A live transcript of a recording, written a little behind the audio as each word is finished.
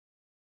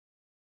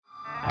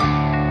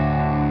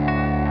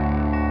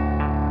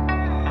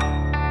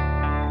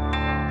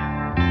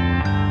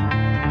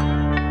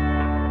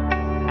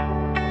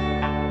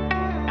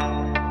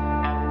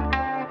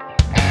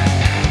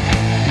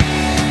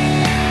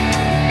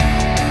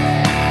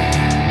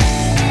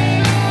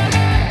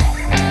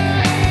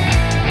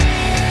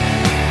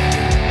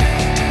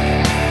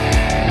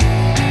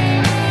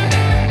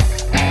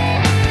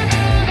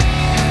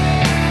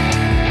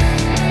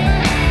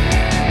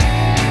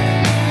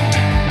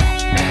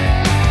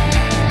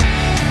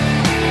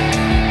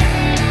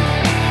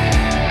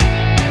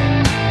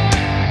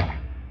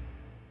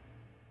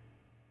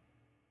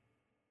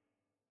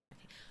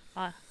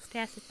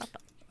Pass it, Papa.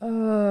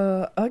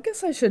 I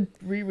guess I should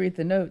reread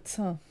the notes,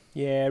 huh?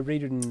 Yeah,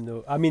 reading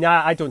notes. I mean,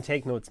 I don't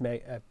take notes,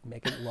 Megan,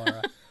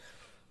 Laura.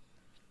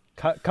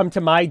 Come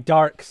to my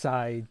dark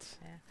side.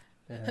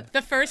 Yeah.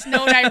 The first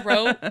note I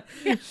wrote. The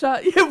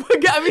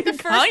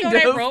first note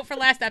I wrote for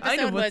last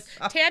episode was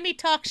Tammy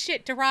talks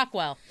shit to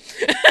Rockwell.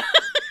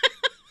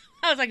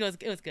 I was like, it was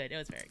good. It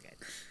was very good.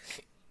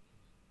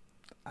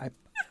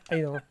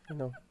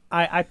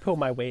 I pull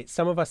my weight.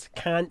 Some of us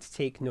can't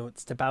take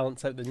notes to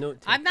balance out the note.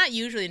 I'm not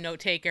usually a note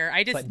taker.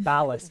 I just like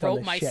ballast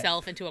wrote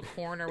myself into a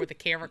corner with a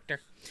character.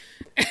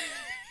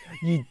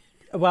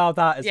 Well,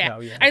 that as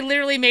well, yeah. I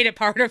literally made it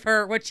part of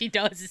her. What she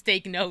does is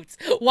take notes.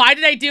 Why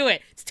did I do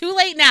it? It's too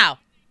late now.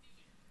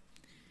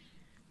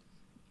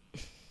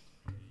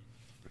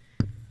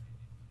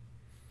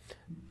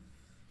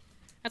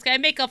 Okay, I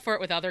make up for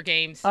it with other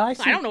games. I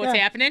don't know what's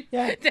happening.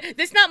 Yeah.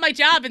 This is not my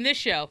job in this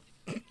show.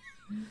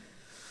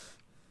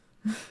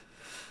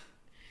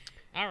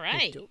 All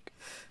right.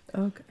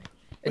 Okay.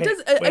 I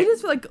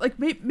just feel like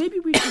maybe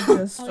we should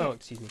just. Oh,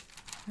 excuse me.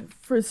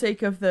 For the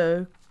sake of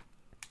the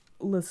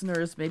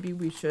listeners, maybe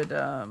we should do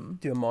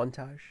a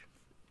montage.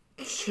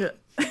 Yes.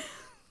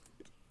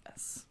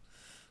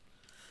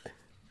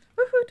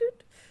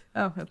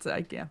 Oh, that's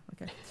yeah.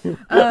 Okay. We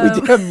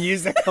do a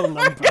musical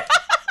number.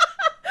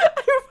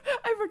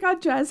 I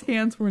forgot Jazz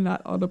hands were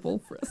not audible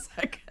for a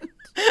second.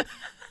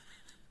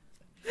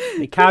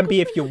 They can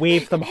be if you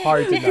wave them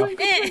hard enough.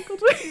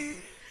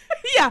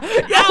 Yeah.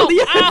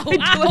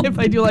 If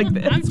I do like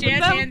this. I'm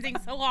jazz handing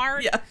so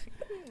hard. Yeah.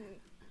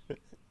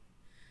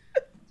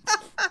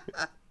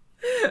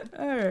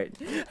 All right.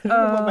 I don't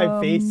know what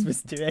my face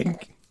was doing.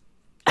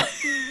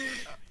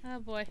 Oh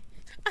boy.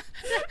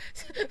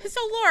 So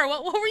Laura,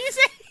 what were you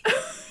saying?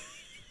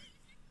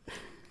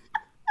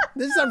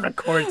 This is a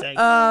recording.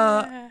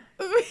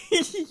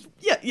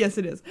 Yes,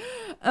 it is.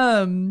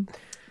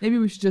 Maybe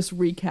we should just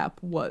recap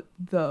what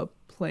the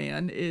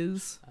plan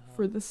is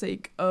for the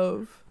sake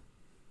of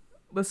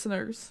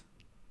listeners.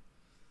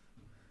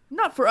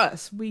 Not for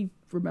us. We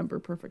remember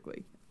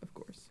perfectly, of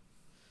course.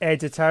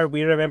 Editor,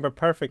 we remember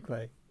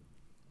perfectly.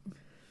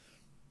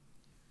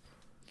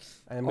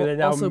 I'm gonna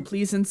now also,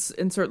 please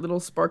insert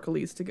little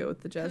sparklies to go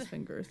with the jazz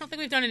fingers. I don't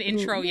think we've done an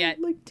intro yet.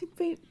 Like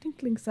faint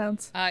tinkling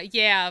sounds.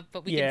 Yeah,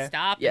 but we can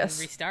stop and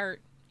restart.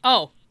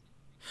 Oh.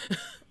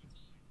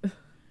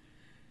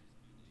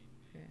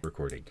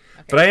 Recording.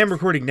 Okay. But I am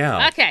recording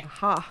now. Okay.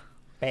 Ha.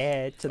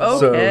 Bad to the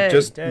So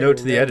just note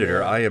to the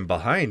editor, I am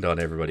behind on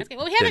everybody. Okay,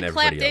 well, we haven't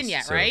clapped in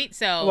yet, right?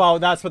 So well,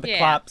 that's what the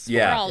claps.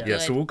 Yeah,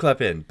 so we'll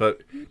clap in.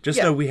 But just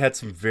know we had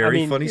some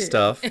very funny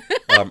stuff.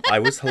 I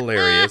was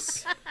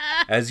hilarious,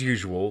 as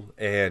usual,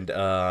 and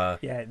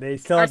yeah, they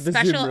still have the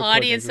special Zoom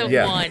audience of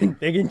one.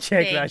 They can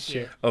check that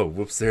shit. Oh,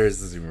 whoops! There is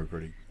the Zoom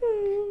recording.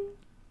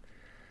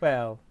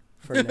 Well,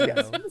 for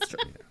now.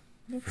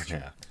 For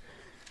now.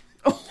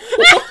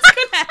 What's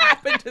gonna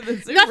happen to the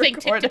Zoom Nothing.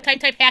 recording?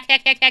 Type,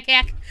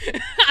 hack.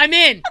 I'm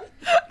in. I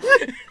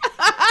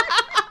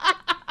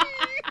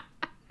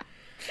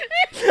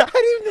don't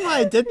even know why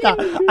I did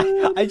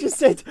that. I just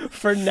said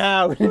for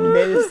now in a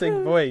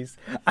menacing voice,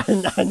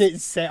 and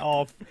it set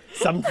off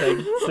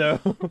something.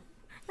 So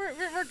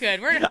we're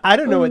good. I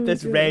don't know what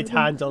this red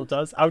handle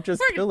does. I'll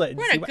just pull it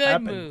and see what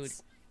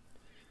happens.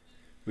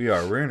 We're in a good mood. We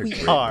are. We're in a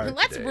great mood.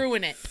 Let's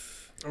ruin it.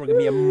 We're gonna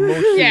be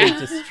emotionally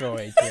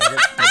destroyed.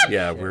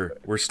 Yeah,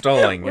 we're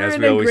stalling as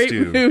we always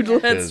do. Mood.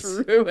 Let's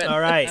ruin.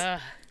 All right.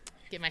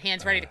 Get my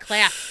hands ready to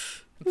clap.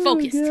 I'm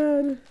focused.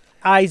 Oh,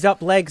 eyes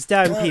up, legs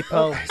down,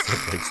 people. Eyes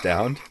up, legs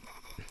down.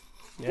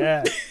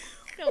 Yeah.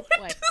 No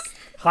boy.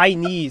 High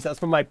knees.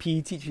 That's what my PE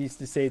teacher used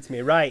to say to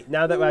me. Right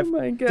now that I've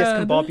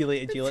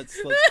discombobulated you, let's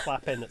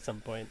clap in at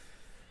some point.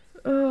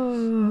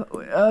 Oh,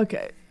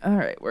 okay. All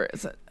right. Where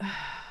is it?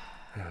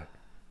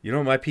 You know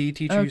what my PE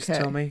teacher used to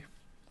tell me?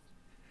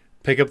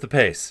 Pick up the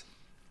pace.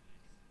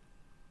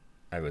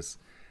 I was...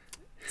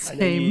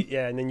 Same.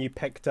 And then you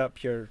picked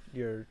up your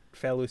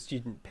fellow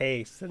student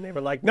pace, and they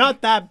were like, not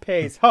that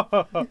pace. Ha,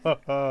 ha, ha, ha,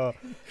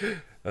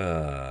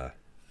 ha.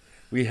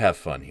 We have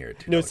fun here,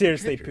 too. No,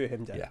 seriously, put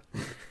him down. Yeah.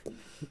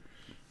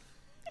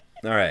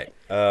 All right.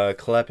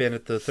 Clap in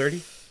at the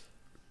 30.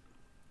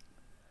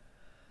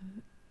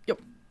 Yep.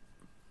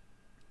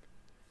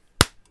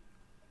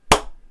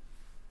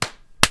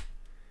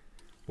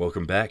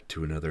 Welcome back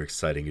to another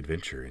exciting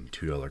adventure in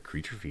 $2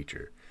 Creature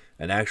Feature,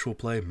 an actual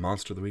play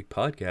Monster of the Week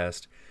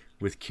podcast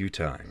with Q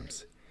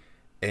Times.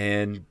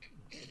 And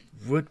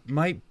what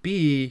might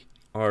be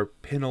our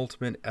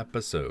penultimate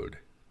episode.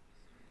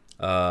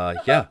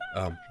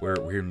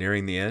 We're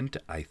nearing the end.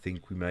 I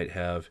think we might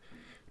have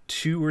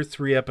 2 or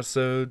 3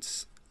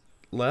 episodes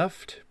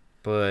left,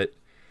 but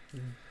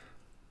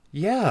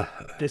yeah.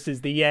 This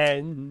is the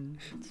end.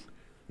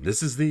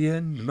 This is the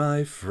end,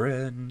 my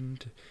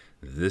friend.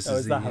 This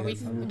is the end.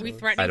 Are we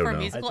threatening for a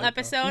musical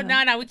episode?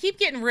 No, we keep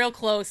getting real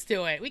close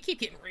to it. We keep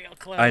getting real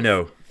close. I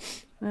know.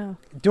 Yeah.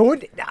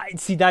 Don't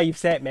see now you've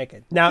said it,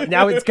 Megan.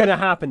 Now it's gonna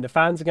happen. The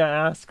fans are gonna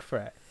ask for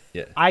it.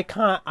 Yeah. I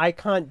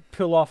can't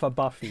pull off a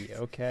Buffy,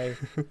 okay?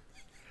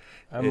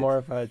 I'm more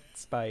of a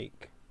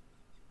Spike.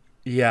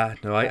 Yeah,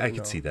 no, I don't could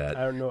know. see that.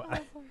 I don't know.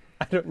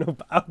 I don't know.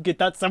 But I'll get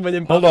that someone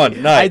in. Hold Buffy.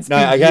 on, no, I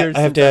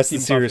have to ask the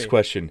serious Buffy.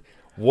 question.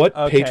 What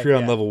Okay,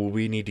 Patreon yeah. level will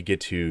we need to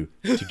get you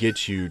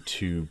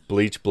to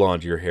bleach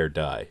blonde your hair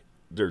dye?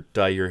 Or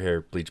dye your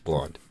hair bleach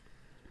blonde?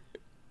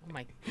 Oh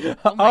my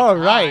All God.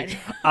 right.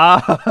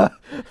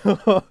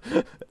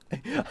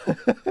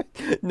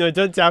 No,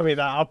 don't tell me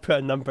that. I'll put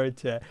a number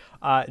to it.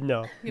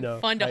 No, You'd no.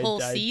 fund a whole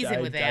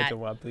season with I that. don't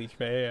want to bleach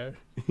my hair.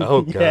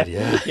 Oh God,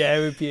 yeah. Yeah,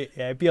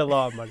 it'd be a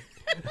lot of money.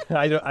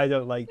 I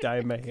don't like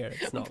dyeing my hair.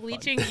 It's not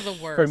Bleaching's fun.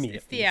 the worst. For me,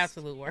 It's at the least.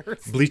 absolute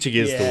worst. Bleaching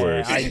is the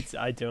worst.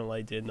 I don't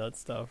like doing that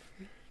stuff.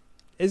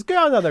 It's good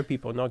on other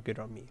people, not good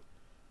on me.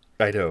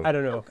 I know. I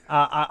don't know.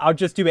 I'll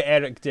just do what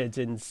Eric did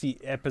in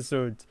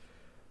episode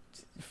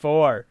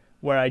 4,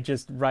 where I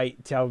just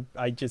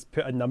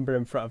put a number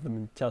in front of them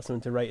and tell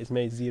someone to write as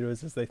many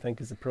zeros as they think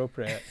is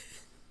appropriate.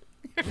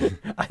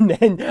 and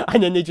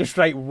then they just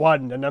write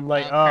 1, and I'm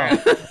like,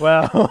 oh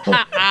well,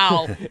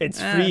 Ow.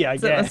 it's free, I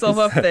Set guess. myself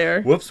up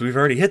there. Whoops, we've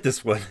already hit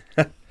this one.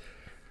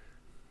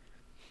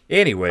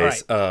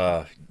 Anyways,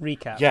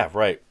 Recap. yeah,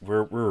 right.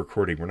 We're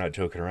recording. We're not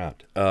joking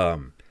around.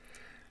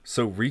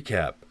 So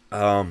recap.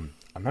 I'm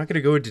not going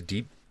to go into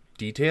deep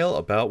detail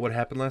about what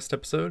happened last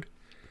episode,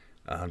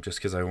 just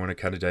because I want to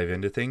kind of dive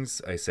into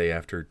things. I say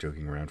after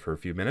joking around for a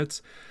few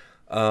minutes.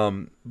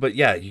 But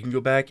yeah, you can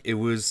go back. It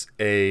was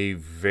a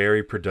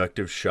very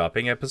productive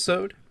shopping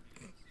episode.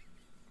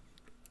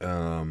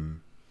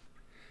 And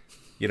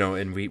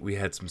we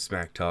had some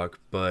smack talk,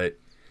 but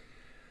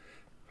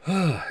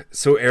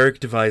so Eric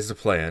devised a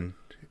plan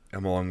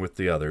along with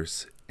the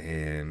others,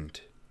 and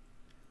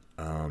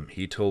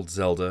he told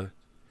Zelda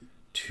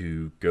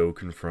to go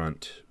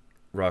confront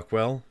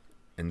Rockwell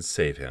and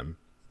save him.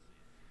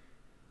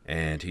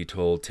 And he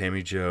told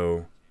Tammy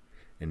Jo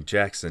and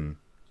Jackson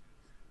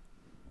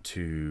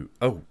to...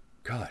 Oh,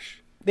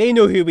 gosh. They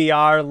know who we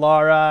are,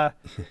 Laura.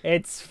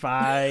 It's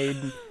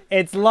fine.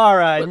 It's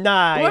Laura and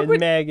Nye and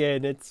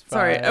Megan. It's fine.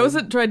 Sorry, I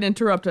wasn't trying to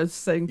interrupt. I was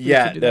saying we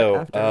Yeah, should do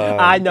that no,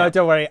 after. No,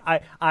 don't worry.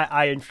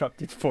 I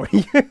interrupted for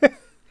you.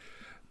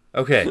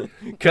 Okay,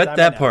 cut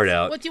that part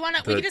out. Well, do you want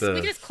to? We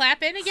can just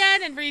clap in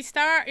again and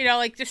restart.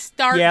 Just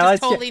start. Yeah,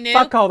 just totally new.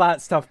 Fuck all that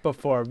stuff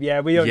before. Yeah,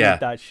 we don't need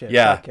that shit.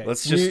 Yeah, okay.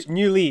 let's just...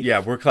 New leaf. Yeah,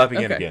 we're clapping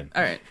in Okay. again.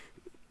 All right.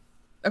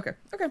 Okay.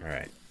 All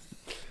right.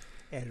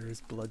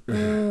 Editor's blood.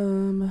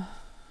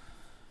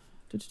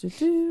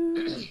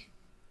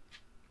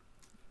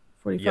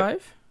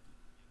 45.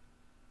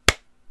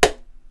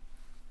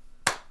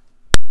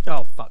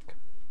 Oh fuck.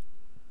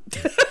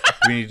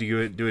 We need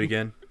to do it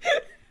again.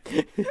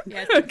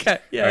 Yes. Okay.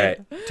 Yeah. All right,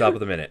 top of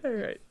the minute. All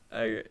right.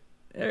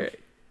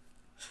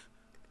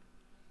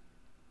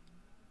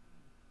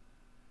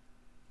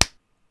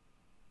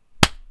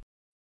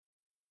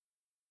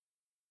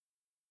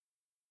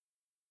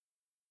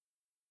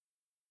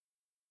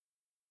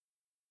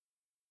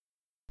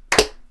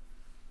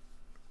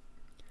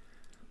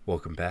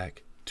 Welcome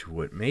back to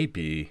what may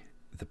be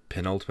the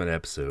penultimate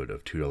episode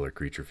of $2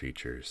 Creature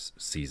Features,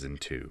 Season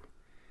 2.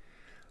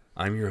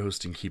 I'm your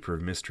host and keeper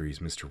of mysteries,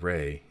 Mr.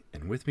 Ray,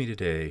 and with me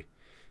today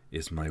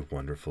is my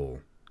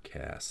wonderful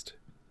cast.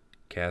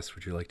 Cast,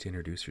 would you like to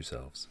introduce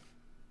yourselves?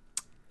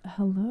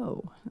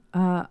 Hello.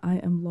 I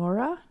am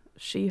Laura,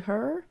 she,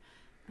 her.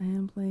 I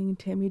am playing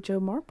Tammy Jo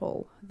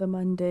Marple, the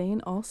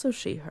mundane, also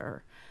she,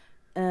 her.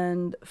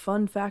 And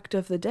fun fact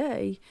of the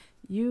day,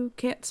 you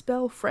can't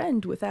spell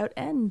friend without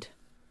end.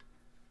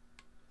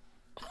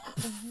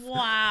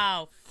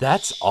 Wow.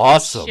 That's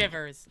awesome.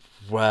 Shivers.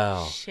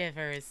 Wow.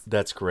 Shivers.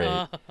 That's great.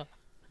 How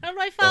do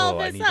I follow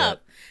I this need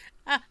up?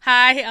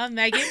 Hi, I'm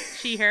Megan,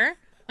 she, her.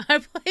 I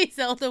play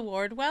Zelda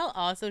Wardwell,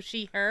 also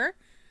she, her.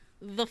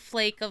 The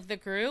flake of the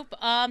group.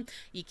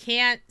 You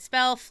can't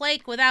spell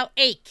flake without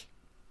ache.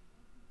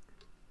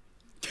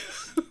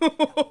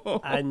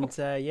 And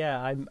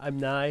I'm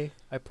Nye.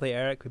 I play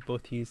Eric. We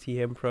both use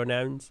he him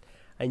pronouns.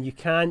 And you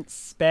can't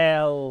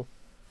spell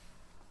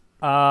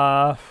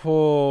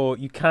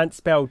you can't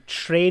spell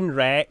train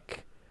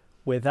wreck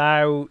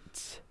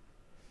without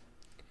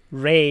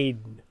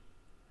rain.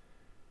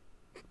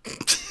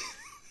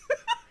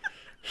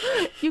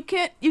 You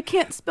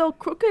can't spell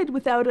crooked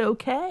without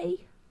okay.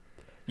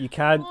 You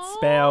can't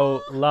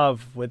spell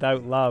love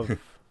without love.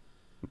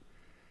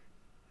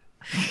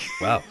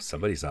 Wow,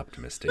 somebody's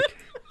optimistic.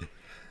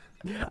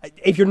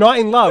 If you're not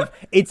in love,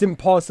 it's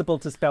impossible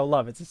to spell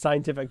love. It's a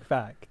scientific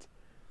fact.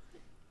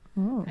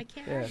 I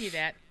can't argue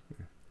that.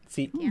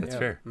 See, That's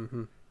fair.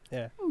 Mm-hmm.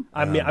 Yeah.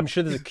 I mean, I'm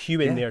sure there's a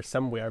Q in yeah. there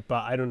somewhere,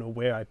 but I don't know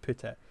where I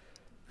put it.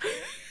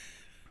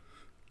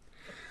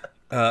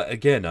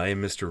 Again, I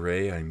am Mr.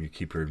 Ray. I'm your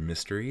keeper of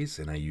mysteries,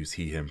 and I use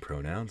he, him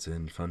pronouns.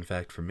 And fun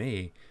fact for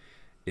me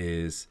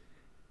is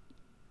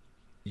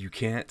you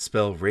can't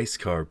spell race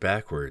car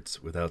backwards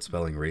without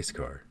spelling race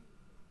car.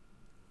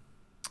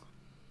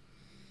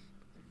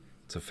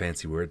 It's a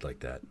fancy word like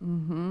that.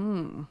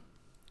 Mm-hmm.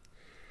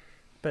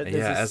 But there's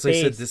yeah, a as I said,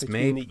 space this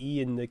between may... the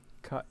E and the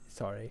cut.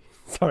 Sorry.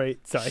 Cut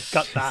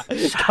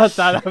that. Cut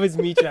that. That was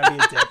me trying to be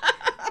a dick.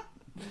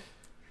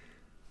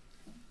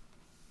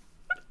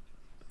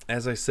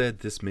 as I said,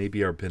 this may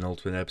be our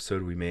penultimate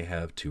episode. We may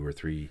have 2 or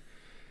 3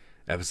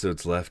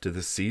 episodes left of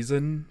this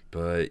season,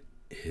 but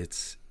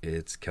it's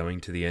coming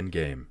to the end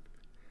game.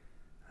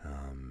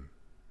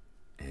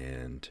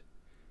 And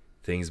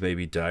things may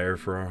be dire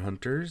for our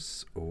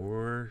hunters,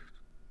 or,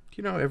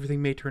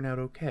 everything may turn out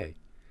okay.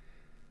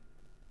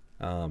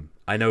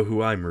 I know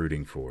who I'm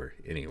rooting for,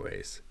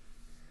 anyways.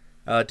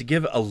 To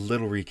give a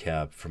little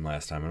recap from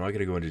last time, I'm not going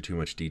to go into too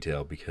much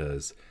detail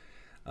because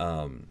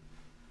I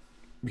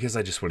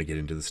just want to get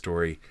into the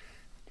story.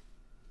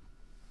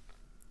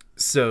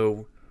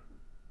 So,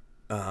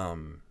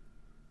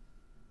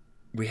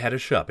 we had a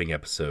shopping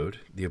episode,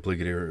 the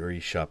obligatory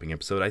shopping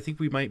episode. I think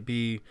we might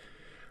be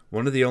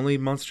one of the only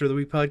Monster of the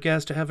Week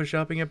podcasts to have a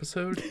shopping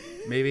episode,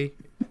 maybe.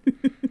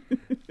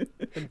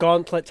 The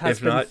gauntlet has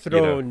If been not,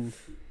 thrown.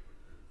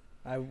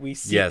 We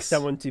seek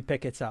someone to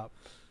pick it up.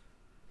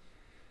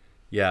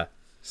 Yeah,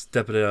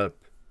 step it up.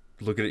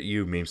 Looking at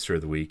you, Memester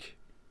of the Week.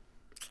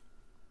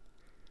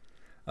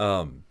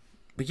 But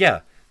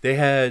yeah, they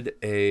had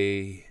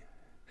a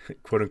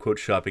quote-unquote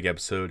shopping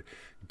episode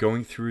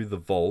going through the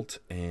vault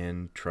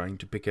and trying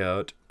to pick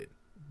out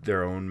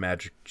their own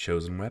magic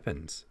chosen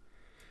weapons.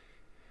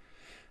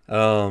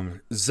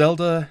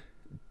 Zelda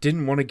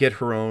didn't want to get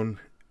her own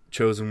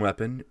chosen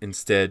weapon.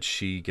 Instead,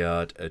 she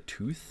got a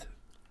tooth,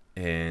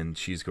 and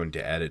she's going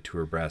to add it to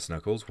her brass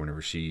knuckles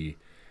whenever she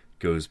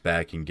goes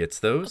back and gets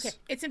those. Okay,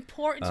 it's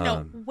important to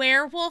know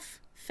werewolf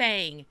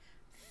fang.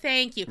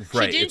 Thank you.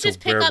 Right, She didn't it's a just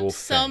pick up werewolf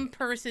some fang.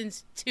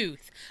 person's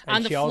tooth And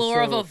on the she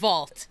floor of also- a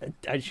vault.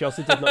 And she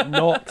also did not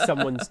knock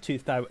someone's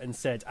tooth out and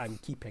said, "I'm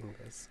keeping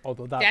this."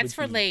 Although That's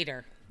for would be...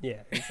 later.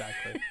 Yeah,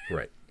 exactly.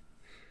 Right.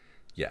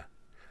 Yeah.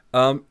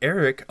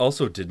 Eric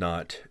also did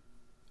not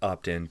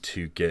opt in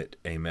to get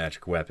a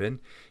magic weapon.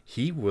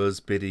 He was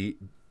busy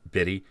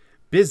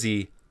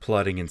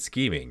plotting and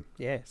scheming.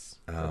 Yes.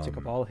 It took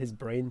up all his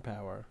brain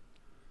power.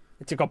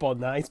 It took up all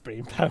Nye's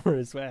brain power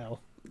as well.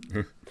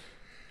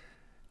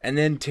 And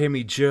then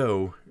Tammy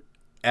Jo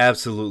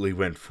absolutely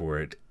went for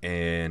it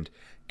and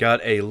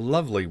got a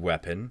lovely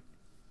weapon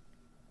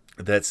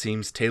that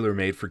seems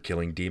tailor-made for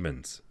killing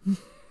demons.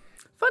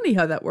 Funny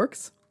how that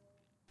works.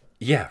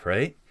 Yeah,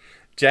 right?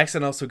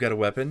 Jackson also got a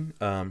weapon.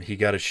 He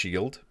got a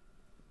shield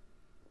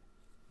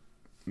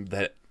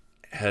that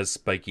has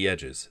spiky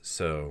edges.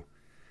 So,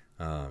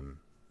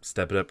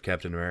 step it up,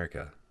 Captain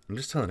America. I'm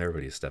just telling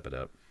everybody to step it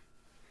up.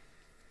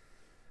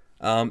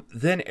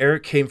 Then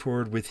Eric came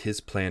forward with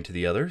his plan to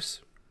the others.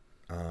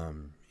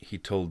 He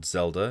told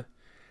Zelda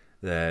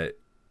that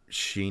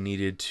she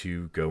needed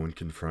to go and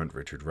confront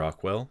Richard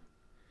Rockwell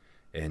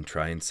and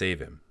try and save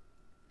him.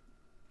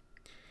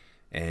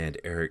 And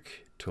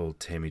Eric told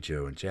Tammy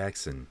Jo and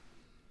Jackson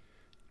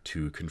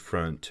to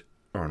confront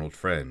Arnold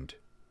Friend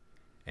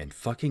and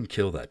fucking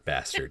kill that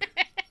bastard.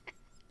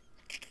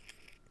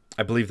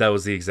 I believe that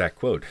was the exact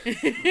quote.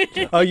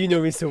 Oh, you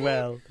know me so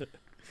well.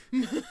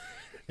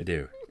 I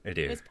do.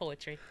 It was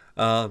poetry.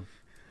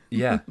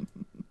 Yeah.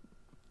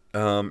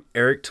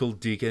 Eric told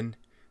Deacon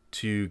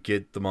to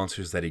get the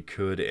monsters that he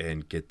could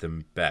and get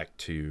them back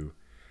to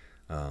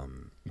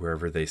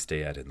wherever they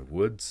stay at in the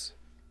woods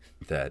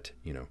that,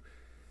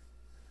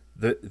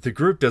 the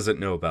group doesn't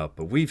know about,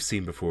 but we've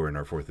seen before in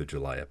our 4th of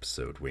July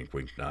episode. Wink,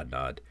 wink, nod,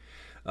 nod.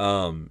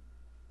 And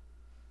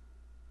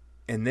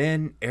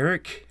then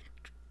Eric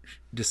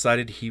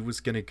decided he was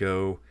going to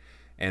go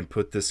and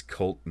put this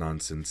cult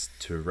nonsense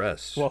to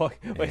rest. Well,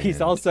 he's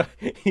also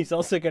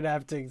going to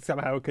have to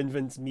somehow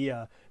convince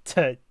Mia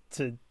to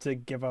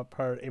give up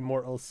her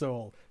immortal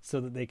soul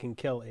so that they can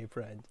kill a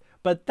friend.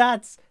 But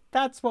that's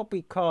what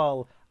we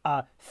call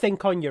a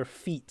think on your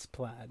feet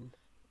plan.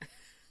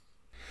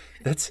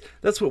 That's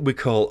what we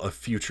call a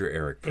future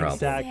Eric problem.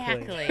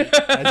 Exactly.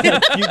 And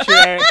then future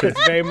Eric has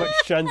very much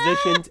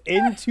transitioned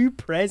into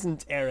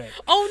present Eric.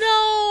 Oh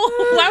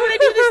no! Why would I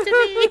do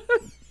this to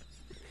me?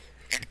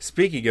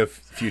 Speaking of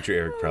future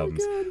Eric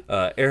problems,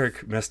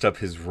 Eric messed up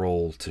his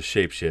roll to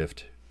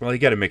shapeshift. Well, he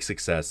got a mixed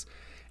success,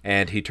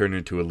 and he turned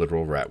into a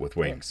literal rat with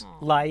wings.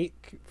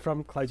 Like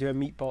from Cloudy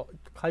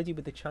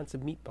with the Chance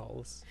of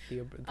Meatballs.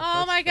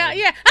 Oh my god!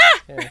 Yeah.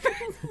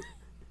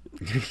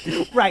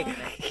 Right.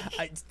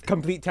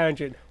 Complete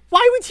tangent.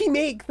 Why would he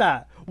make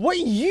that? What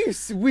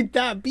use would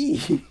that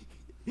be?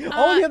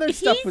 All the other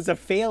stuff was a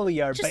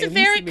failure. Just but a at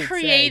least very it made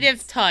creative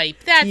sense. type.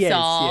 That's He is,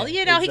 all.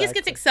 yeah, He just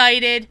gets exactly.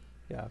 excited.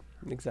 Yeah,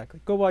 exactly.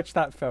 Go watch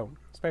that film,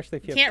 especially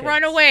if you Can't have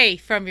run kids. away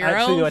from your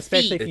Actually, own no,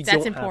 especially feet. if you That's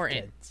don't important.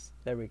 have kids.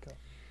 There we go.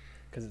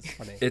 Because it's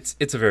funny.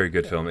 It's a very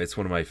good film. It's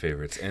one of my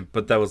favorites,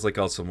 but that was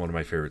also one of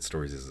my favorite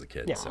stories as a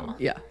kid. Yeah. So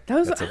Yeah, that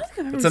was.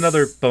 that's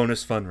another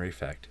bonus fun Ray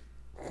fact.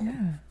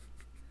 Yeah.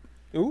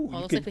 Ooh, Well, you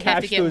looks could like we have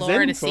cash to get those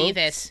Laura in, to see folks.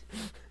 this.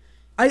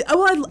 I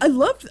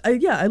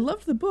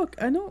loved the book.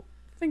 I'm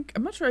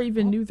not sure I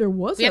even knew there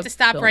was. We have to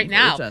stop right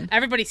now. Version.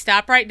 Everybody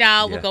stop right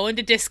now. Yeah. We'll go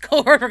into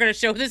Discord. We're going to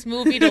show this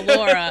movie to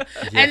Laura.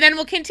 And then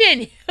we'll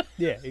continue.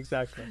 Yeah,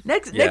 exactly.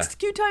 Next Yeah.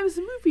 Q time is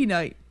movie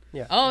night.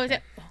 Yeah. Oh, is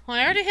it? Well,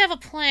 I already have a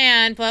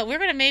plan, but we're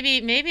gonna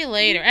maybe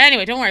later.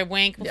 Anyway, don't worry,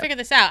 Wink. We'll figure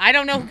this out. I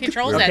don't know who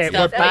controls that Okay,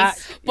 stuff. we're back.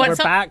 But We're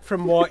some- back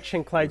from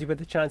watching Cloudy with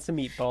a Chance of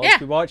Meatballs. Yeah.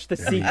 We watched the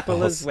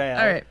sequel as well.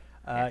 All right.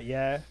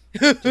 Yeah.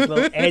 Just a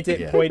little edit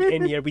Yeah. point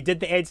in here. We did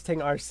the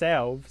editing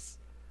ourselves.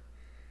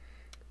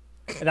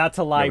 That's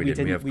a lie. No, we didn't.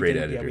 didn't. We have great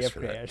didn't. editors we have for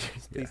great that.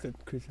 editors. Please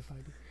don't crucify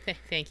me.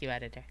 Thank you,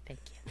 editor. Thank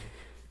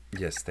you.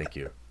 Yes, thank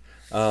you.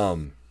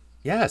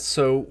 Yeah,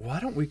 so why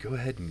don't we go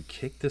ahead and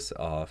kick this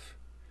off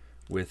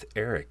with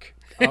Eric?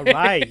 All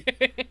right.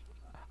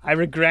 I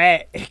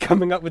regret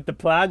coming up with the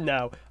plan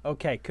now.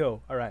 Okay,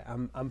 cool. All right,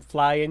 I'm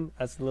flying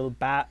as a little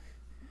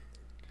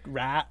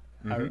rat,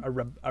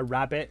 a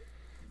rabbit.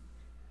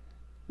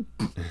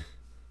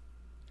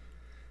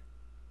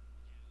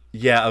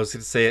 Yeah, I was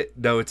going to say it.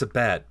 No, it's a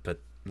bat, but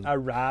A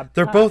rabbit.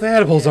 they're both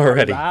animals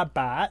already. A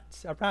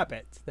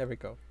rabbit. There we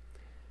go.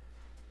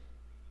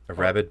 A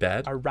rabid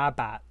bat? A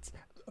rabbit.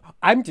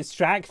 I'm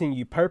distracting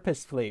you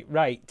purposefully.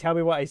 Right, tell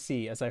me what I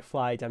see as I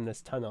fly down this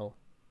tunnel.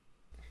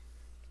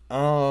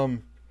 Yeah,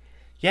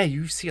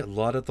 you see a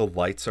lot of the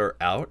lights are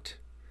out.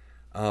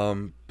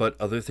 But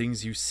other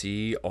things you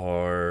see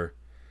are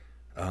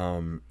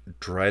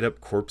dried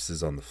up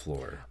corpses on the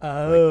floor. Oh.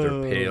 Like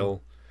they're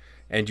pale.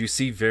 And you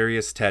see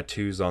various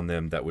tattoos on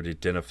them that would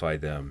identify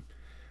them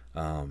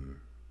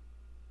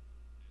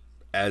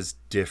as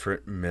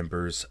different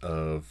members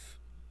of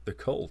the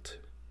cult.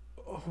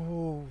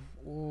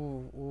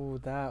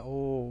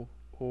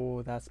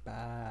 That's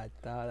bad.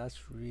 That's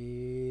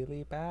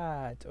really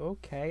bad.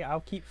 Okay,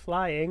 I'll keep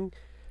flying.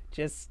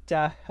 Just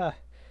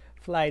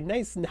fly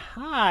nice and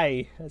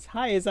high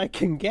as I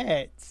can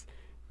get,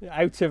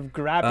 out of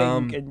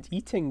grabbing and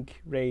eating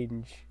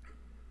range.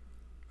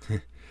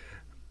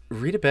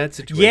 Read a bad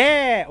situation.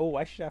 Yeah! Oh,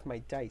 I should have my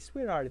dice.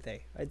 Where are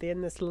they? Are they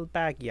in this little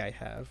baggie I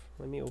have?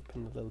 Let me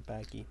open the little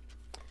baggie.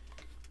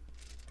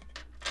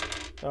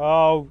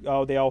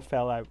 Oh, they all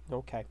fell out.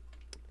 Okay.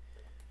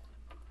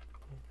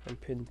 I'm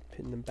putting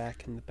them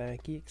back in the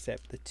baggie,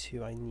 except the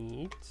two I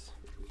need.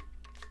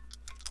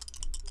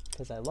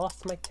 Because I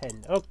lost my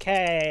 10.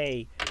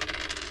 Okay!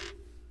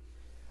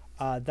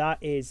 That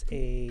is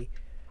a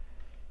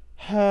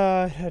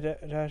 4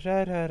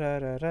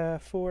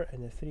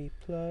 and a 3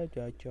 plus.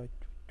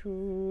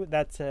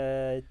 That's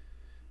a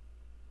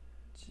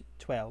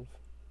 12.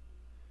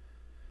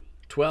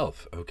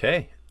 12.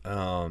 Okay.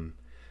 On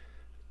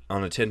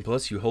a 10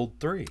 plus, you hold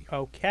 3.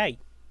 Okay.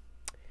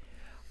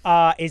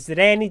 Is there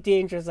any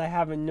dangers I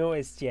haven't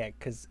noticed yet?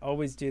 Because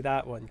always do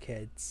that one,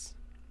 kids.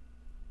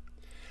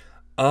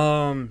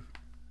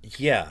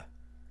 Yeah.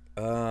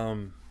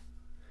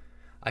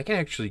 I can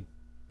actually...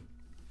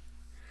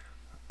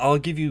 I'll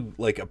give you,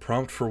 like, a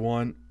prompt for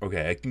one.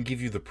 Okay, I can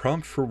give you the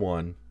prompt for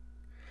one.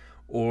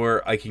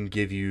 Or I can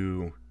give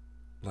you,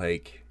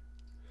 like,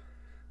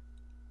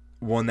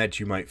 one that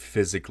you might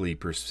physically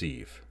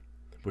perceive.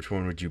 Which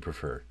one would you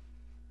prefer?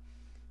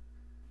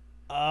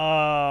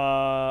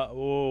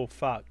 Oh,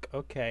 fuck.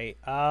 Okay.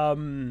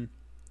 I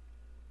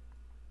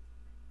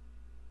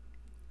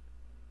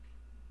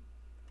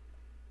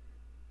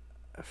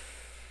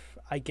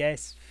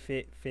guess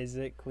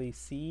physically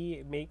see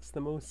it makes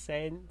the most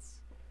sense.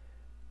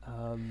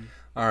 All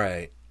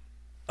right.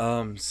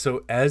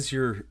 So as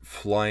you're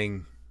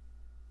flying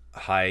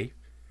high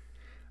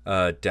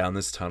down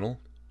this tunnel,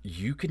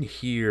 you can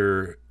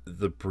hear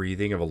the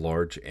breathing of a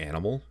large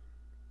animal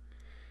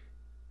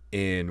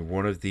in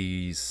one of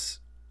these,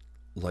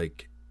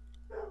 like,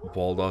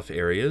 walled off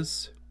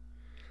areas.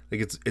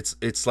 Like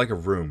it's like a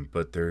room,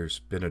 but there's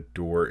been a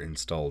door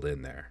installed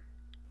in there.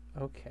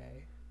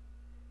 Okay.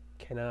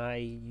 Can I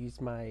use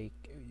my...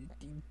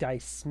 Do I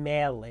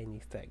smell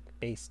anything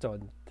based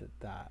on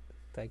that?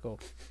 Do I go...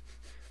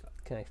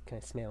 Can I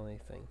smell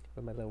anything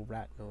with my little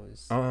rat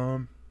nose?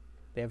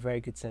 They have very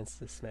good sense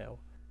of smell.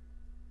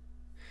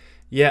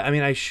 Yeah, I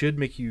mean, I should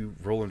make you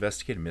roll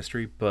investigate a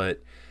mystery,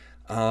 but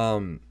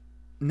no,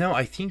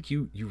 I think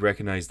you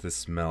recognize the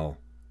smell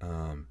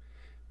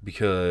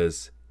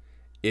because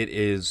it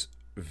is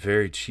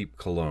very cheap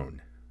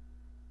cologne.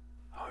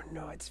 Oh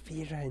no, it's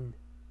Viren.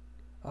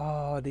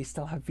 Oh, they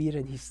still have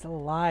Viren. He's still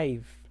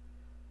alive.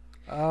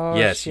 Oh,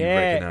 yes, shit. you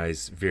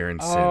recognize Viren's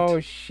Oh,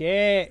 scent.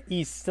 shit.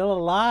 He's still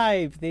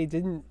alive. They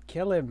didn't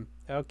kill him.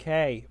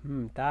 Okay.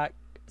 That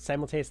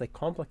simultaneously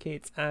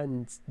complicates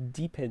and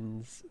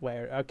deepens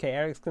where... Okay,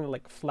 Eric's going to,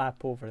 like,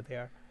 flap over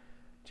there.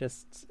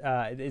 Just,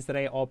 is there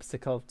any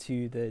obstacle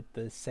to the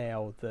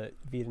cell that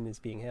Viren is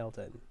being held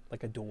in?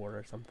 Like a door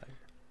or something?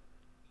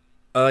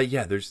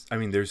 Yeah,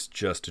 there's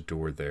just a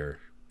door there.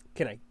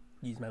 Can I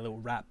use my little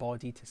rat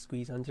body to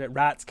squeeze under it?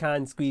 Rats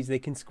can squeeze. They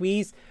can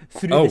squeeze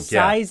through the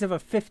size of a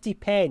 50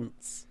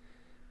 pence.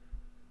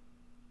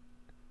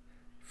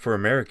 For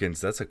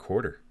Americans, that's a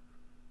quarter,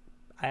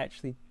 I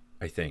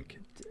think.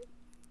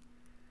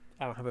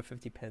 I don't have a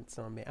 50 pence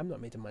on me. I'm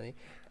not made of money.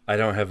 I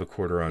don't have a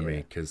quarter on me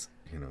Yeah. because,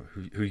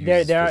 who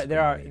uses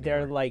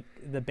They're like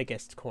the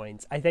biggest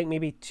coins. I think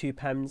maybe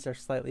 £2 are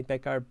slightly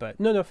bigger, but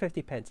no,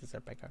 50 pences are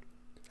bigger.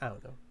 I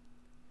don't know.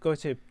 Go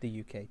to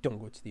the UK. Don't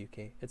go to the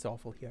UK. It's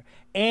awful here.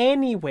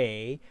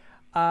 Anyway,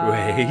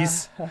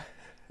 ways.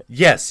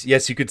 Yes,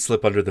 you could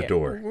slip under the Yeah.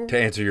 door to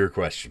answer your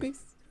question.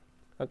 Squeeze.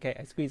 Okay,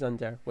 I squeeze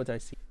under. What do I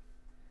see?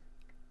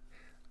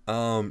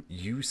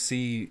 You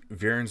see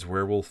Viren's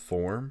werewolf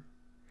form.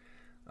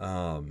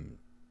 And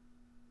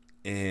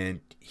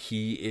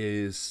he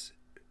is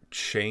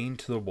chained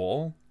to the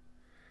wall.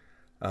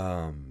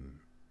 By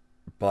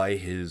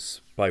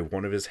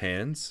one of his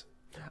hands.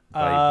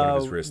 By one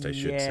of his wrists, I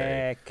should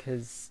say. Yeah,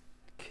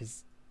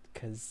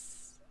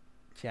 because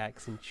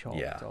Jackson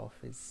chopped off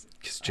his.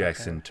 Because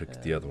Jackson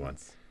took the other one.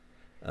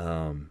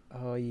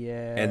 Oh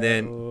yeah. And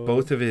then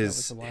both of that his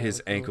was a while his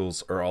ago.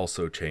 ankles are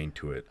also chained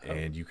to it,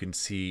 and you can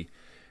see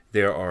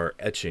there are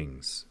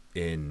etchings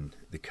in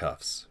the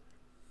cuffs.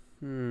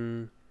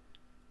 There's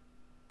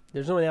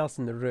no one else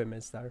in the room,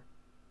 is there?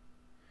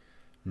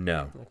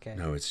 No, Okay.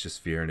 no, it's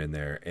just Viren in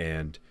there,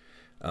 and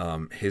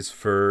his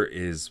fur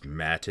is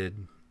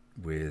matted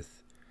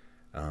with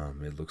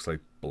it looks like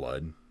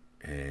blood,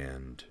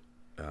 and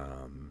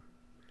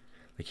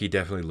like he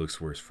definitely looks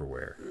worse for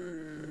wear.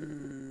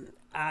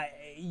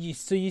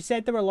 So you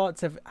said there were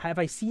lots of. Have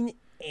I seen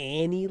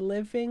any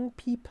living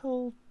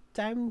people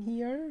down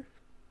here?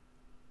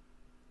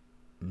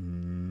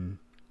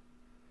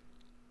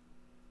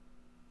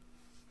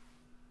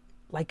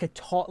 Like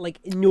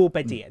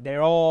nobody.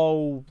 They're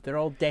all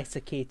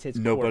desiccated.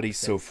 Nobody corpses.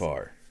 so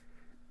far.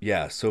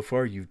 Yeah, so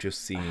far you've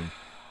just seen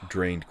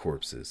drained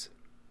corpses.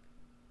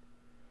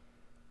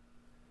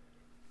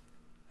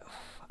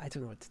 I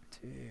don't know what to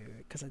do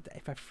because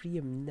if I free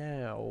him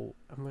now,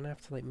 I'm gonna have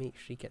to make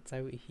sure he gets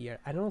out of here.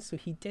 And also,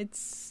 he did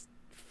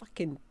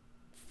fucking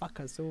fuck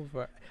us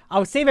over.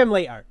 I'll save him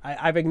later.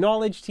 I've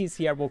acknowledged he's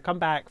here. We'll come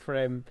back for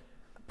him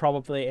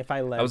probably if I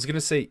live. I was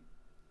gonna say,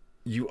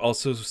 you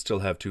also still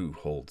have 2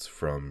 holds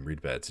from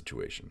Read Bad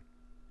Situation.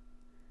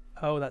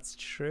 Oh, that's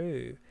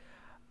true.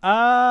 Well,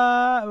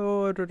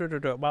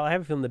 I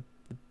have a feeling the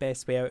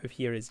best way out of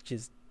here is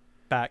just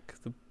back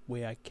the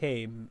way I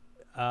came.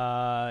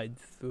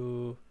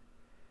 So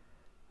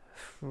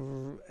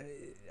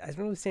I don't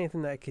really see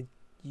anything that I could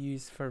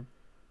use for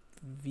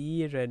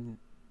Viren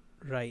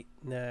right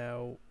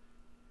now.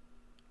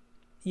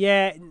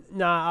 Yeah,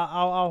 nah,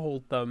 I'll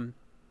hold them.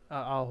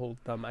 I'll hold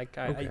them.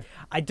 Okay.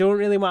 I don't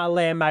really want to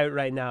lay him out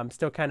right now. I'm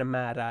still kind of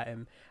mad at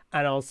him,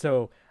 and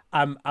also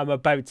I'm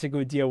about to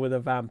go deal with a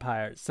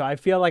vampire, so I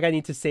feel like I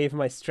need to save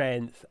my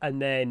strength,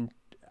 and then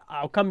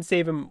I'll come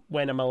save him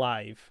when I'm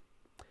alive.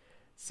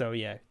 So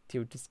yeah,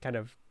 he'll just kind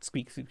of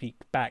squeak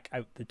back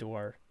out the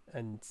door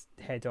and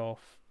head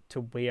off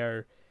to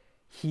where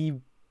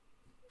he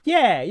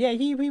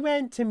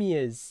went to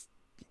Mia's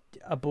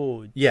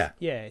abode. Yeah.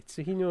 Yeah,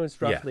 so he knows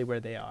roughly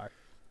where they are.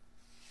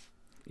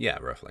 Yeah,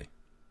 roughly.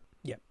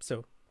 Yep,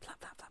 so flap,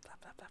 flap, flap, flap,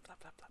 flap, flap, flap,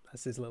 flap, flap.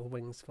 That's his little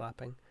wings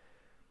flapping.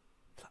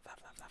 Flap, flap,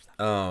 flap, flap, flap,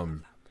 flap,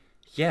 flap.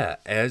 Yeah,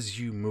 as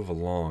you move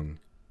along,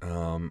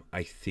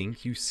 I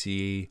think you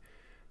see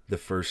the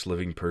first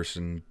living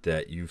person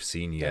that you've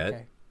seen yet.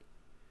 Okay.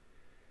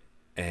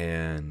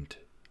 And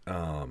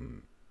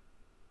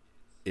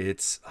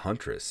it's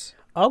Huntress.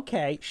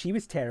 Okay, she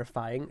was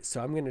terrifying,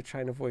 so I'm going to try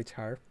and avoid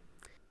her.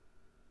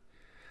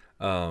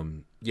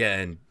 Yeah,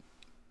 and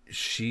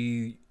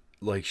she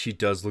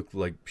does look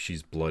like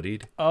she's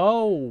bloodied.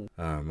 Oh.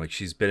 Like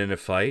she's been in a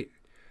fight.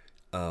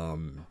 Oh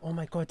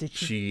my god, did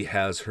she?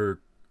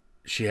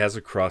 She has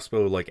a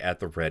crossbow at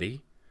the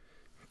ready,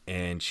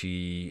 and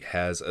she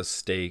has a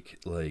stake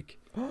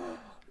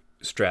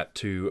strapped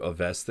to a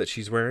vest that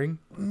she's wearing.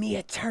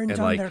 Mia turned And,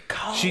 on their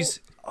cult. she's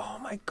Oh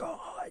my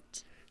god.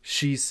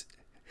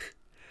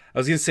 I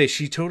was gonna say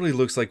she totally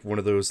looks like one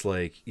of those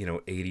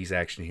 80s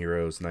action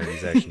heroes,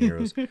 90s action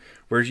heroes,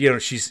 where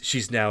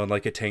she's now in a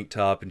tank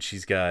top and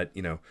she's got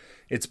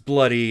it's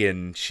bloody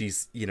and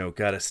she's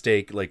got a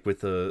stake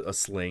with a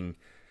sling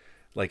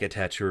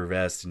attached to her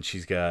vest, and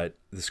she's got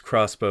this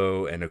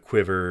crossbow and a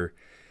quiver,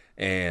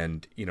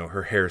 and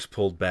her hair's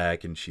pulled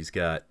back, and she's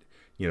got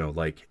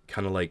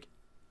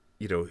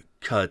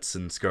cuts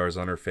and scars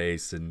on her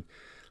face, and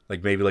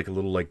maybe a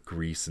little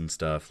grease and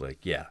stuff.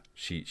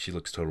 She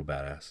looks total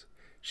badass.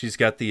 She's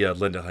got the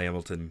Linda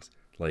Hamilton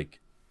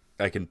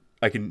I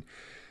can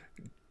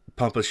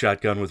pump a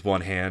shotgun with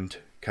one hand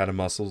kind of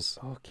muscles.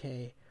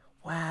 Okay.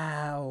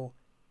 Wow.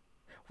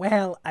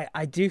 Well,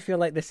 I do feel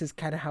like this is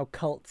kind of how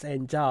cults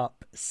end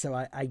up. So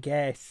I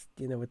guess,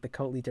 with the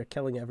cult leader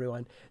killing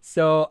everyone.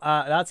 So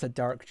that's a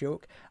dark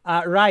joke.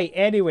 Right.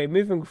 Anyway,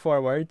 moving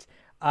forward,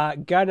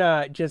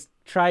 gonna just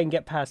try and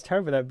get past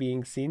her without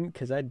being seen,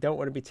 because I don't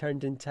want to be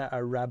turned into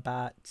a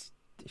rabat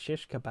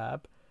shish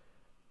kebab.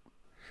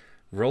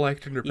 Roll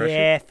act under pressure.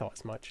 Yeah, thought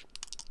as much.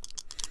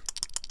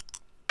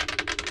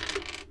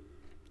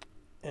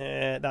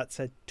 That's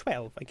a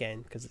 12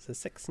 again, because it's a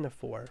 6 and a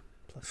 4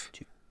 plus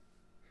 2.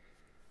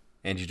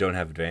 And you don't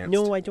have advanced?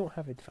 No, I don't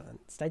have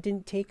advanced. I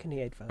didn't take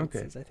any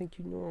advances. Okay. I think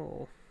you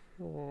know.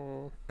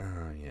 Oh,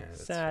 yeah.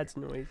 That's sad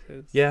fair.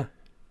 noises. Yeah.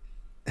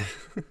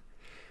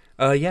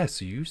 Yeah,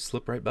 so you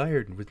slip right by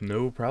her with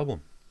no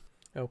problem.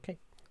 Okay.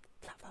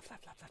 Flap, flap,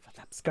 flap, flap, flap, flap,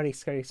 flap. Scurry,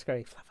 scurry,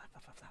 scurry. Flap, flap,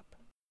 flap, flap,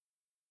 flap.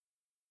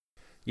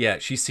 Yeah,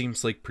 she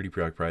seems like pretty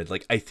preoccupied.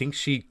 Like, I think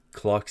she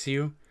clocks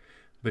you,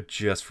 but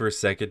just for a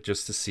second,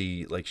 just to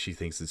see, like, she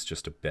thinks it's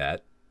just a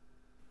bat.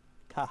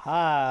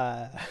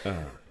 Haha.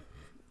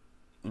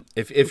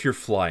 If you're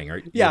flying,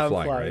 right? Yeah, You're I'm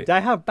flying, flying. right? Do I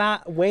have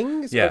bat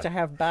wings Yeah. or do I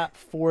have bat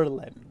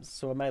forelimbs?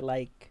 So am I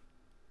like...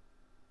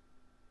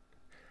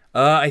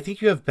 I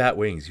think you have bat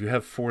wings. You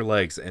have 4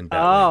 legs and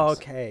bat wings.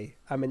 Okay.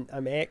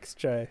 I'm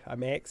extra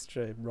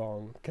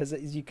wrong because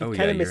you could Oh, kind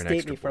yeah, of you're an mistake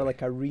extra me for boy.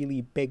 like a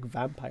really big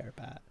vampire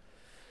bat.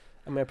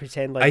 I'm gonna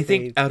pretend like I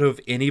think out of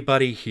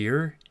anybody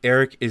here,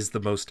 Eric is the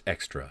most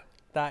extra.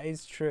 that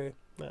is true.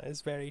 That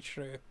is very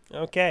true.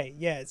 Okay,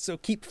 yeah. So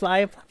keep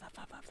flying. Flap, flap,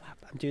 flap, flap, flap.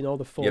 I'm doing all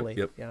the Foley.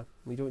 yep. Yeah,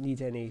 we don't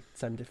need any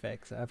sound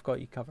effects. I've got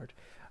you covered.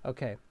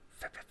 Okay.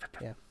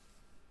 Yeah.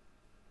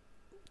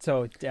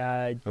 So,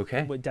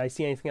 Okay. did I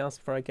see anything else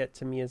before I get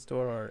to Mia's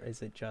door, or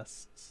is it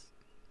just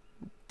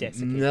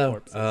desiccated No.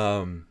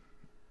 corpses?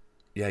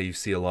 Yeah, you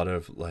see a lot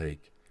of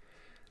like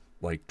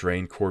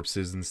drained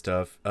corpses and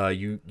stuff.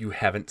 You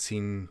haven't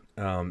seen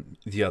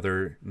the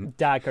other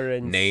Dagger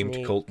and named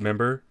Snake. cult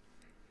member.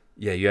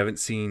 Yeah, you haven't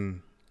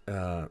seen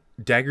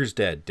Dagger's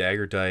dead.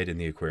 Dagger died in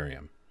the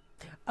aquarium.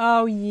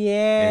 Oh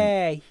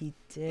yeah, he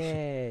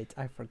did.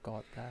 I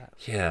forgot that.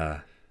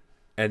 Yeah.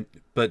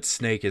 But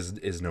Snake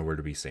is nowhere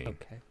to be seen.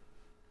 Okay.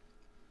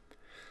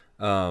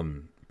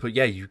 But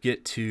yeah, you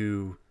get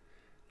to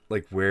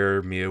like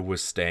where Mia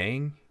was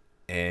staying,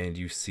 and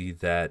you see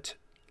that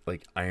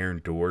like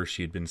iron door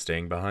she had been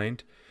staying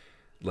behind,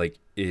 like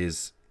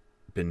is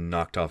been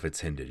knocked off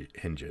its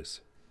hinges.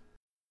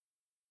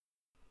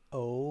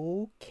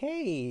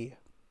 Okay.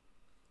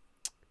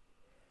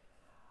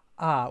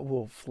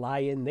 We'll fly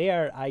in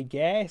there, I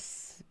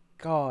guess.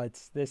 God,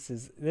 this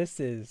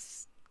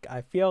is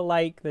I feel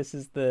like this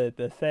is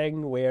the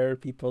thing where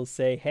people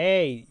say,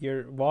 hey,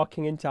 you're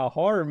walking into a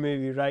horror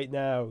movie right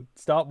now.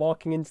 Stop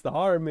walking into the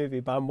horror movie,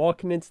 but I'm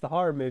walking into the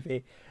horror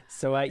movie.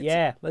 So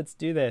yeah, let's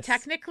do this.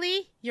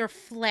 Technically, you're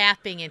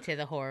flapping into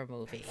the horror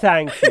movie.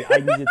 Thank you. I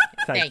needed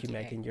thank Thank you, you.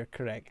 Megan. You're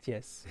correct.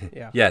 Yes.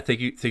 Yeah. Yeah, thank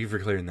you for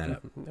clearing that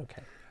up.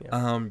 Okay.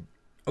 Yeah.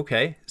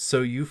 Okay,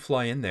 so you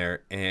fly in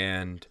there,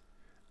 and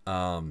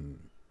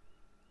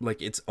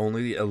like it's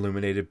only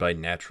illuminated by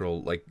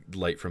natural like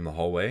light from the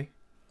hallway.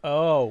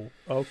 Oh,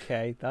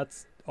 okay.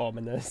 That's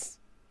ominous.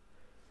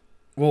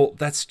 Well,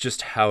 that's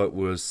just how it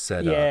was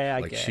set Yeah, up. I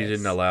Like she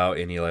didn't guess. allow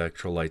any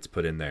electrolytes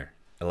put in there.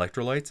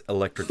 Electrolytes?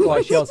 Electric Well,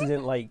 lights. she also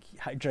didn't like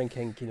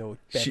drinking, She-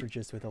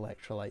 beverages with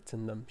electrolytes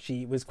in them.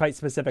 She was quite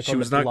specific. She on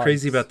was the not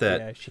crazy bloods. about that.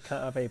 Yeah, she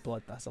can't have a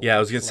blood vessel. Yeah, I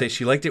was gonna say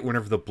she liked it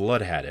whenever the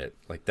blood had it.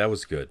 Like that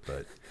was good,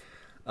 but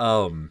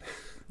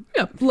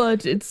Yeah,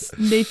 blood. It's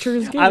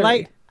nature's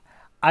game.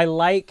 I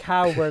like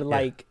how we're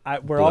like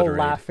we're Blood all raid.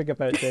 laughing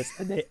about this,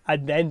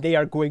 and then they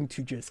are going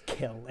to just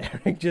kill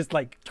Eric, just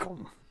like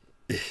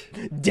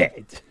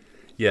dead.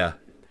 yeah.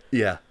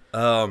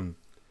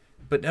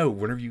 But no,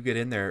 whenever you get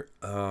in there,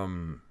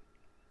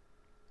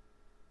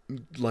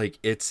 like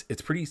it's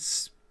pretty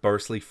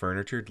sparsely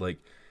furnitured. Like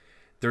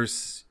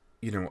there's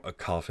a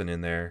coffin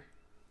in there.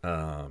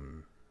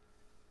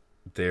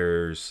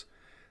 There's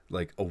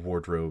like a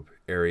wardrobe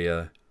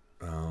area.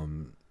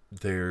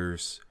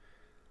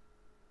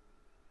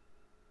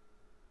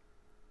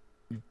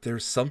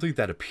 There's something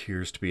that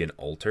appears to be an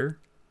altar,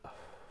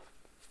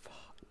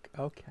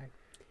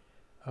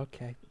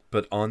 Okay.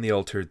 but on the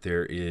altar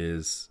there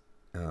is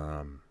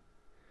a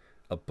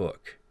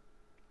book.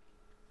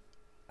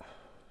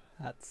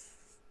 That's.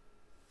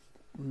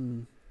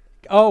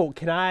 Oh,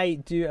 can I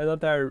do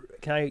another?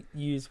 Can I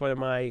use one of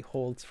my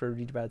holds for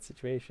read bad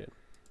situation?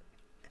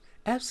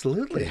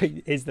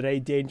 Absolutely. Is there any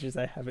dangers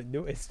I haven't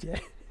noticed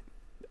yet?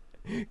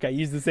 Can I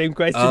use the same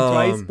question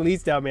twice?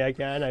 Please tell me I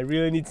can. I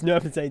really need to know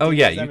if it's any Oh, dangers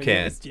yeah, I you haven't can.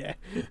 noticed yet.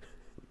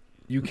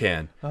 You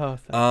can. Oh,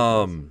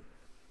 thank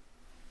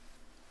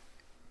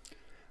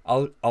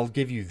I'll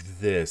give you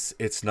this.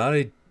 It's not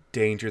a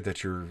danger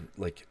that you're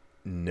like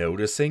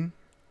noticing.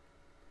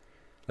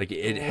 Like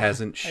it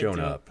hasn't shown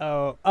up.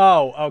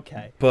 Oh,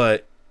 okay.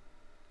 But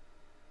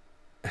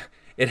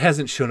it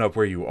hasn't shown up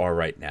where you are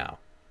right now.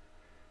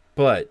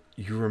 But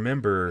you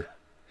remember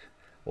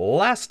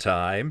last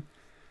time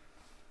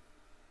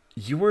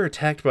you were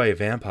attacked by a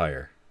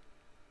vampire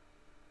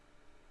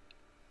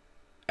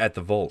at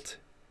the vault.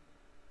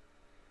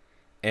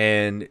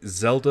 And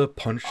Zelda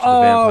punched the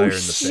vampire in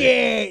the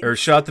face. Or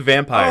shot the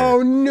vampire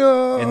Oh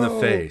no! in the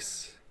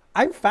face.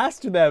 I'm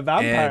faster than a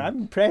vampire. And- I'm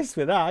impressed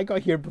with that. I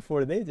got here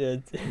before they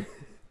did.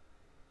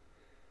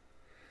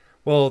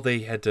 Well, they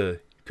had to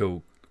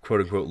go,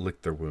 quote unquote,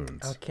 lick their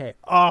wounds. Okay.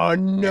 Oh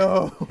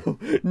no,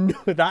 no,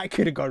 that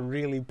could have gone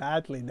really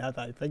badly. Now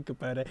that I think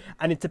about it,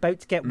 and it's about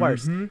to get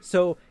worse.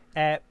 So,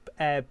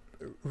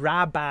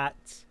 Rabat,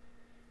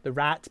 the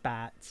rat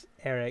bat,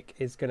 Eric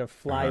is gonna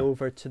fly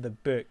over to the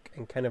book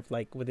and kind of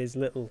like with his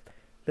little,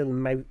 I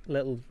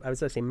was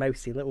gonna say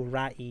mousy, little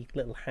ratty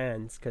little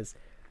hands, because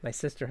my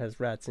sister has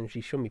rats and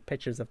she showed me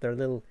pictures of their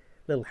little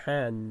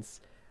hands,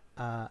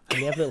 and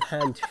they have little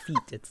hand feet.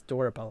 It's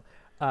adorable.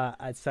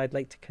 So I'd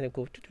like to kind of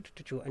go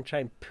and try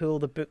and pull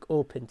the book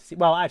open to see.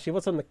 Well, actually,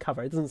 what's on the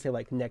cover? It doesn't say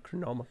like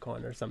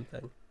Necronomicon or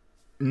something.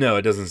 No,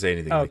 it doesn't say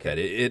anything like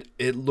Okay. that.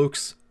 It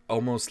looks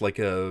almost like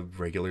a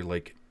regular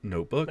like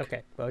notebook.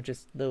 Okay, well,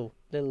 just little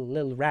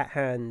rat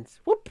hands.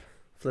 Whoop!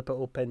 Flip it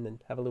open and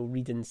have a little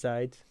read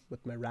inside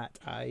with my rat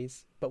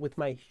eyes, but with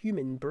my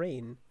human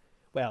brain.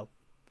 Well,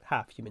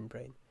 half human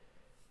brain.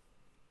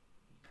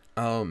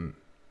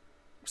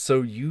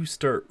 So you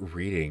start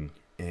reading,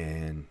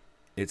 and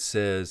it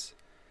says,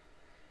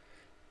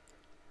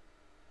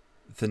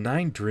 the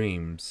 9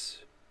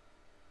 dreams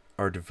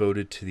are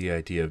devoted to the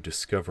idea of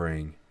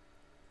discovering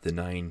the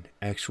 9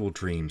 actual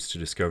dreams to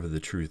discover the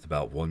truth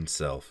about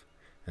oneself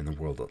and the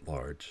world at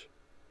large.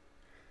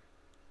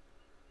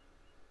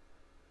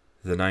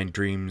 The 9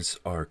 dreams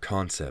are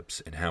concepts,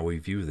 and how we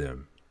view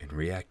them and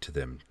react to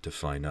them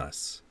define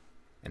us,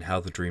 and how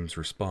the dreams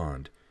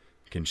respond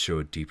can show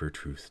a deeper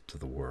truth to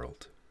the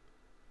world.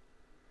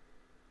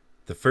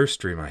 The first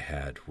dream I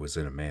had was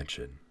in a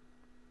mansion.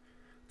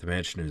 The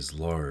mansion is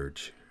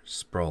large,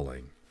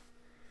 sprawling.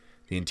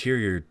 The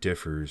interior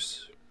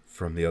differs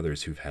from the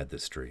others who've had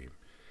this dream,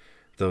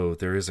 though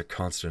there is a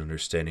constant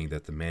understanding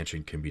that the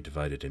mansion can be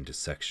divided into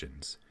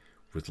sections,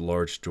 with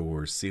large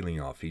doors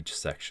sealing off each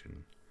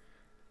section.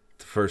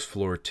 The first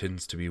floor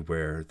tends to be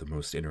where the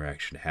most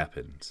interaction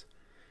happens,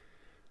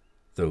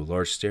 though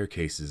large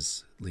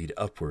staircases lead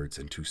upwards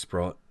into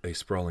a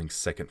sprawling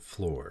second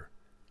floor,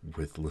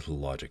 with little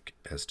logic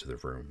as to the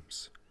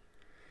rooms.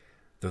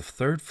 The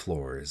third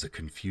floor is a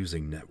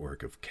confusing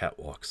network of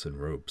catwalks and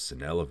ropes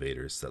and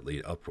elevators that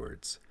lead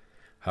upwards.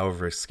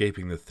 However,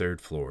 escaping the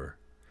third floor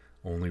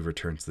only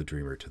returns the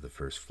dreamer to the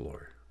first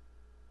floor.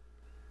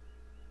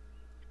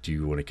 Do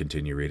you want to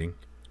continue reading?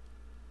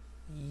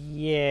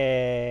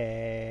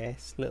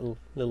 Yes, little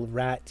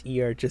rat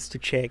ear just to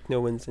check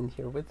no one's in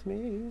here with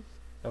me.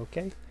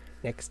 Okay,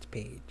 next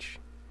page.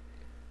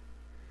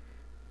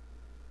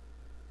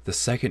 The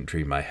second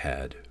dream I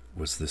had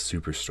was the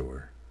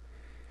superstore.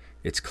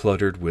 It's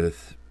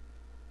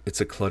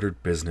a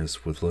cluttered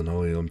business with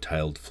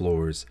linoleum-tiled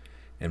floors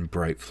and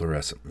bright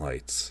fluorescent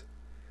lights.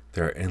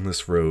 There are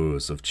endless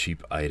rows of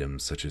cheap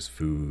items such as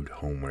food,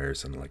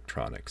 homewares, and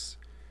electronics.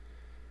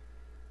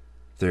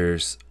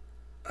 There's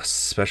a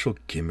special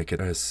gimmick at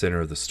the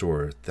center of the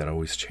store that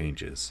always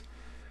changes,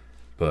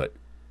 but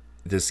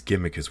this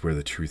gimmick is where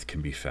the truth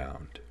can be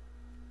found.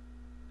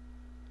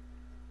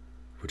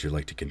 Would you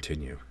like to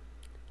continue?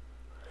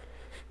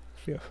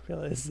 Feel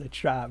this is a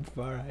trap.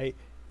 Alright,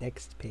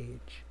 next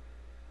page.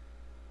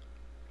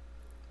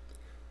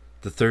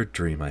 The third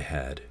dream I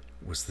had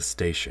was the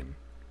station.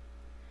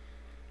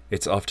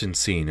 It's often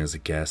seen as a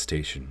gas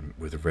station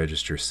with a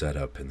register set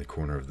up in the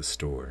corner of the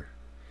store.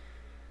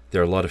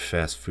 There are a lot of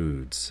fast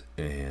foods,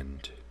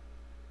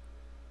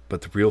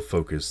 but the real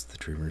focus the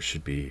dreamers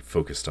should be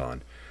focused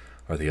on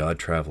are the odd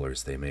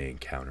travelers they may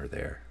encounter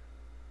there.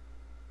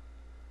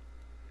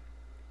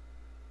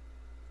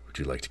 Would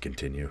you like to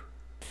continue?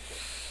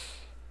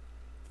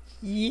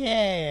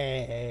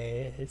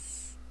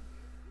 Yes.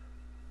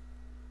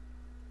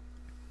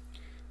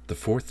 The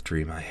fourth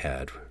dream I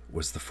had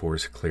was the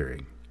forest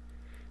clearing,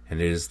 and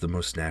it is the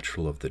most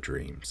natural of the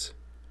dreams.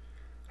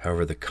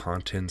 However, the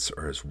contents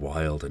are as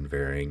wild and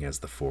varying as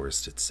the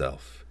forest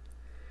itself.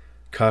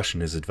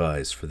 Caution is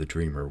advised for the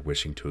dreamer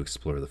wishing to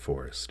explore the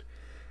forest,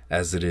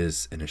 as it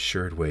is an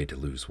assured way to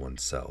lose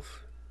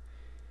oneself.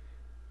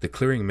 The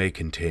clearing may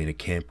contain a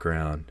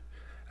campground,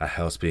 a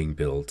house being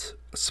built,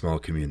 a small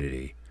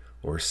community,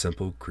 or a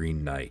simple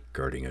green knight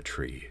guarding a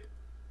tree.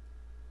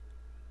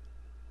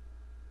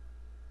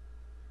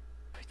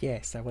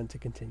 Yes, I want to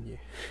continue.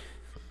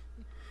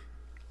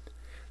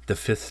 The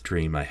fifth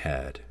dream I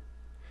had.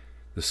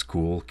 The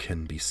school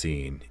can be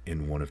seen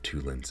in one of 2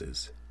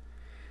 lenses.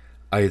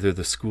 Either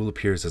the school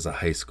appears as a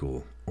high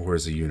school or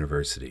as a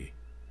university.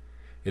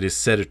 It is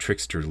said a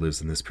trickster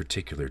lives in this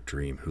particular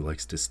dream who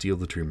likes to steal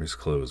the dreamer's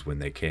clothes when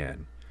they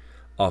can,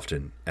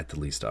 often at the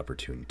least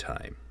opportune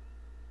time.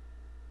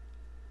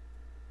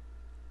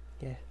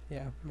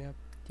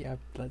 Yeah,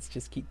 let's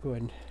just keep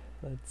going.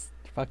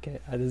 Fuck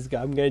it.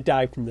 I'm gonna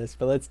die from this,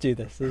 but let's do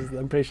this.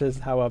 I'm pretty sure this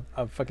is how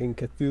a fucking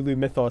Cthulhu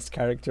Mythos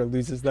character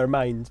loses their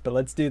minds, but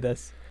let's do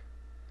this.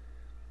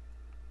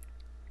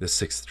 The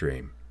sixth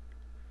dream.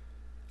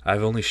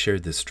 I've only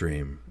shared this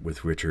dream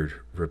with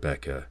Richard,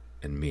 Rebecca,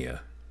 and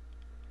Mia.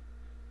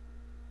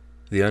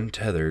 The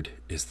untethered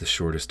is the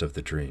shortest of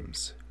the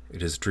dreams.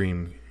 It is a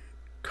dream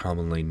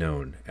commonly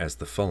known as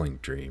the falling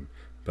dream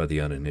by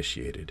the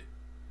uninitiated.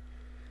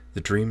 The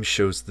dream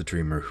shows the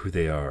dreamer who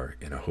they are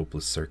in a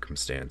hopeless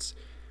circumstance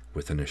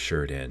with an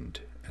assured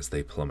end as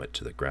they plummet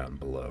to the ground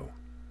below.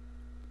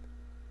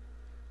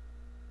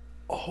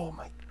 Oh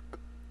my...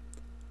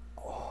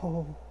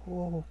 Oh,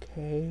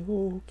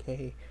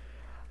 okay.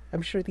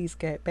 I'm sure these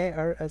get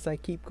better as I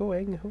keep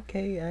going.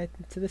 Okay,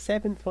 to the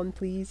 7th one,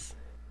 please.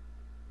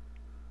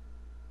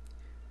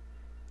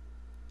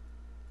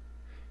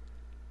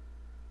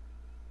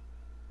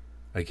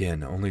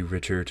 Again, only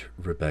Richard,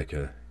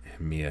 Rebecca,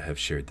 and Mia have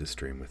shared this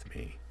dream with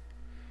me.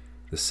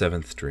 The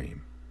 7th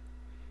dream.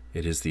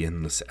 It is the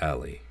endless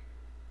alley,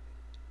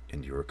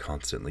 and you are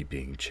constantly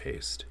being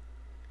chased.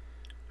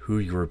 Who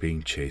you are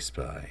being chased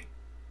by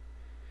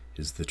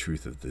is the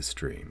truth of this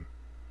dream.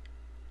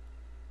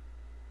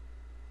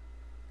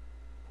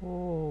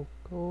 Oh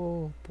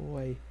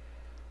boy.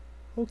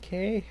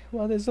 Okay,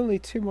 well, there's only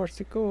 2 more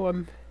to go.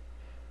 I'm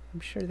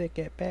sure they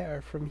get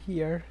better from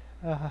here.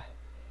 To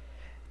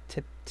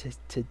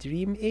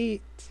Dream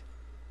 8.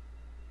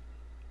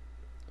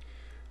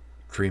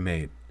 Dream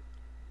 8.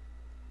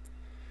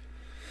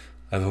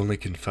 I've only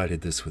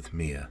confided this with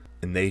Mia,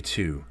 and they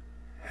too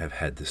have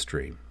had this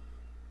dream.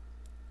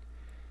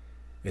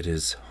 It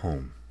is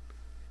home,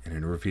 and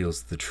it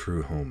reveals the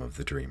true home of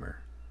the dreamer.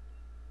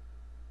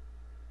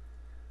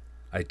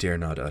 I dare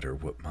not utter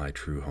what my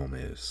true home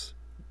is,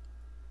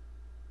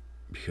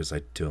 because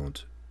I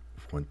don't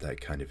want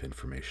that kind of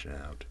information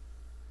out.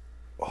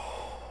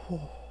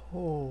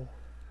 Oh,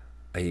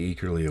 I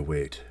eagerly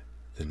await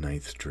the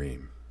 9th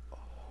dream.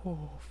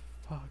 oh,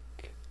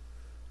 fuck.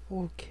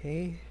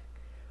 Okay.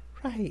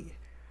 Right.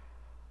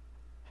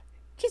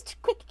 Just a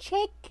quick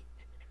check.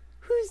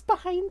 Who's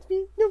behind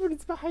me?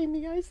 Nobody's behind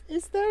me, guys.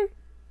 Is there?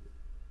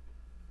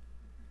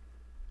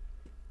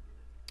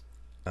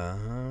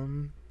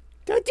 Don't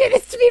do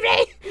this to me,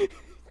 Ray!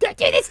 Don't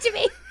do this to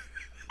me!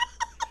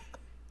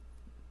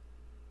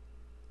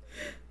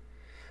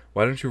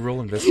 Why don't you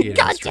roll investigative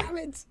God history? damn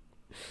it!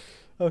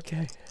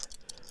 Okay.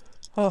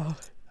 Oh,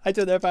 I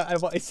don't know if I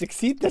want to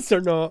succeed this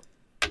or not.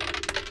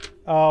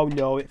 Oh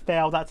no, it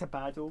fell. That's a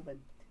bad omen.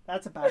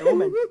 That's a bad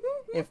omen.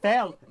 It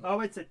fell.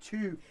 Oh, it's a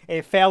 2.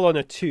 It fell on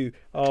a 2.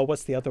 Oh,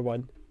 what's the other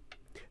one?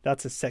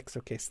 That's a 6.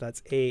 Okay, so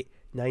that's 8,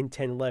 9,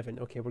 10, 11.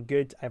 Okay, we're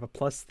good. I have a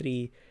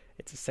 +3.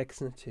 It's a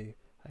 6 and a 2.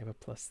 I have a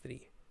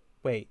 +3.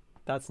 Wait,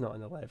 that's not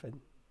an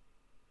 11.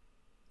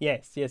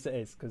 Yes, it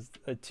is, because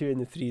a 2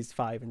 and a 3 is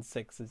 5 and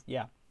 6 is,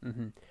 yeah.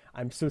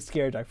 I'm so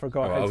scared I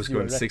forgot how to do I was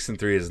going arithmetic. 6 and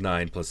 3 is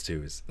 9 plus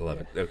 2 is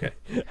 11. Yeah. Okay.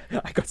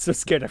 I got so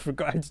scared I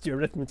forgot how to do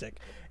arithmetic.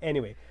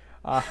 Anyway,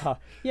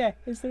 yeah,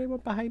 is there anyone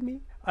behind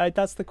me?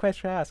 That's the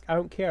question I ask. I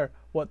don't care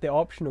what the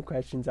optional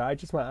questions are. I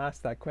just want to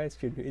ask that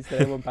question. Is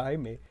there anyone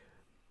behind me?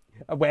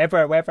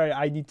 Whatever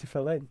I need to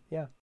fill in.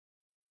 Yeah.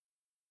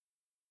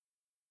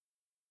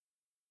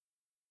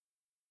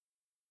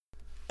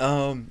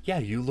 Yeah,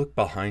 you look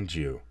behind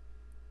you,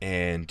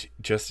 and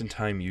just in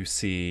time you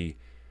see,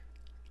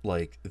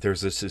 like,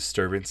 there's this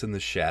disturbance in the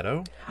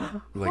shadow,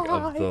 like,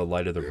 of the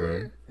light of the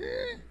room.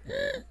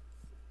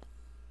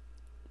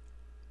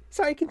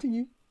 Sorry,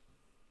 continue.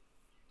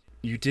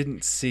 You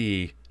didn't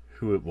see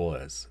who it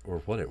was or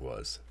what it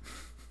was.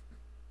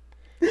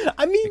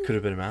 I mean, It could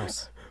have been a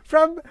mouse.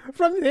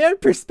 from their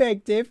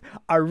perspective,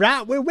 a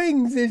rat with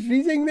wings is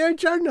reading their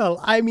journal.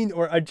 I mean,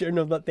 or a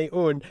journal that they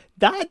own.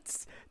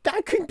 That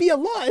could be a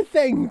lot of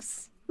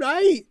things,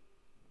 right?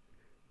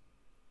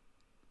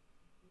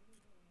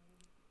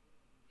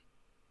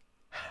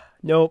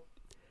 No.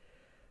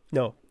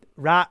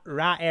 Rat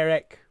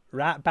Eric,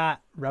 rat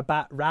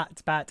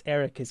bat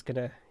Eric is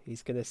gonna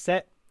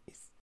sit.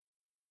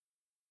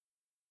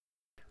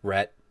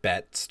 Rat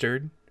bat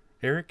stirred,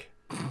 Eric?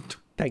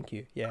 Thank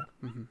you. Yeah.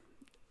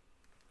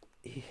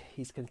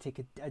 He's going to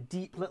take a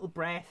deep little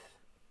breath.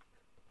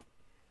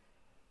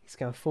 He's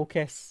going to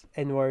focus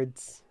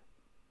inwards.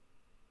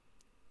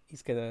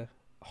 He's going to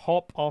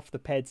hop off the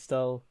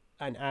pedestal,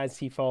 and as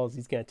he falls,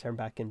 he's going to turn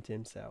back into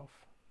himself.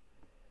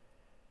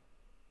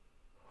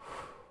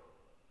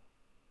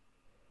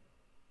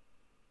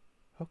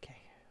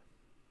 Okay.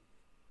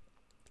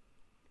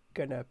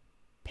 Gonna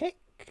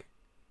pick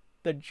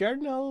the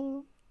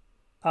journal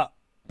up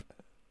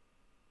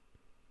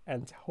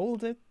and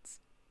hold it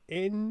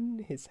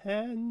in his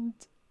hand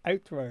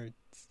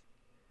outwards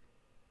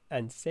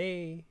and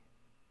say,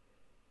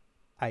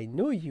 I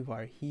know you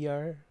are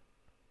here.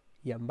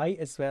 You might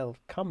as well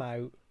come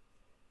out,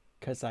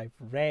 'cause I've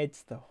read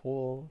the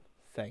whole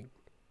thing.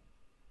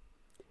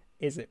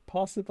 Is it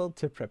possible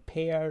to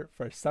prepare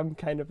for some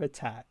kind of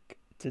attack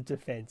to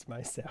defend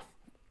myself?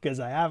 'Cause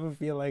I have a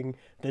feeling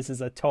this is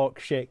a talk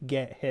shit,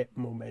 get hit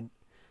moment.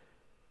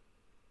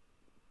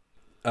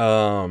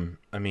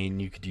 I mean,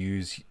 you could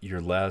use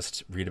your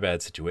last read a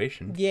bad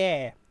situation.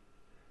 Yeah,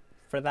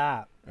 for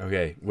that.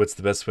 Okay, what's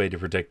the best way to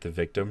protect the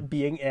victim?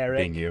 Being Eric.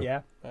 Being you.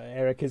 Yeah,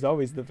 Eric is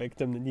always the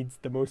victim that needs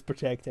the most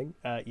protecting.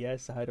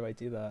 Yes, how do I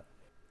do that?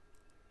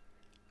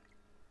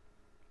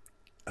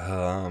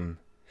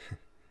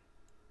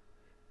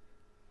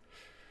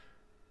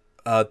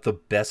 The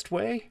best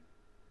way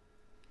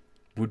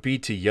would be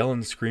to yell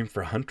and scream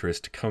for Huntress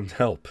to come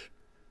help.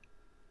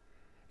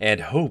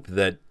 And hope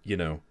that,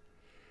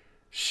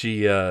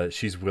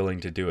 she's willing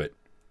to do it.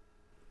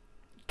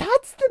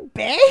 That's the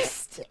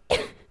best.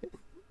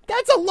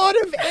 That's a lot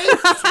of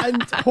ifs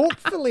and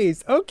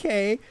hopefullys.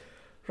 Okay,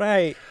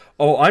 right.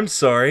 Oh, I'm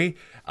sorry.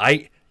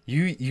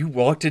 You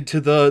walked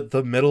into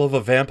the middle of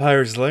a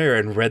vampire's lair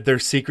and read their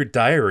secret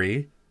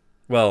diary.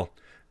 Well,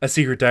 a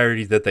secret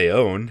diary that they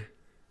own.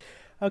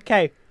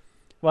 Okay,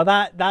 well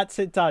that's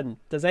it done.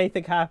 Does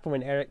anything happen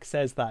when Eric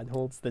says that and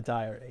holds the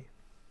diary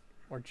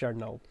or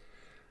journal?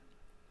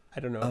 I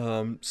don't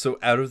know. So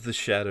out of the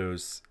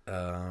shadows,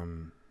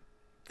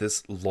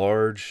 this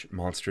large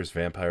monstrous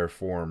vampire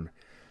form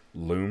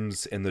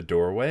looms in the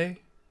doorway,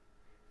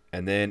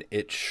 and then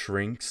it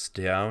shrinks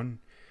down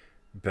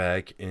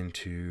back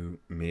into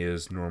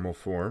Mia's normal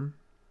form,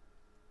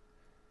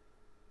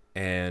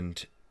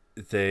 and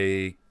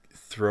they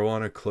throw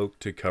on a cloak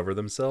to cover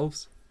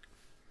themselves,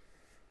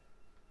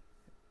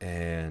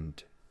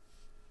 and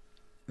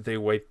they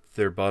wipe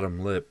their bottom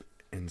lip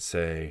and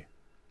say,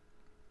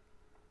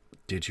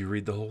 "Did you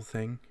read the whole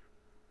thing?"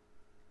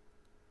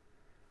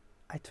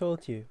 I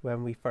told you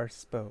when we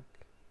first spoke.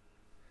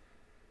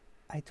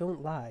 I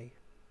don't lie.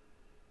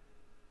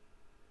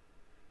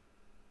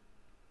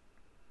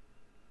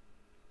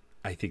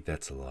 I think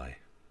that's a lie.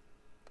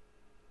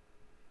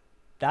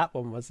 That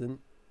one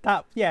wasn't.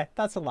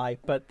 That's a lie.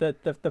 But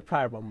the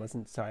prior one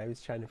wasn't. Sorry, I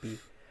was trying to be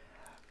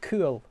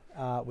cool,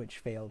 which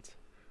failed.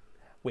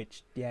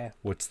 Which, yeah,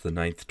 What's the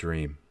ninth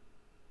dream?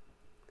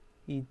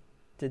 he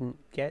didn't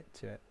get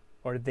to it.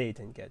 Or they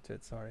didn't get to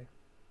it, sorry.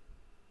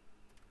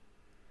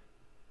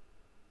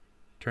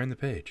 Turn the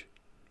page.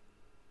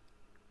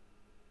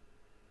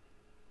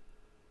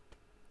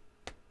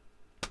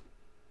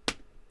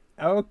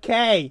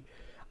 Okay.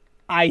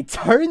 I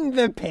turned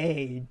the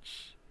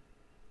page.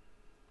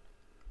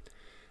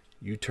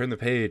 You turn the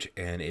page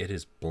and it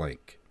is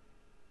blank.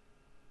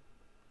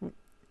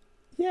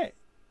 Yeah.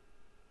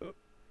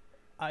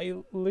 I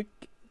look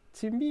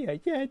to Mia.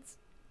 Yeah, it's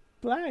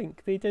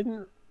blank. They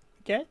didn't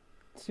get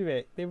to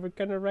it. They were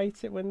going to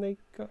write it when they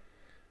got...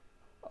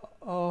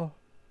 Oh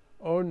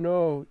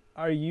no.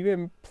 Are you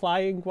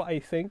implying what I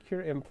think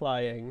you're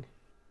implying?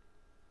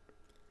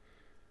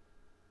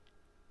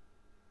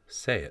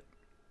 Say it.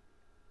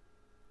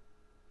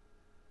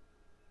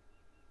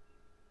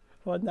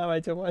 Well, now I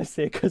don't want to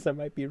say it because I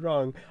might be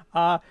wrong.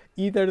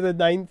 Either the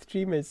ninth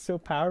dream is so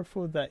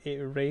powerful that it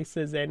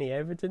erases any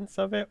evidence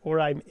of it,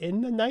 or I'm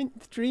in the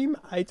ninth dream?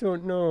 I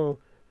don't know.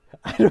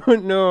 I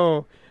don't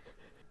know.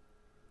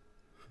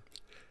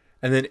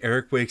 And then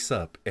Eric wakes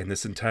up, and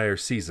this entire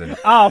season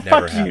Oh,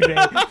 never fuck you, happened.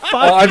 Ray. Fuck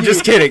Oh, I'm you.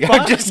 just kidding.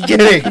 I'm just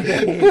kidding.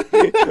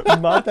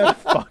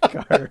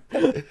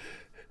 Motherfucker.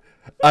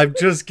 I'm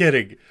just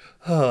kidding.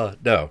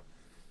 No.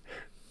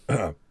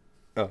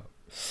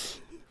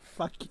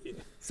 Fuck you.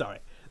 Sorry.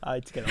 I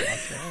had to get it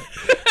last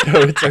night.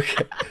 No, it's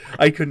okay.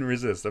 I couldn't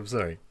resist. I'm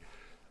sorry.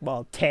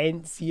 Well,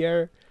 tense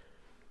here.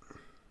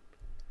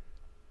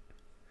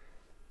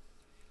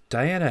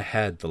 Diana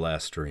had the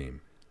last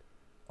dream.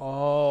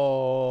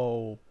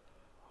 Oh.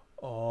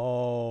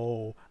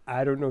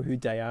 I don't know who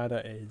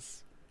Diana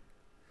is.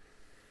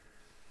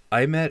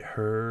 I met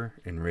her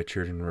and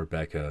Richard and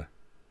Rebecca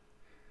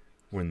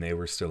when they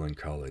were still in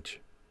college.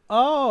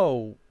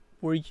 Oh,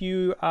 were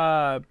you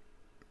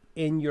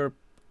in your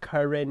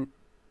current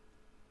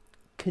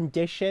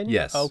condition?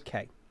 Yes.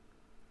 Okay.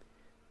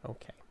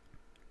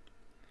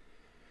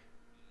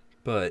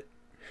 But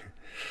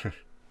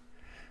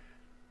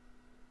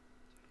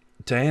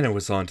Diana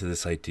was onto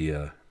this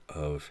idea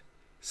of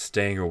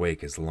staying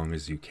awake as long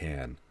as you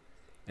can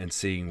and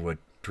seeing what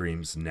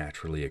dreams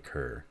naturally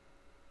occur.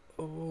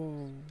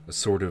 Oh. A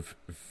sort of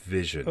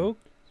vision Oh.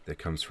 that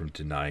comes from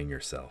denying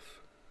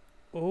yourself.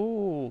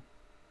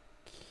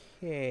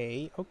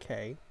 Okay.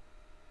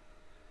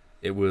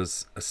 It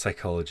was a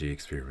psychology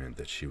experiment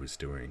that she was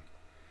doing,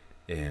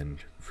 and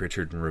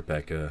Richard and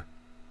Rebecca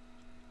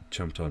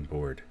jumped on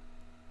board.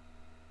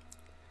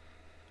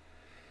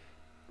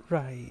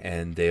 Right.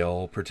 And they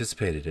all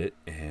participated in it,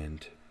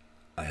 and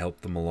I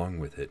helped them along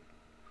with it.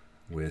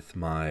 With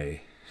my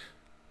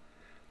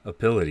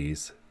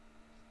abilities,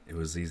 it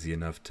was easy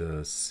enough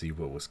to see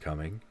what was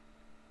coming.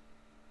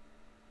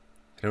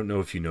 I don't know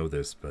if you know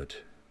this, but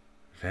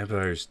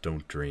vampires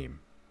don't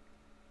dream.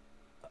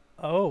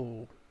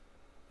 Oh.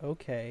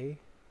 Okay.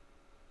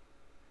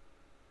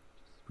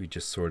 We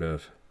just sort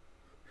of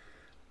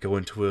go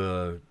into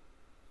a...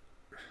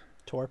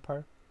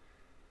 Torpor.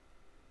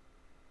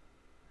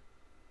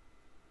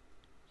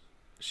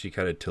 She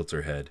kind of tilts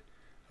her head.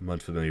 I'm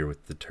unfamiliar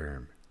with the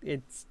term.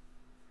 It's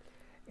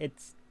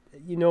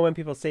you know when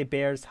people say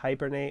bears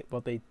hibernate,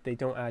 well they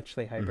don't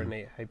actually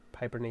hibernate.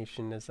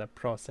 Hibernation is a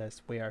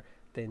process where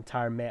the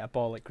entire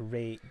metabolic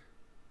rate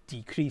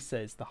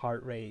decreases, the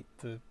heart rate,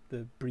 the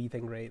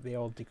breathing rate, they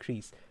all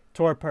decrease.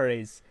 Torpor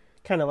is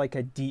kind of like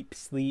a deep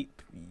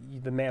sleep.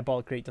 The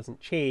metabolic rate doesn't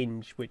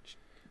change, which,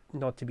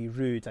 not to be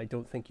rude, I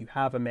don't think you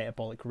have a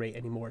metabolic rate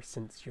anymore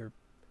since you're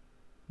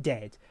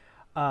dead.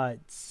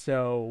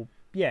 So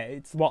yeah,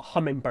 it's what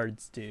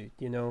hummingbirds do,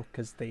 you know,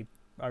 because they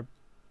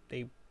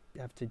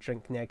have to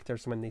drink nectar,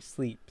 so when they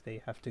sleep,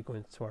 they have to go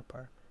into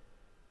torpor.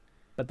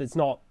 But it's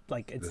not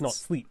like not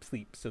sleep,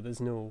 so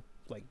there's no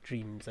like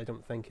dreams, I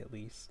don't think, at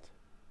least.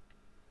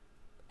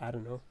 I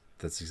don't know.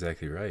 That's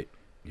exactly right.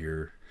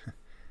 You're...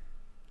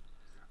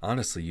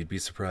 Honestly, you'd be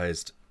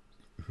surprised.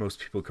 Most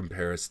people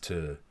compare us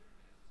to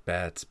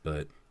bats,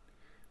 but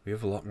we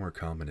have a lot more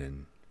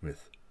common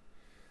with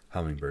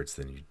hummingbirds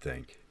than you'd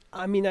think.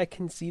 I mean, I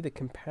can see the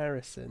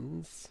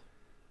comparisons.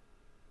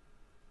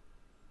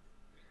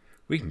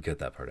 We can cut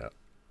that part out.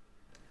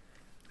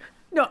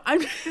 No,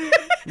 I'm.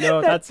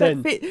 No, that's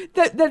in.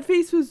 That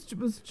face was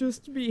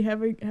just me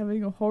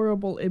having a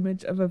horrible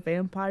image of a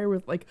vampire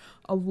with like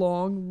a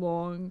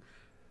long,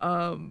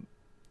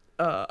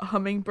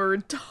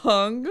 hummingbird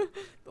tongue.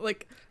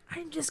 Like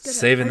I'm just gonna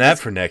Saving that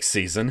for next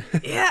season.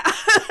 Yeah.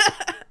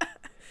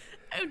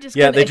 I'm just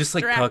Yeah, gonna they just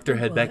like extract cock their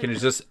the head back blood. and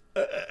it's just.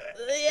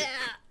 Yeah.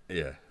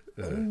 Yeah.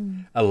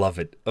 I love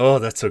it. Oh,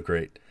 that's so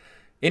great.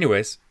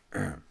 Anyways.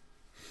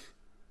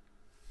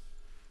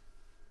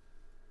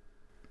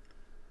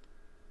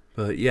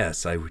 But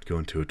yes, I would go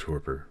into a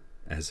torpor,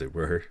 as it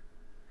were.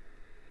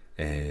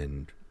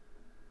 And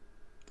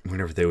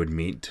whenever they would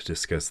meet to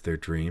discuss their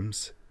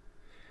dreams,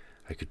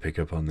 I could pick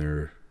up on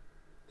their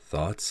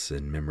thoughts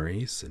and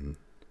memories and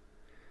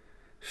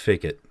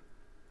fake it.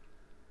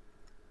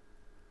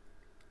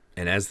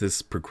 And as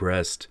this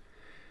progressed,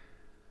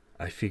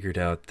 I figured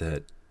out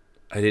that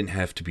I didn't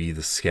have to be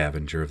the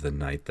scavenger of the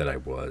night that I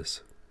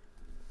was.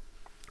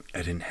 I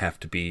didn't have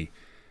to be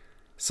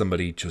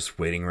somebody just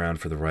waiting around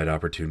for the right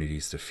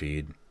opportunities to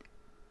feed.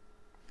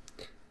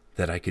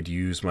 That I could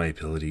use my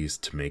abilities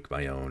to make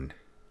my own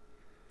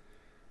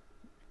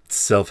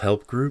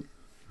self-help group,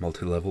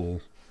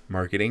 multi-level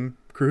marketing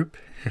group.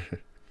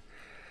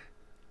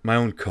 My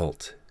own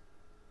cult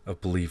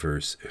of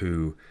believers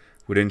who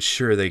would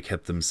ensure they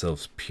kept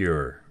themselves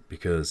pure,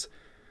 because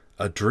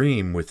a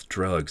dream with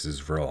drugs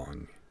is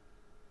wrong.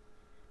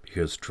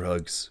 Because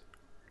drugs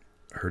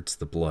hurts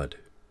the blood.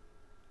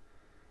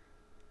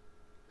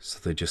 So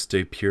they just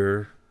stay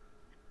pure.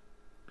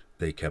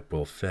 They kept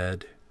well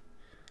fed.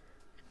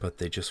 But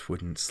they just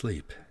wouldn't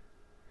sleep.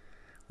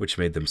 Which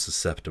made them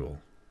susceptible.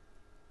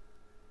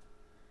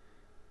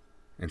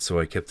 And so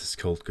I kept this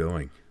cult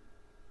going.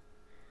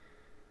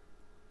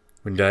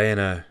 When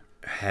Diana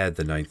had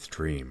the 9th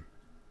dream,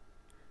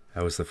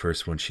 I was the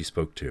first one she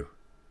spoke to.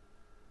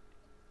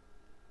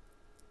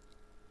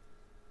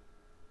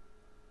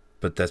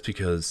 But that's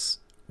because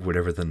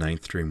whatever the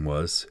 9th dream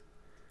was,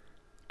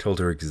 told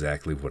her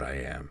exactly what I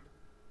am.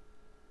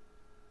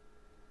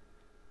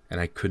 And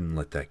I couldn't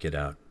let that get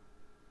out.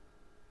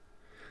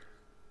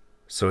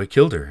 So I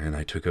killed her and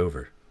I took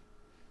over.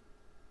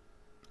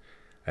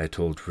 I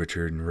told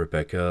Richard and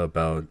Rebecca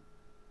about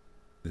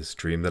this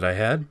dream that I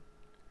had.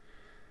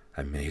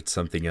 I made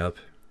something up.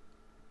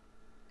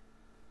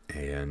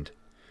 And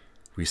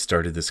we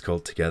started this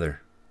cult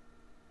together.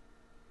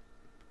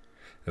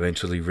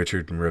 Eventually,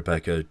 Richard and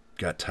Rebecca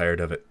got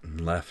tired of it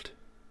and left.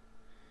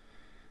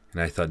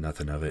 And I thought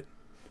nothing of it.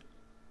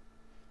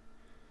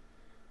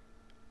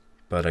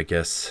 But I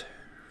guess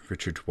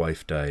Richard's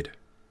wife died.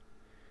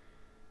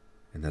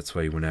 And that's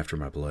why he went after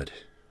my blood.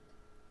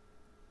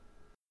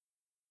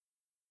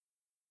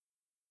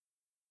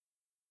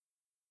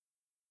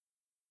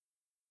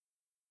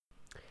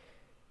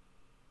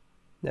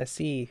 Now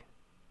see,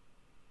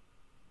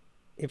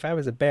 if I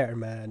was a better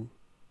man,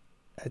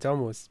 I'd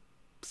almost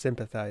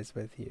sympathize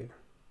with you.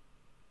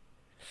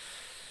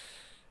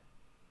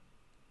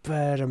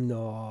 But I'm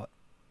not.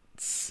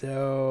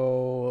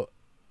 So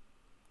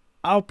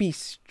I'll be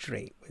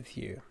straight with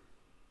you.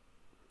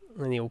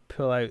 And he'll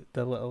pull out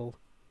the little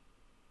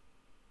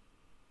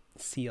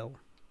seal.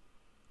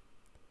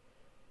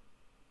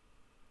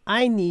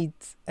 I need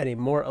an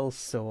immortal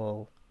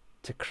soul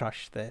to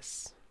crush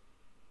this.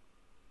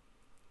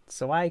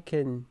 So I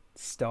can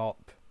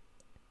stop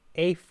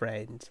a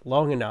friend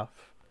long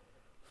enough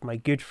for my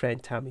good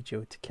friend Tammy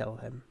Joe to kill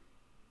him.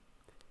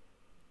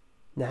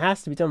 And it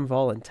has to be done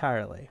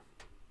voluntarily.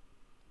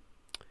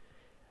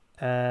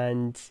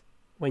 And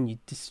when you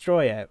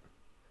destroy it,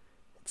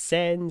 it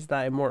sends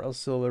that immortal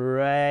soul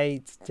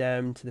right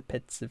down to the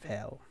pits of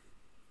hell.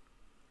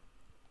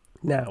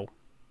 Now,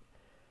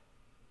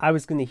 I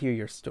was going to hear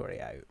your story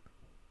out.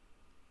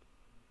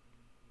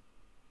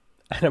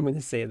 And I'm going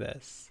to say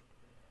this.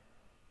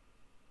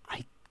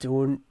 I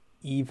don't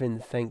even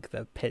think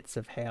the pits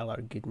of hell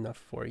are good enough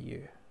for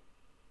you.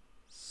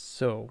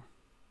 So,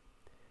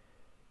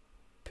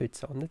 put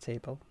it on the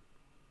table.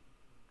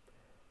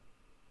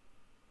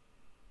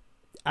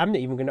 I'm not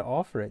even going to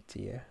offer it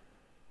to you.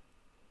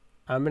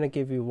 I'm going to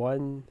give you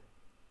one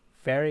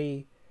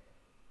very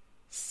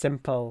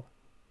simple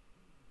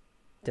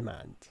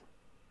demand.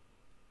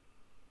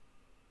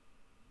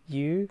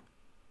 You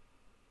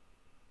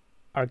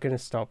are going to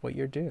stop what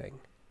you're doing.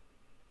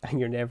 And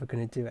you're never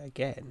going to do it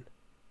again.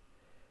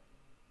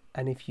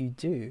 And if you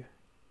do,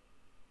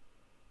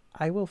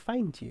 I will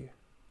find you.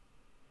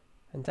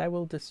 And I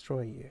will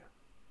destroy you.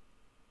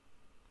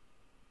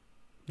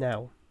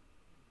 Now,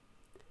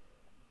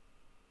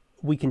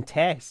 we can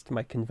test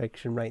my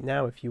conviction right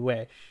now if you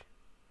wish.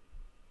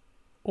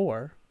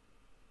 Or,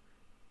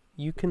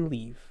 you can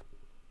leave.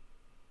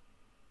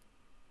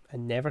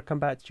 And never come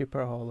back to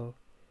Jupiter Hollow.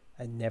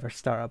 And never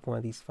start up one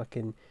of these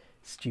fucking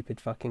stupid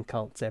fucking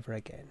cults ever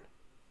again.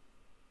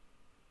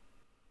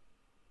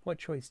 What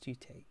choice do you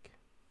take?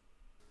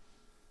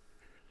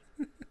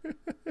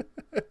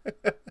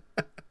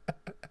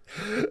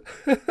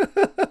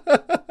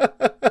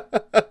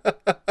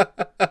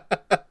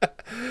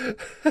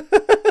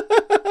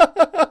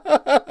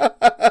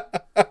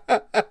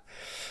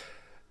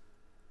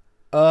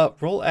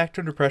 act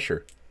under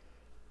pressure.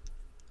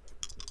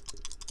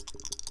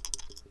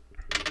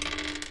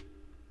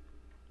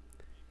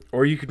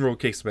 Or you can roll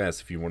kick some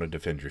ass if you want to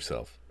defend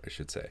yourself, I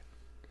should say.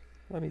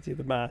 Let me do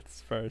the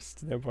maths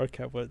first, and then work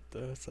out what.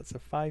 So that's a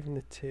 5 and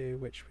a 2,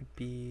 which would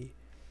be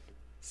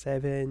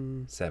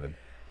 7. 7.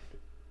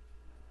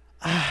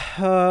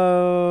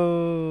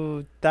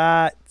 Oh,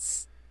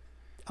 that's.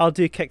 I'll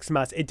do kick some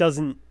ass. It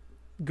doesn't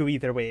go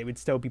either way. It would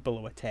still be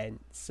below a 10.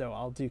 So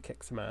I'll do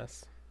kick some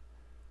ass.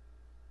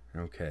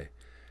 Okay.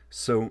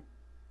 So,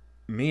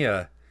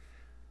 Mia,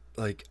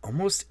 like,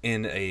 almost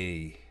in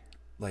a,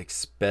 like,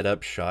 sped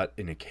up shot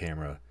in a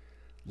camera,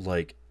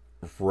 like,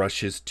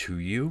 rushes to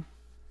you,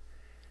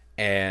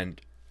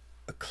 and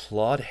a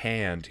clawed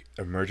hand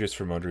emerges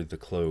from under the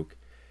cloak,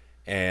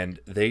 and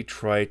they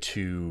try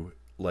to,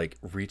 like,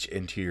 reach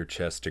into your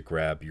chest to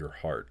grab your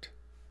heart.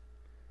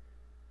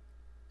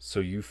 So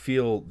you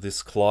feel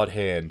this clawed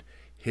hand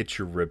hit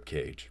your rib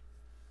cage.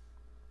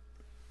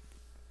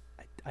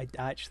 I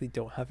actually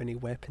don't have any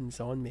weapons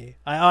on me.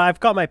 I've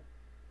got my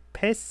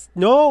piss.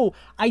 No,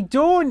 I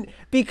don't,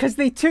 because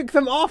they took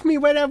them off me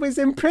when I was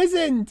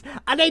imprisoned,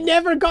 and I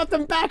never got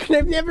them back, and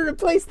I've never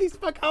replaced these.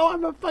 Oh,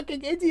 I'm a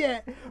fucking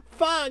idiot.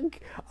 Fuck.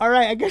 All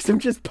right, I guess I'm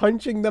just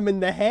punching them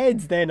in the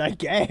heads then, I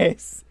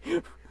guess.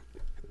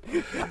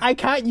 I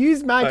can't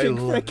use magic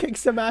for a kick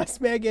some ass,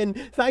 Megan.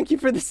 Thank you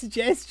for the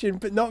suggestion,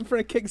 but not for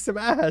a kick some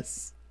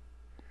ass.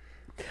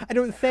 I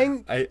don't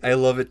think. I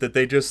love it that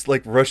they just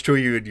like rush to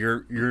you and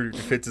your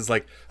defense is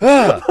like,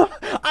 ah!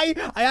 I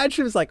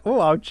actually was like, oh,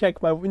 I'll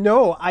check my.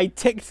 No, I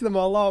ticked them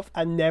all off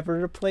and never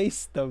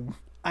replaced them.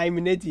 I'm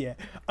an idiot.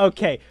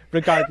 Okay,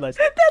 regardless.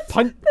 That's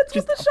what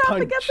the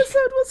shopping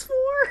episode was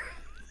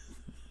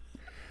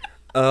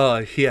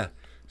for. Yeah.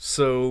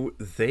 So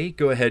they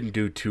go ahead and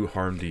do 2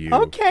 harm to you.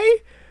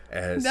 Okay.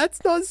 As...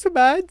 That's not so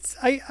bad.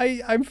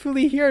 I'm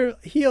fully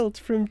healed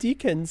from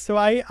Deacon, so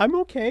I'm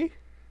okay.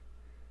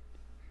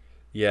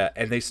 Yeah,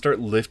 and they start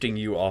lifting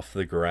you off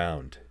the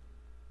ground.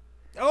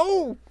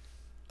 Oh!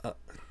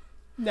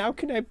 Now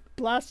can I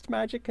blast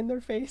magic in their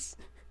face?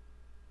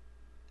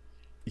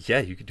 Yeah,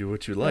 you can do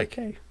what you like.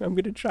 Okay, I'm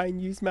gonna try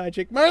and use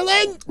magic.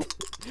 Merlin!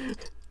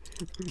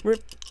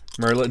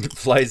 Merlin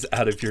flies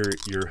out of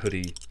your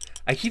hoodie.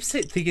 I keep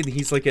thinking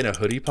he's like in a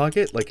hoodie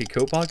pocket, like a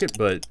coat pocket,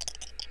 but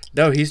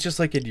no, he's just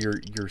like in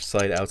your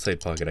side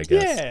outside pocket, I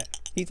guess.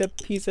 Yeah,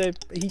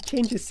 he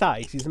changes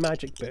size. He's a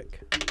magic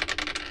book.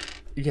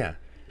 Yeah.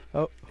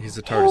 Oh, he's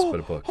a TARDIS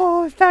but a book.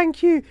 Oh,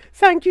 thank you,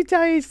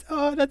 Dice.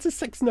 Oh, that's a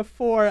 6 and a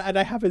 4, and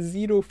I have a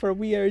 0 for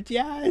weird.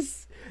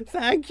 Yes,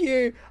 thank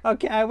you.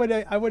 Okay, I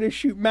wanna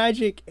shoot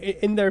magic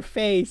in their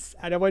face,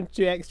 and I want to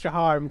do extra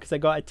harm because I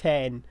got a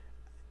 10.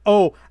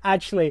 Oh,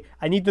 actually,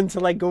 I need them to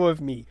let go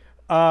of me.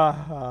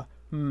 No,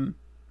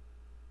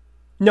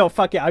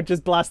 fuck it. I'll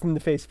just blast them in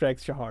the face for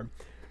extra harm.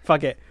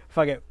 Fuck it.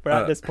 We're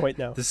at this point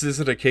now. This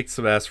isn't a kick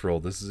some ass roll.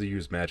 This is a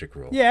use magic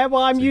roll. Yeah,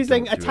 well, I'm so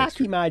using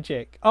attacky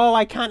magic. Oh,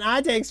 I can't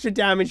add extra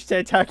damage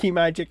to attacky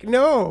magic.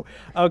 No.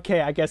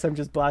 Okay, I guess I'm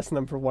just blasting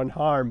them for 1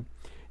 harm.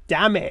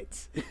 Damn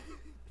it.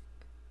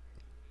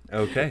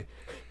 Okay.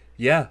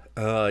 Yeah,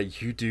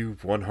 you do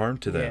 1 harm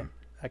to them.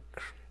 Yeah, a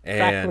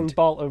crackling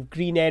bolt of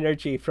green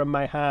energy from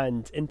my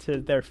hand into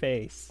their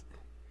face.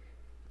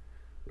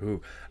 Ooh,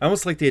 I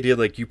almost like the idea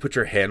like you put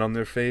your hand on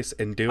their face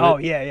and do it. Oh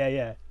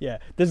yeah.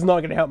 This is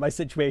not gonna help my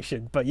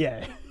situation, but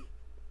yeah.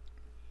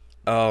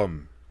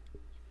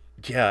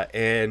 Yeah,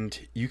 and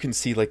you can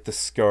see like the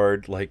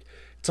scarred, like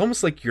it's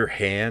almost like your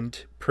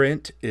hand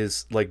print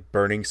is like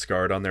burning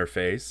scarred on their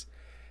face,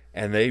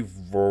 and they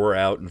roar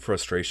out in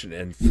frustration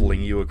and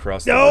fling you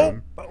across the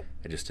room.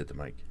 I just hit the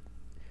mic.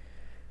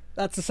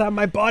 That's the sound of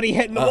my body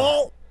hitting the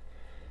wall.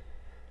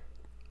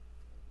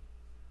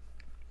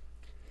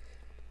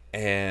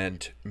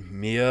 And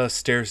Mia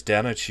stares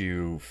down at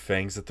you,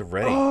 fangs at the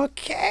ready.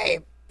 Okay.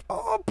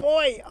 Oh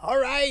boy. All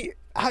right.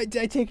 Did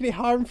I take any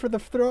harm for the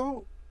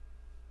throw?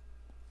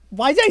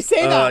 Why did I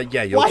say that?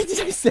 Yeah. Why did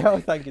I say? Oh,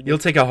 thank you. You'll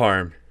take a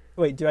harm.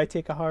 Wait, do I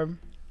take a harm?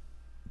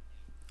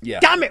 Yeah.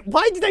 Damn it!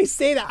 Why did I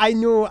say that? I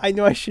know.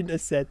 I shouldn't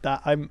have said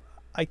that.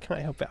 I can't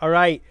help it. All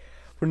right.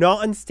 We're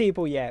not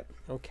unstable yet.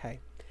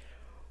 Okay.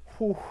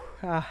 Whew.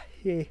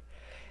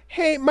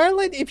 Hey,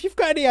 Merlin, if you've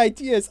got any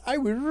ideas, I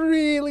would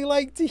really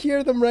like to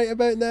hear them right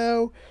about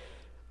now.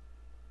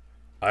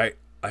 I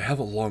have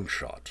a long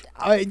shot.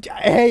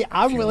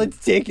 I'm willing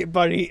to take it,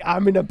 buddy.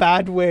 I'm in a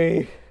bad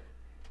way.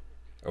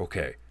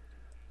 Okay.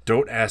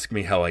 Don't ask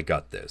me how I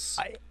got this.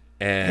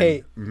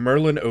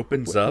 Merlin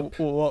opens up,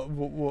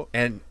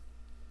 and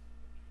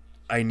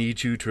I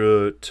need you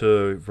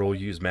to roll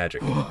use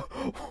magic.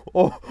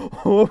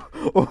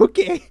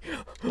 Okay.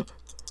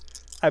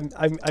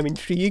 I'm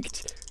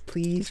intrigued.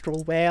 Please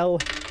roll well.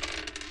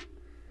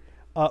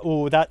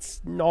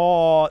 That's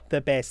not the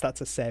best.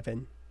 That's a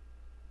 7.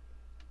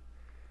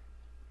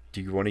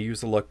 Do you want to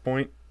use a luck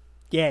point?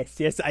 Yes,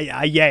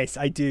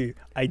 I do.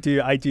 I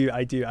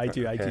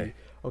do.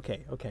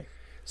 Okay.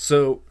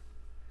 So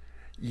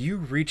you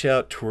reach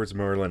out towards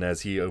Merlin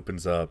as he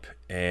opens up,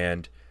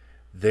 and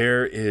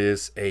there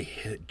is a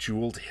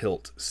jeweled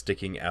hilt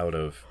sticking out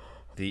of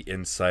the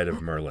inside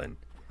of Merlin.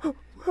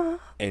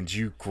 And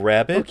you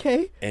grab it,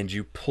 Okay. and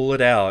you pull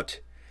it out,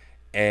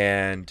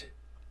 and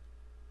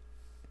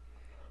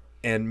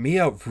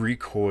Mia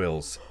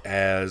recoils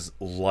as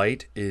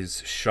light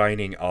is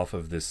shining off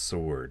of this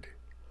sword.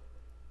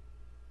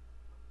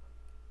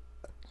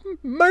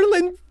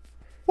 Merlin,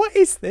 what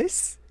is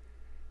this?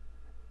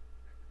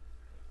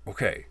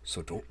 Okay,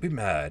 so don't be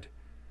mad,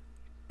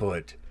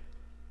 but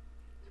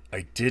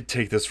I did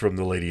take this from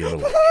the lady in the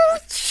lake.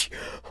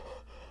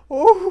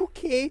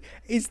 Okay,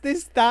 is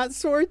this that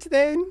sword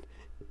then?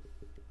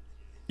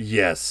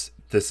 Yes,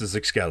 this is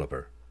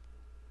Excalibur.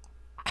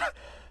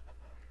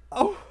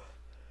 Oh.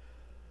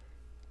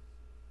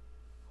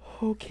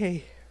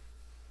 Okay.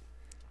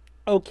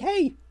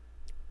 Okay.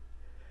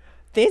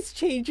 This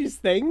changes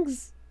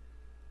things.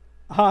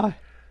 I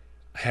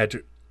had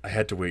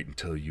to wait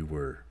until you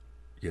were,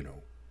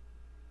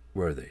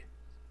 worthy,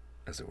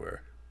 as it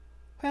were.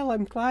 Well,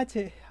 I'm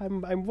glad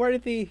I'm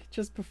worthy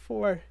just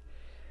before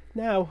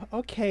now.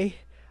 Okay.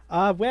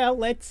 Well,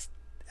 let's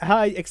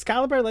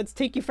Excalibur, let's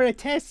take you for a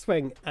test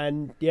swing.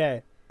 And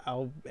yeah,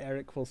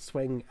 Eric will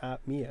swing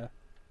at Mia.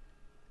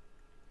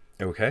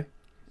 Okay.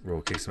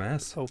 Roll kick some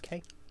ass.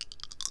 Okay.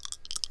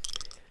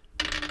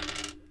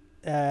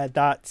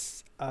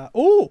 That's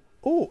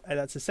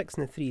that's a 6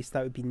 and a 3, so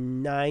that would be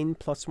 9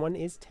 plus 1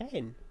 is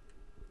 10.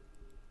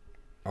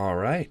 All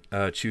right.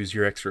 Choose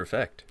your extra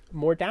effect.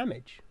 More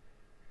damage.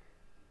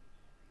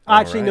 All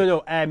Actually,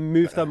 right. no.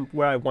 Move them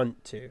where I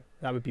want to.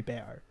 That would be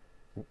better.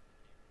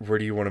 Where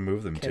do you want to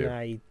move them Can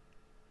to?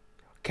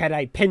 Can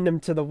I pin them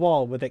to the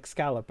wall with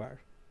Excalibur?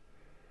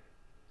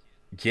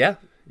 Yeah,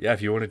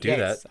 if you want to do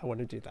Yes, that. I want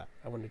to do that.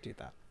 I want to do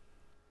that.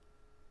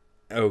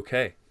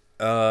 Okay.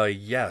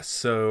 Yeah,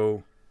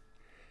 so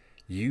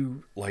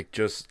you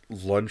just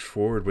lunge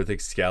forward with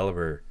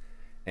Excalibur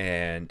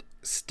and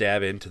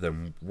stab into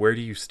them. Where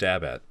do you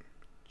stab at?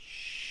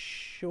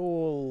 Shoulder.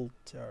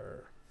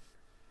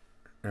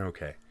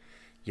 Okay.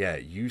 Yeah,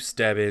 you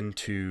stab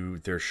into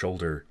their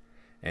shoulder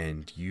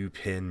and you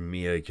pin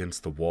Mia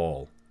against the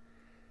wall.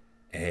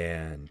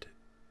 And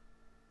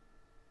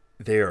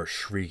they are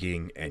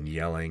shrieking and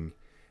yelling,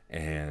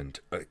 and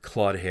a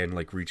clawed hand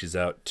reaches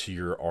out to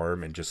your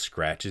arm and just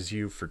scratches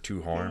you for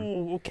 2 harm.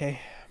 Oh, okay.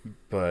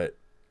 But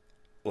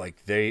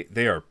they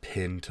are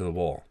pinned to the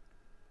wall.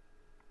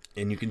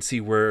 And you can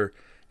see where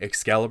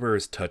Excalibur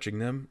is touching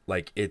them,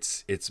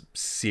 it's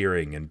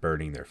searing and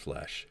burning their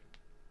flesh.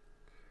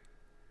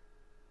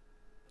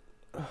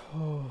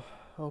 Oh,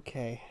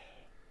 okay.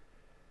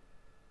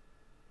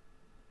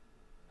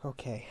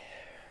 Okay.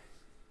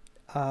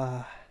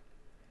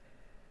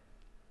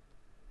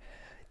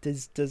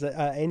 Does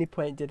at any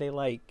point do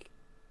they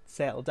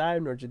settle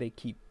down, or do they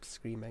keep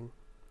screaming?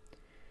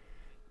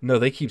 No,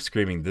 they keep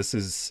screaming. This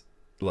is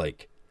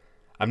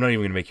I'm not even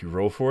going to make you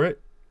roll for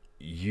it.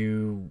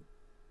 You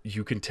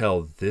can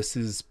tell this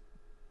is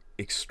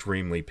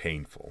extremely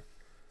painful.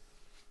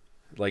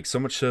 So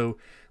much so,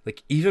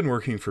 even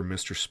working for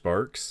Mr.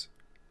 Sparks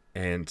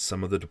and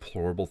some of the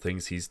deplorable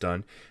things he's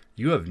done,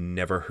 you have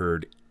never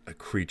heard a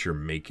creature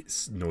make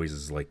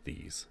noises like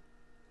these.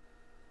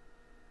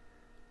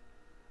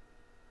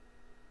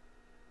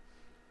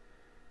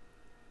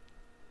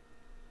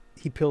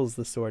 He pulls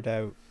the sword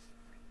out,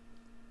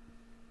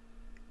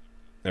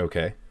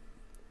 Okay.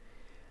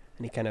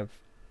 and he kind of,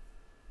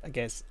 I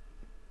guess,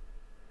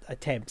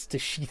 attempts to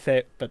sheath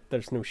it, but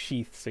there's no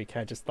sheath, so he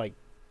kind of just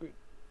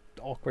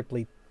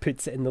awkwardly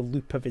puts it in the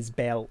loop of his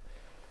belt,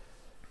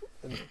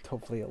 and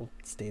hopefully it'll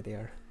stay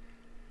there.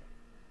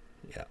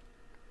 Yeah.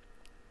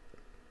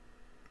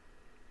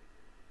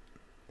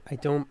 I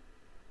don't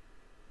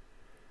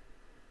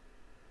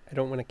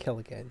want to kill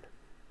again.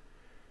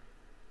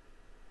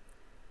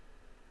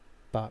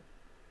 But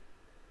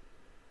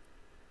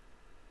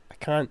I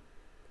can't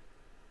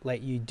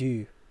let you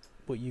do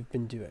what you've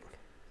been doing.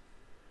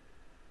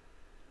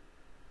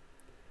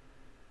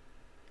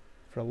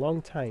 For a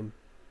long time,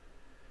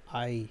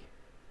 I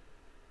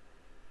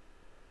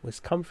was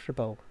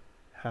comfortable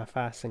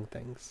half-assing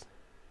things,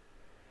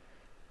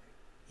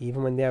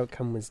 even when the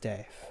outcome was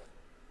death,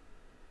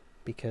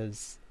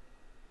 because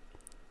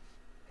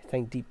I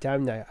think deep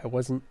down now I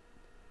wasn't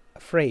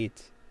afraid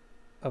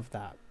of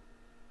that,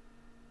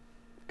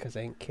 because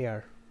I didn't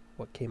care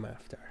what came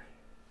after.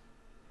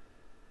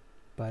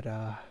 But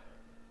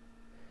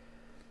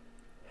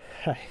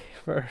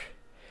for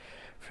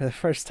the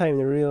first time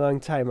in a really long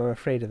time, I'm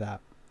afraid of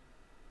that,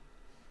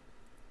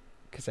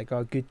 because I got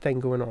a good thing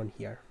going on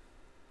here.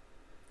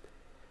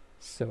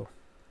 So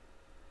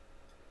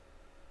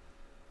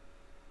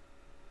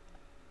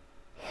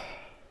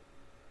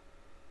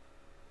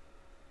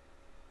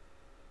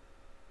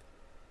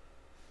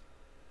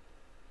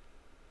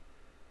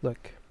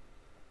look,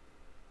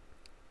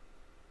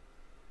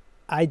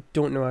 I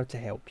don't know how to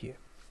help you,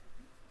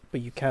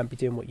 but you can't be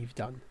doing what you've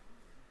done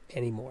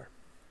anymore.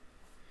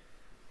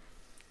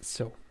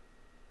 So,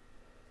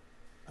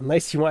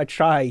 unless you want to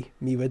try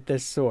me with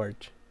this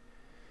sword,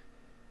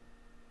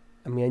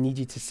 I'm going to need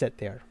you to sit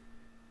there.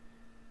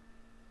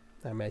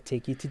 I'm going to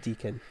take you to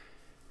Deacon,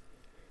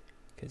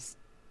 because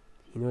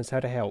He knows how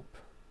to help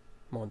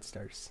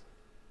monsters.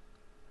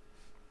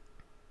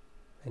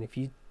 And if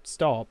you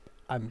stop,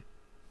 I'm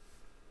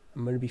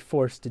going to be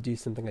forced to do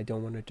something I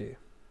don't want to do.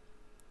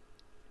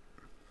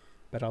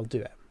 But I'll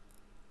do it.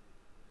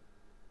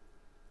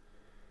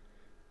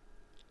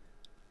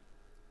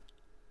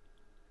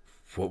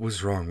 What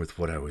was wrong with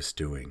what I was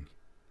doing?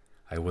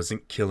 I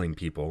wasn't killing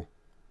people.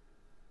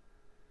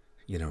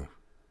 You know,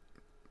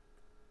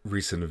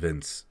 recent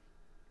events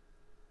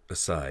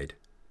aside.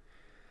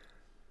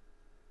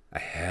 I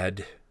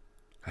had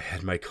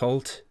my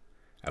cult.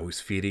 I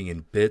was feeding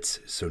in bits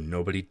so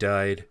nobody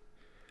died.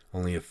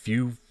 Only a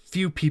few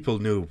people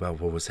knew about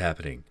what was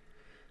happening.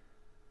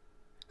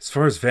 As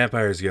far as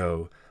vampires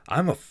go,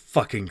 I'm a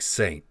fucking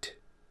saint.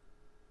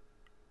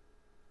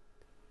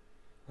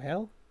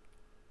 Well,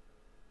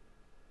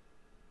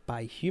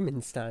 by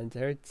human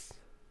standards,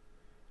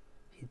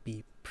 he'd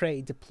be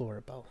pretty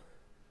deplorable.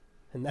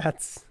 And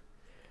that's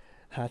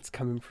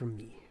coming from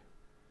me.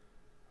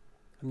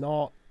 I'm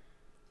not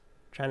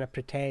trying to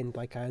pretend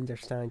like I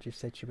understand your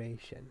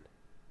situation.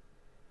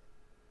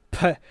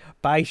 But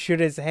I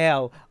sure as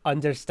hell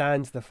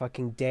understand the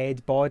fucking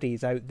dead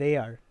bodies out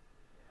there.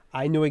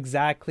 I know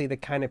exactly the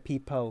kind of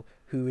people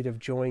who would have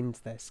joined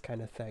this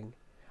kind of thing.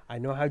 I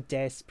know how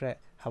desperate,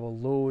 how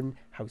alone,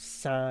 how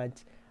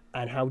sad,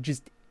 and how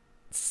just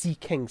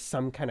seeking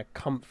some kind of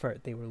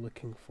comfort they were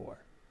looking for.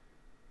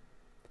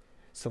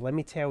 So let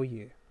me tell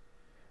you,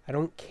 I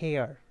don't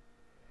care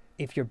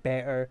if you're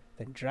better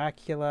than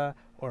Dracula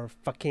or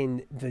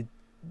fucking the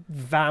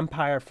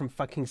vampire from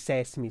fucking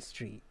Sesame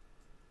Street.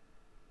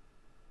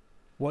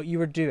 What you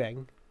were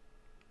doing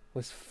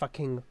was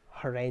fucking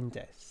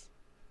horrendous.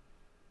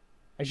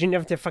 I shouldn't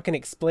have to fucking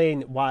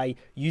explain why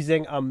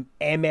using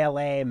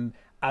MLM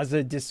as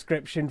a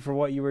description for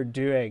what you were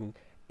doing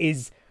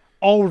is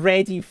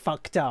already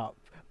fucked up,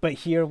 but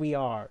here we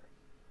are.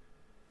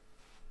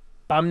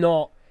 But I'm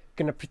not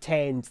gonna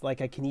pretend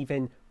like I can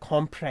even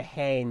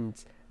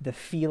comprehend the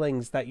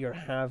feelings that you're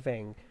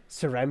having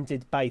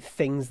surrounded by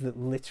things that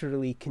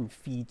literally can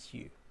feed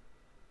you.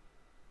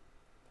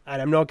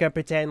 And I'm not going to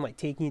pretend like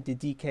taking you to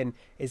Deacon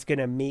is going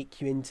to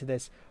make you into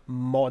this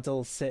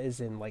model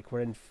citizen like we're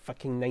in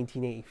fucking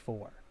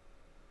 1984.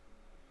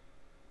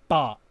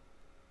 But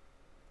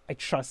I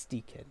trust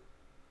Deacon.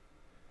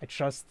 I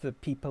trust the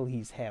people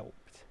he's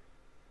helped.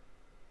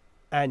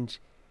 And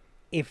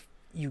if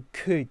you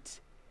could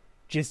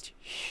just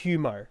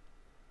humor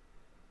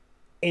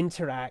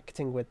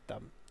interacting with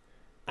them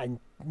and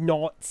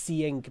not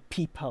seeing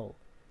people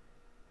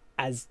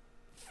as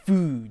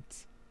food.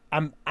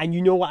 And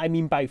you know what I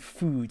mean by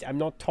food. I'm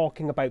not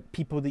talking about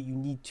people that you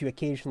need to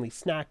occasionally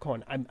snack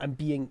on.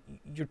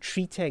 You're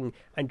treating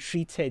and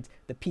treated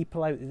the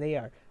people out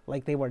there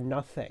like they were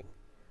nothing.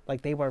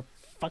 Like they were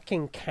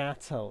fucking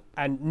cattle.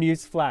 And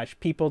newsflash,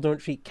 people don't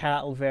treat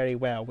cattle very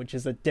well, which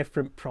is a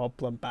different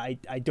problem, but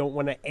I don't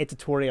want to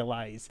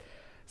editorialize.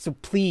 So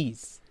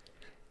please,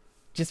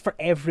 just for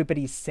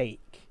everybody's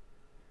sake,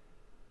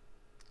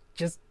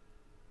 just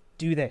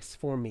do this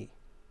for me.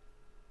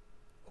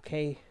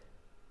 Okay?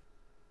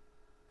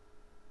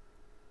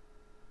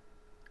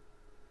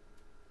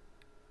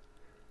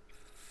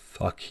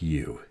 Fuck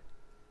you.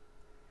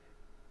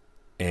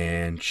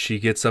 And she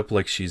gets up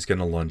like she's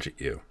gonna lunge at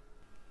you.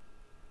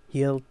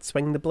 He'll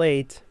swing the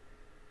blade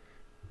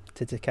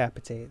to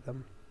decapitate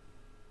them.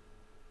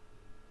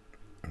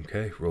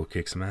 Okay, roll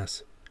kick some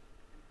ass.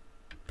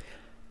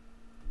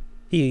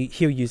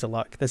 He'll use a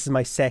luck. This is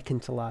my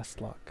second to last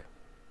luck.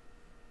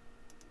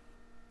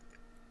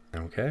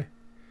 Okay.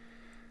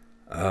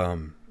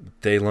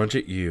 They lunge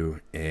at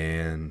you,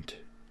 and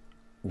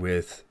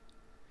with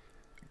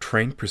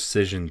trained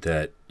precision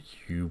that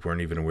you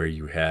weren't even aware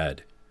you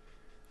had,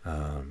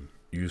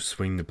 you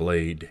swing the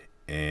blade,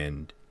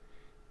 and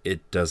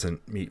it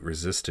doesn't meet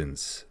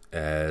resistance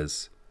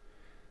as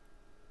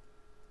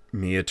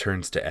Mia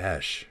turns to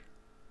ash.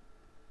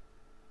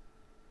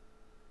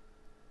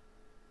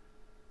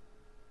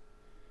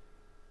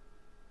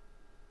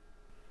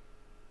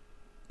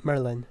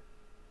 Merlin,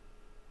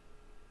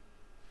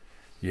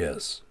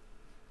 Yes.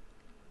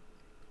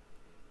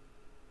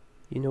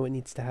 you know what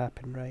needs to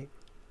happen, right?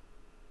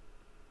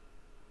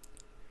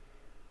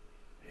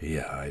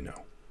 Yeah, I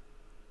know.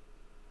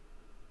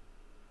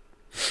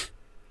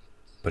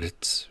 But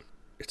it's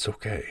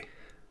okay.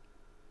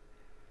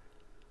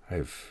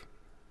 I've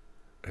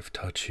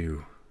taught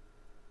you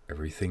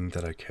everything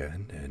that I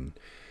can, and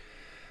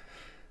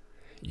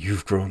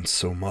you've grown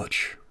so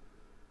much.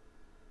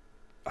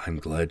 I'm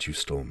glad you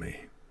stole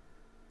me.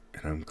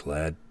 And I'm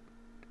glad,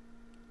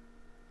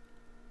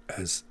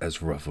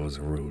 as rough as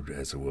a road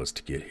as it was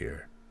to get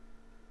here,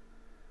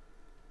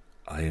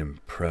 I am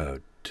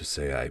proud to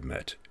say I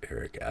met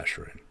Eric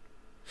Asherin.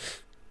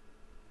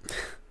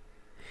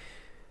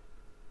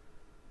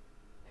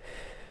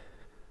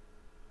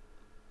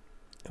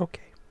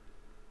 Okay.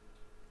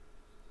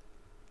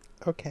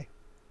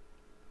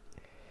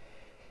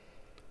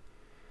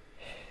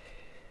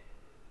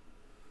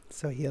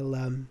 So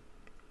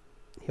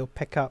he'll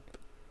pick up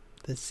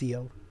the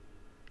seal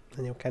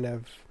and he'll kind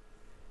of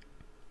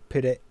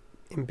put it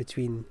in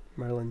between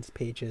Merlin's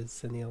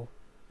pages, and he'll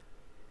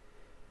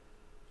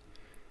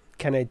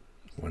kind of...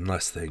 One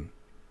last thing.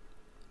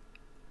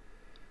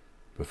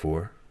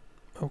 Before,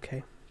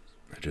 Okay.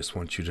 I just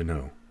want you to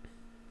know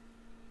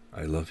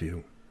I love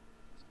you,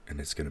 and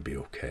it's going to be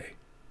okay.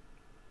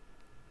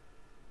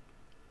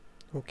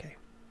 Okay.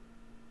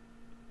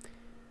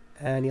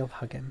 And he'll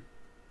hug him.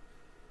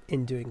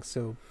 In doing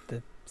so,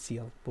 the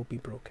seal will be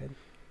broken.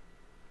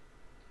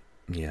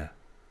 Yeah.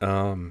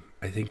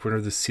 I think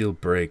whenever the seal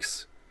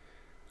breaks,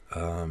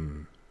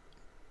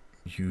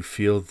 you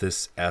feel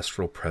this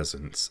astral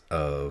presence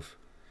of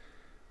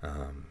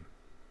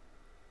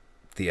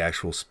the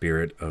actual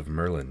spirit of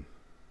Merlin,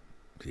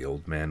 the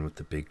old man with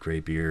the big gray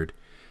beard,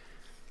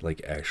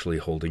 like actually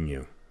holding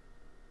you.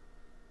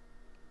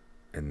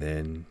 And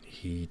then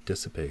he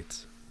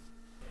dissipates.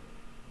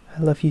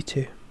 I love you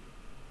too.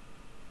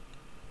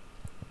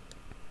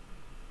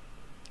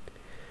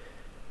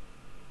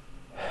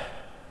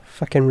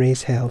 Fucking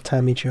raise hell,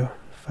 Tammy Joe.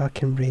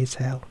 Fucking raise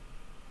hell.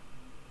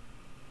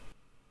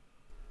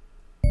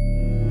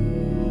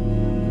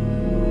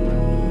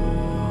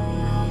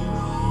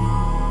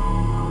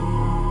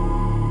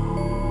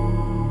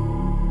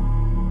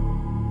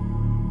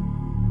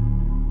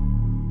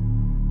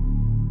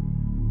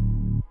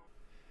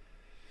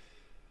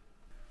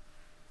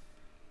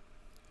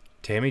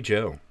 Tammy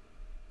Joe.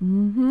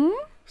 Mm-hmm.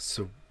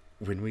 So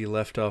when we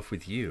left off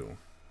with you,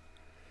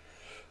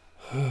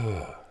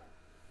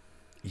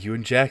 you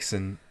and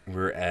Jackson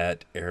were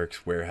at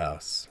Eric's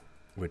warehouse,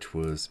 which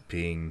was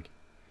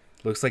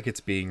looks like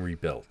it's being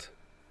rebuilt.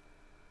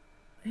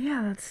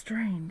 Yeah, that's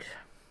strange.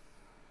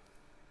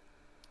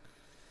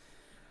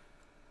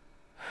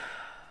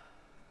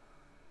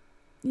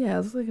 Yeah,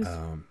 it's like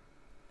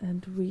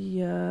and we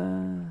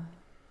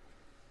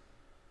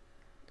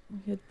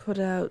had put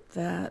out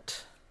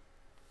that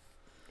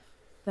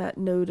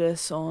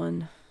notice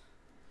on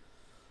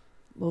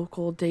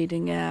local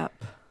dating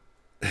app.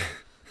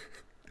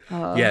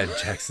 Yeah,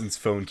 Jackson's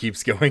phone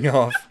keeps going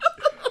off.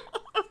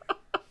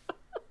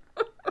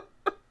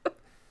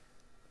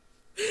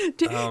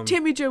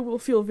 Tammy Joe will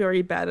feel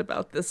very bad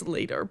about this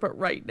later, but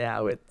right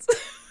now it's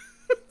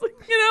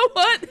like, you know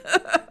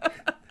what?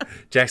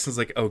 Jackson's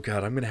like, oh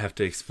god, I'm gonna have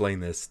to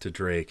explain this to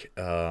Drake.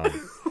 Oh,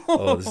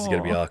 this is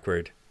gonna be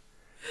awkward.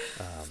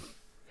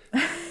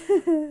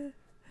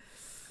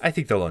 I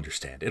think they'll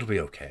understand. It'll be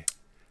okay.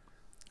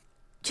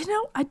 You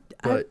know,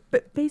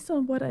 but based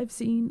on what I've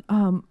seen,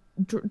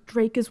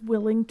 Drake is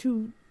willing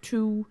to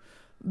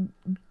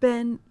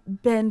bend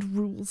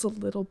rules a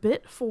little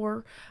bit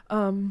for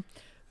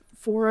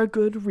a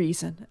good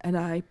reason, and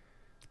I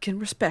can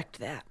respect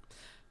that.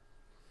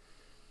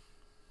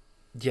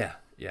 Yeah.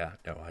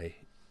 No,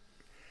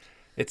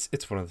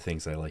 it's one of the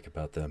things I like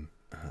about them.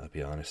 I'll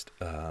be honest.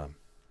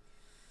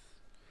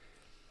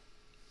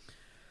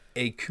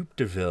 A Coupe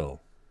de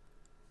Ville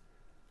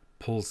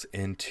pulls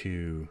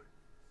into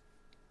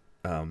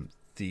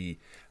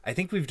I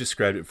think we've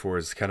described it before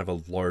as kind of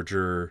a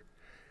larger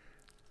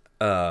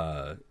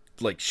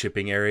like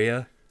shipping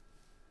area,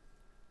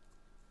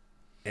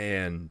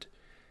 and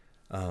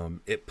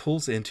it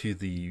pulls into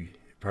the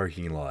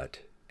parking lot,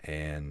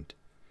 and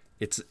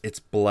it's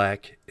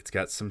black. It's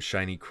got some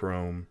shiny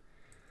chrome,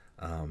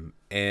 and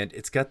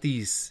it's got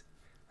these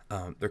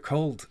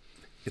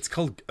it's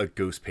called a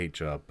ghost paint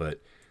job, but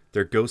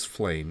they're ghost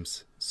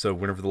flames. So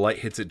whenever the light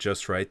hits it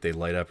just right, they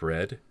light up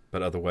red,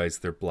 but otherwise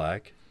they're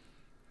black.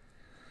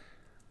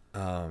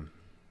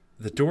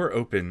 The door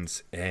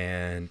opens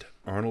and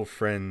Arnold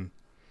Friend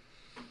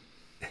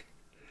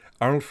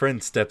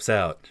steps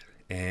out,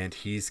 and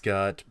he's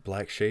got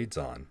black shades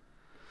on.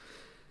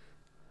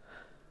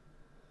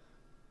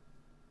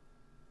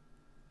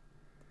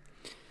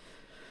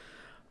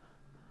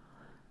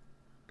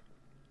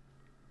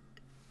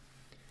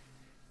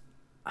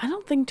 I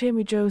don't think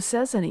Tammy Joe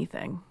says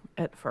anything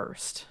at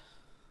first.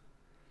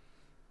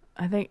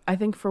 I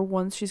think for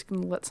once she's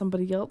going to let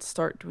somebody else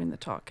start doing the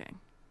talking.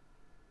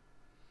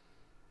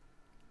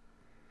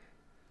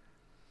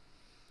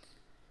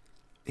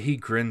 He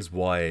grins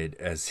wide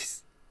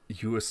as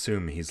you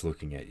assume he's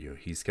looking at you.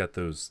 He's got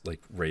those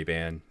like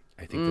Ray-Ban,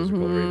 I think those are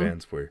called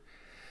Ray-Bans, where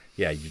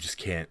yeah, you just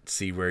can't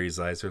see where his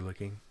eyes are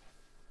looking.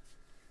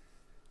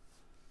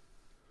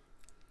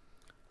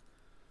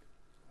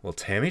 Well,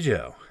 Tammy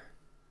Joe,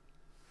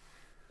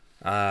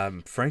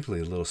 I'm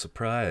frankly a little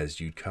surprised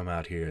you'd come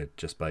out here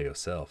just by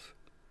yourself.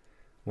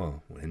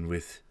 Well, and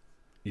with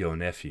your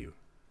nephew.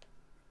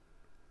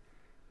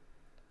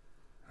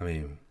 I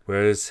mean,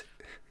 where's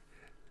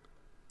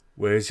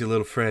your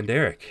little friend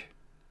Eric?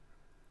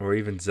 Or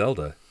even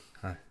Zelda?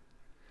 I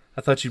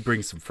thought you'd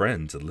bring some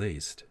friends at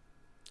least.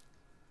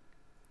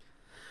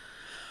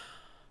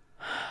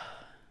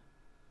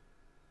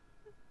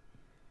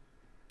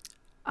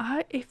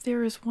 If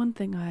there is one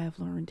thing I have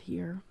learned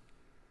here,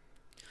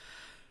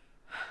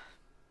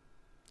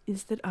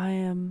 is that I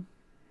am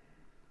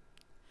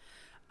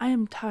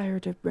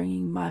tired of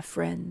bringing my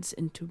friends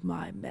into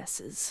my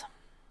messes.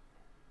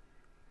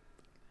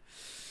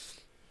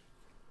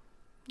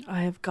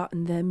 I have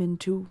gotten them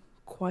into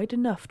quite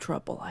enough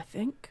trouble, I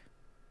think.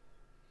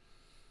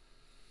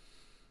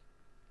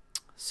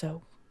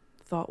 So,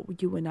 thought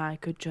you and I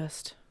could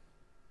just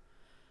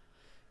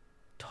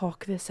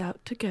talk this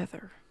out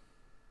together.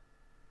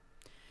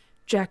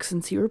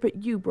 Jackson's here, but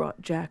you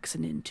brought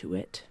Jackson into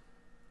it.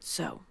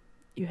 So,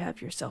 you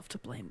have yourself to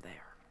blame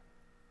there.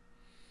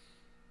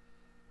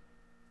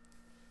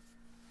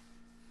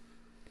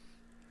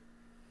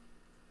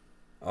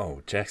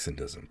 Oh, Jackson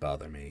doesn't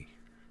bother me.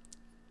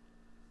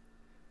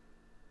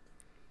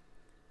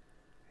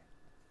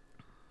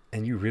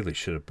 And you really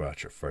should have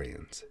brought your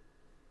friends.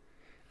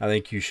 I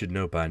think you should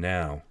know by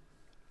now.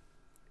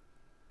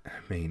 I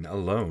mean,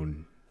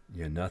 alone,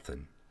 you're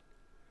nothing.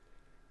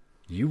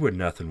 You were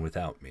nothing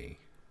without me.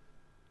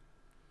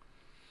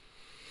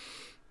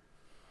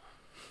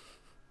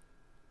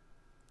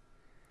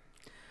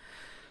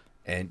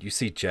 And you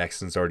see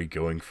Jackson's already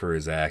going for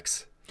his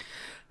axe.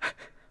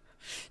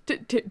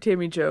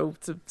 Tammy Jo,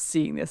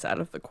 seeing this out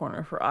of the corner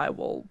of her eye,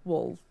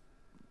 will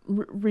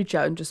reach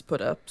out and just put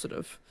a sort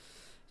of,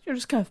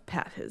 just kind of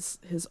pat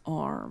his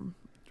arm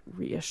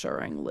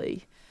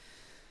reassuringly.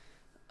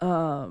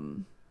 Now,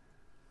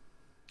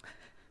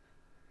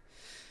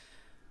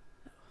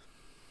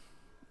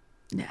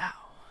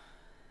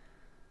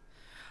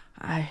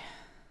 I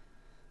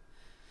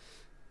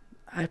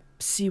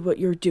see what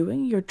you're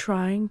doing. You're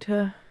trying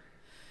to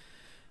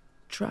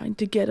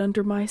get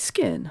under my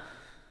skin.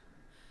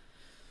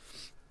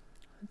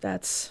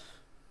 That's,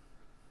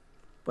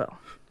 well,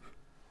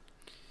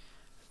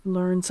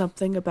 learn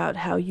something about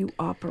how you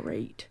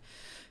operate.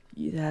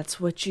 That's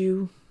what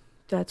you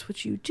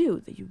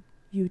do. That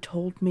you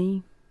told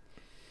me.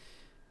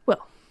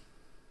 Well,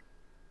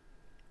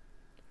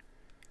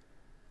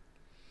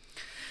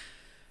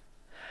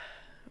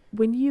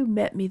 when you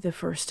met me the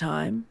first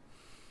time,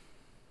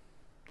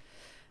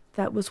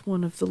 that was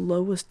one of the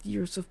lowest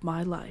years of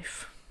my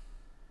life.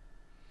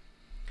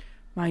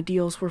 My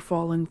deals were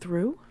falling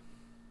through.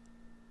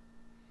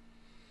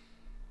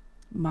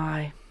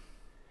 My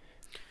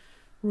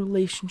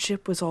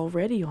relationship was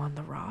already on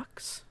the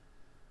rocks.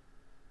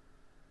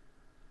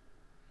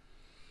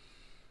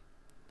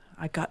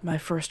 I got my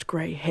first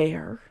gray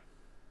hair.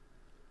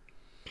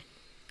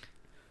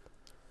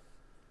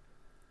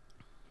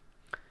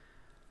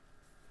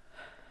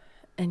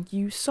 And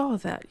you saw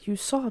that. You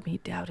saw me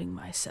doubting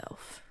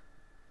myself.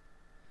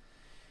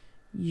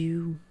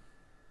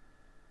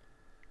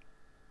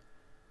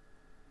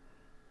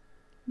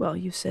 Well,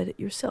 you said it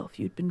yourself.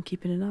 You'd been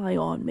keeping an eye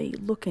on me,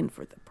 looking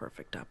for the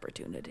perfect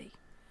opportunity.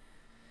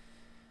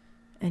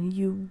 And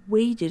you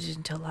waited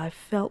until I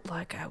felt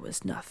like I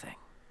was nothing.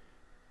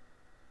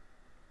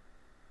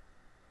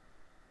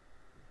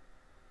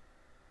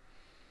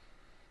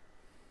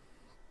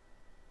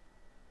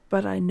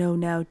 But I know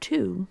now,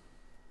 too,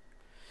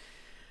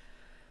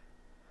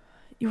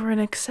 you're an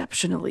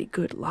exceptionally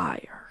good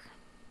liar.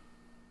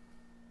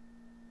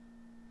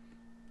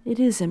 It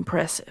is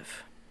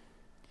impressive.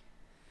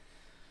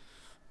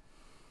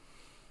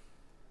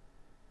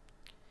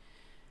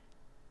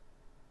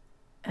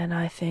 And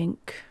I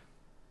think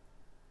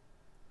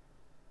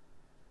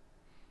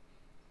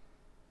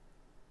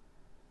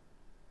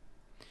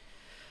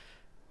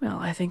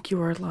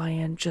you are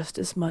lying just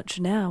as much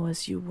now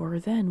as you were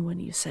then when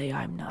you say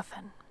I'm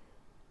nothing.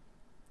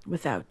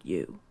 Without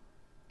you.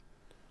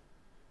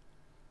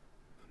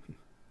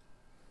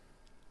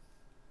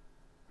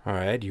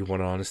 Alright, you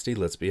want honesty?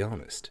 Let's be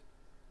honest.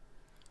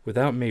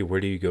 Without me, where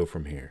do you go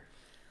from here?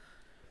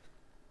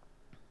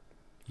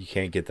 You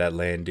can't get that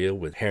land deal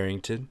with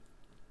Harrington?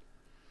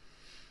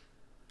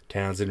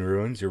 Town's in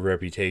ruins, your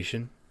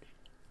reputation?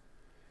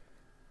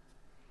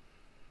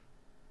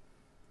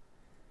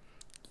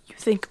 You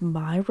think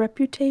my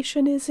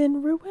reputation is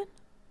in ruin?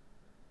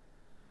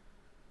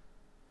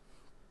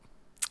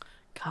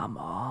 Come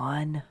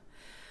on.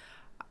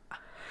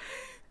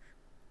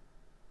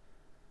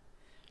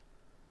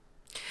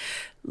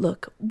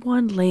 Look,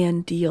 one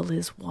land deal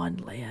is one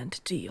land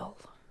deal.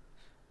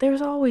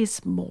 There's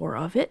always more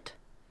of it.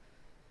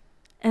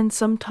 And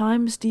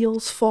sometimes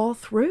deals fall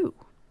through.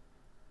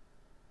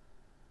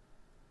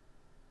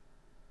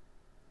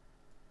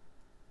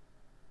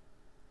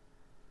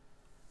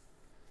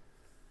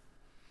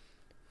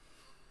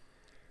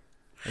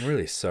 I'm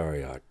really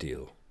sorry our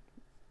deal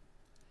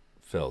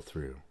fell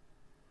through.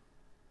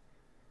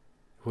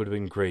 It would have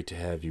been great to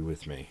have you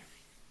with me.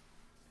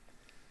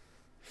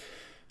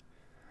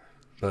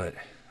 But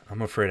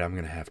I'm afraid I'm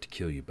going to have to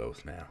kill you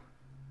both now.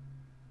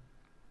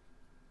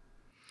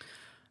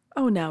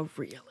 Oh, now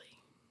really?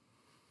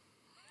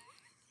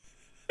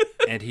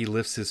 And he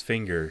lifts his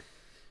finger,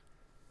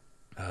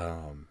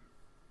 and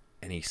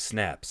he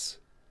snaps.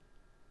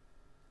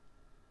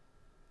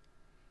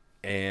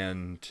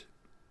 And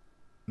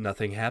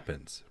nothing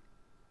happens.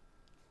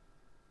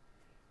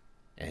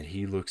 And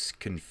he looks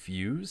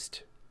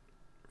confused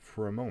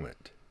for a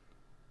moment.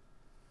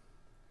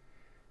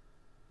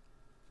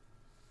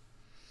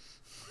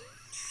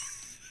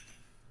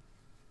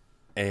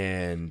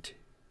 And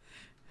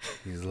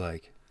he's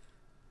like,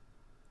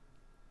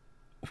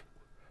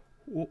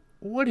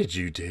 what did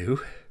you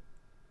do?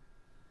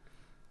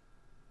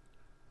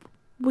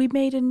 we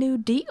made a new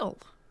deal.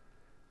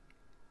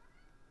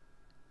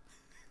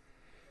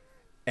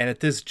 And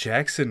at this,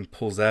 Jackson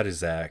pulls out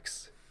his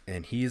axe,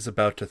 and he is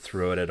about to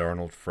throw it at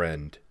Arnold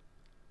Friend.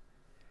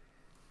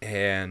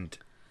 And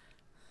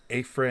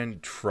a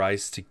friend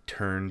tries to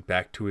turn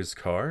back to his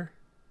car,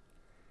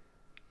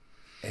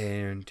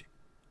 and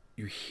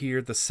you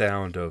hear the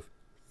sound of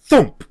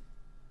thump.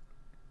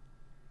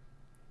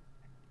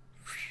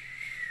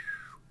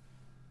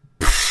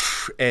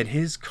 And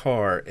his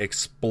car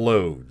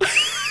explodes.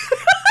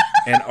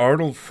 And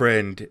Arnold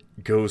Friend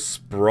goes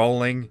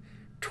sprawling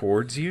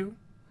towards you.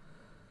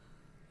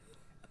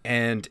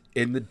 And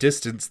in the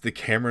distance, the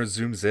camera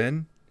zooms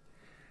in,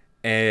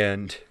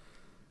 and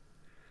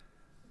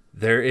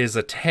there is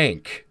a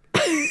tank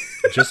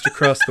just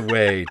across the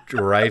way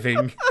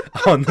driving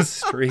on the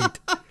street.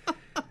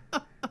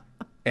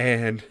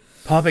 And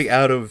popping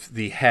out of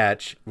the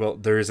hatch, well,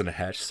 there isn't a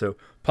hatch, so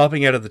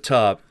popping out of the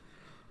top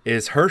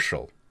is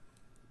Herschel.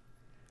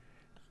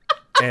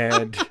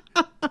 And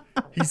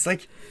he's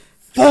like,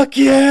 fuck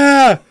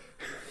yeah!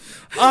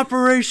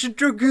 Operation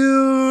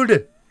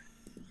Dragoon!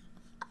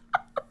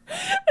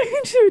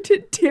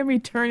 Tammy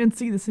turn and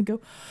see this and go,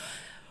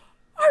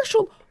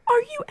 Herschel,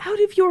 are you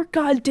out of your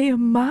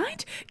goddamn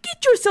mind?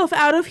 Get yourself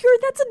out of here.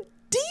 That's a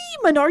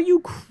demon. Are you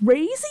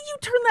crazy? You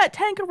turn that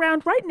tank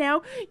around right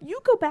now. You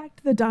go back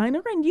to the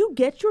diner and you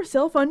get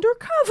yourself under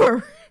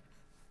cover.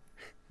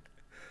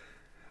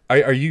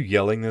 Are you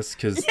yelling this?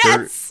 Because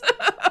yes.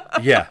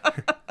 Yeah.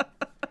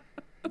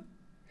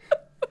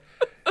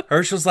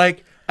 Herschel's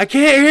like, I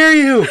can't hear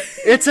you.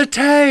 It's a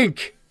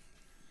tank.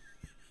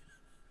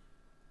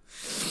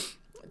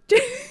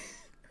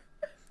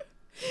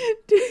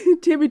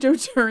 Tammy Jo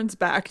turns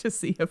back to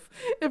see if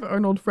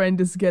Arnold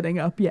Friend is getting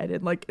up yet,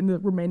 and like in the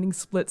remaining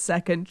split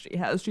second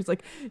she's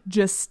like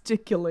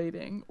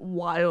gesticulating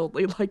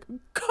wildly, like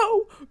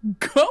go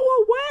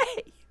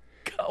away.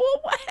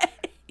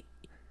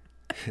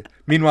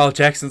 Meanwhile,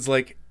 Jackson's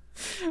like,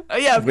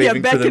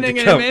 beckoning for them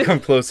to him come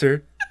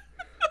closer.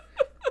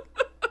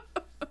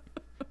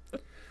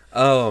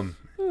 God.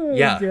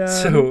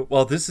 So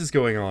while this is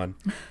going on,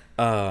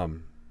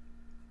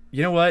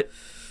 you know what?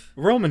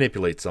 Roll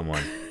manipulate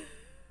someone.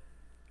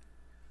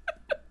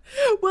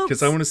 Well,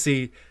 because I want to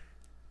see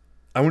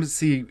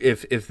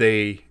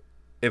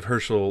if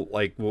Herschel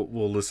like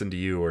will listen to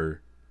you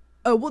or.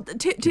 Oh well,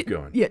 keep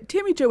going. Yeah,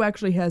 Tammy Jo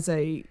actually has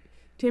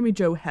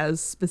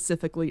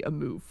specifically a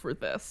move for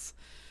this,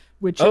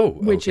 which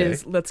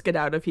is let's get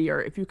out of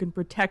here. If you can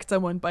protect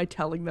someone by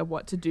telling them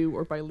what to do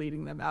or by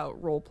leading them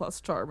out, roll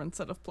plus charm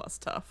instead of plus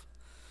tough.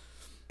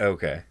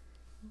 Okay.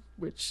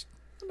 Which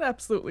I'd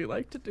absolutely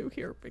like to do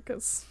here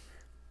because.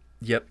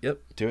 Yep.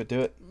 Do it.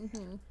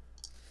 Mm-hmm.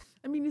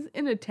 I mean, he's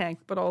in a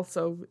tank, but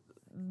also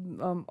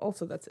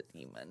that's a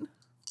demon.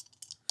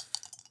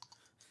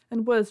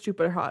 And what is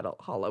Jupiter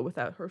Hollow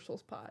without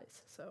Herschel's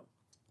pies? So.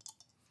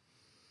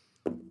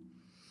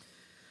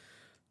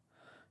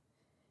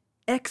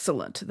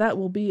 Excellent. That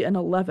will be an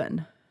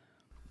 11.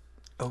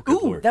 Oh,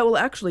 good Lord. That will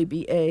actually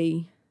be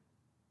a.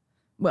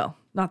 Well,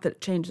 not that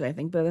it changes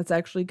anything, but that's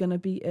actually going to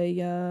be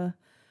a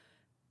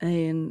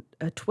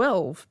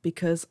 12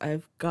 because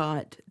I've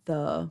got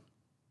the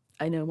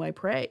I know my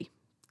prey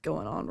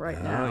going on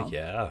right now. Oh,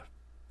 yeah.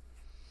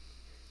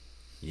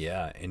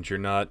 Yeah, and you're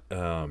not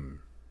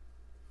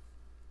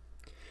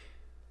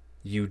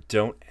you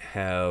don't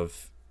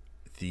have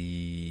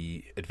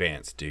the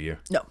advance, do you?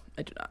 No,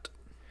 I do not.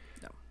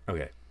 No.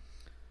 Okay.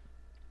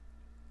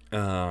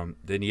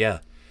 Then yeah.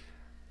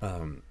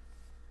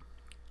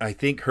 I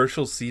think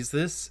Herschel sees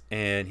this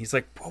and he's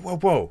like,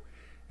 whoa.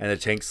 And the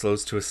tank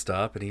slows to a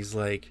stop and he's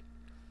like,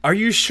 are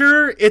you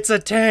sure it's a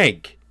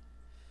tank?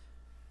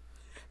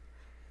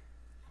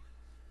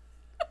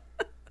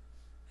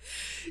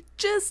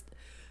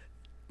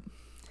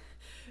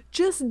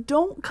 Just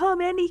don't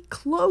come any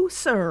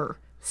closer.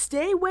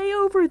 Stay way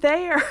over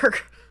there.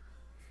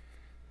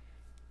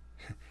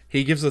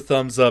 He gives a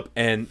thumbs up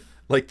and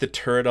like the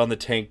turret on the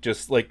tank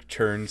just like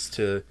turns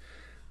to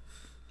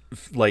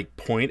like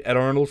point at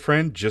Arnold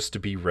Friend just to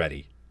be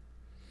ready.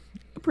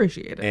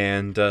 Appreciate it.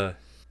 And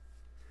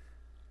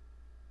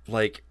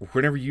like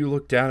whenever you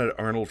look down at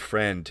Arnold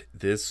Friend,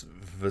 this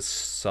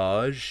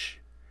visage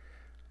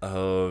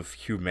of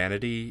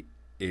humanity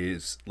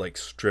is like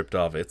stripped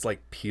off. It's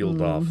like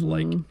peeled off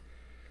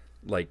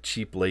like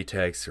cheap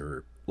latex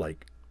or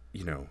like,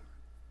 you know,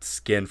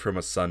 skin from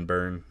a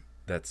sunburn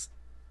that's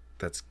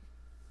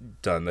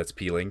done, that's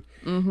peeling.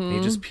 And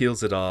he just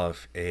peels it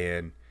off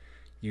and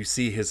you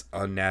see his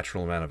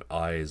unnatural amount of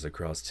eyes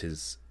across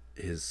his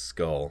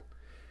skull,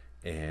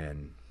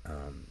 and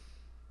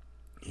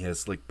he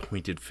has like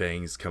pointed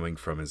fangs coming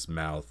from his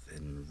mouth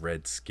and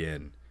red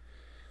skin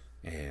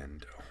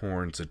and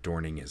horns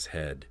adorning his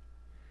head.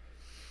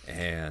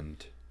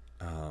 And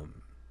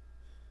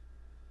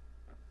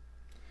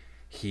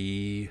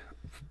he,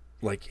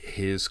 like,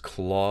 his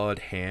clawed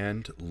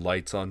hand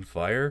lights on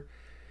fire,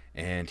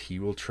 and he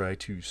will try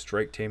to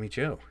strike Tammy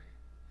Jo.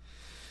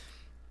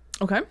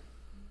 Okay.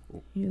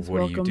 He is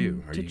what welcome do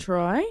you do? to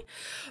try.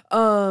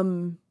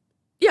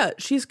 Yeah,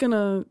 she's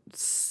gonna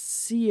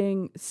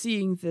seeing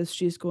this,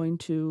 she's going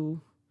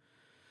to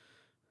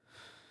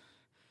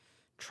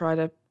try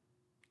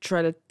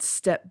to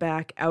step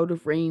back out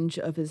of range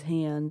of his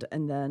hand,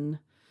 and then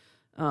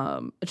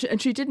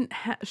she didn't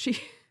have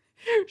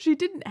she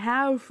didn't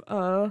have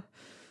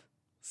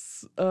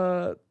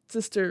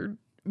Sister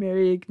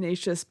Mary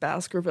Ignatius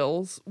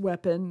Baskerville's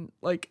weapon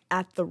like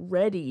at the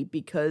ready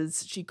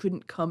because she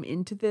couldn't come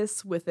into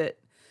this with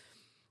it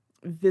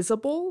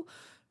visible.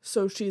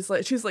 So she's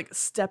like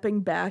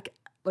stepping back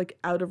like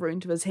out of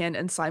range of his hand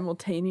and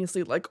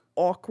simultaneously like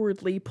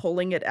awkwardly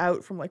pulling it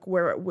out from like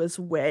where it was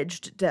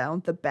wedged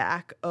down the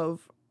back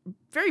of,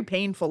 very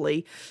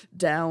painfully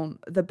down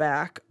the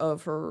back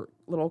of her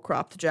little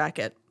cropped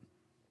jacket.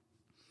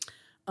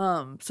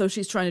 So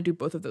she's trying to do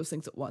both of those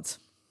things at once.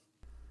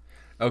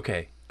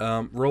 Okay.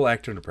 Roll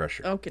act under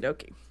pressure. Okie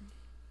dokie.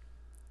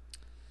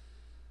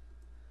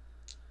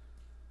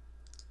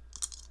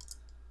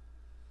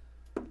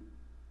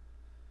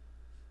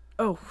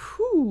 Oh,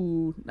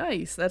 whew,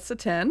 nice. That's a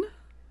 10.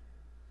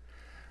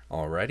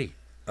 Alrighty.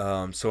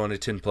 So on a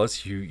 10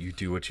 plus, you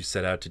do what you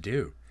set out to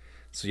do.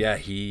 So yeah,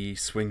 he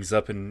swings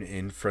up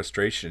in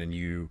frustration, and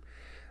you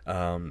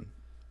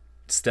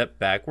step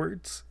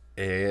backwards,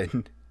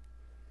 and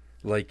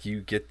like you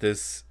get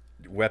this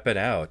weapon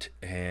out,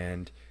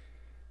 and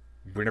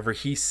whenever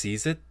he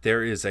sees it,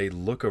 there is a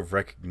look of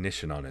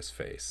recognition on his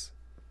face.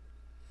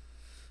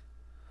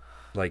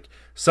 Like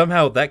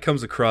somehow that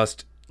comes across,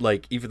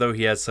 like even though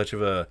he has such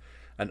of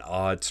an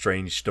odd,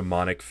 strange,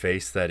 demonic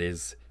face that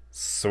is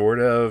sort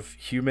of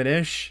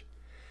humanish,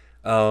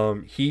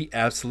 he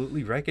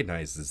absolutely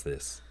recognizes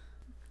this.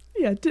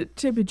 Yeah,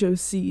 Timmy Joe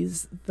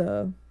sees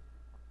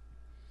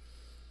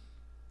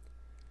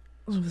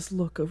this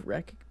look of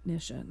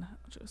recognition.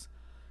 Just,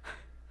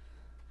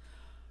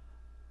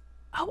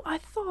 oh, I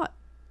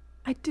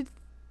did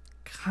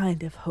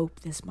kind of hope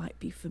this might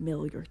be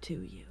familiar to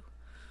you.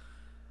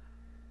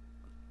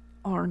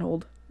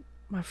 Arnold,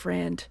 my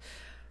friend,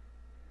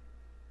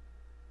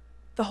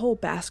 the whole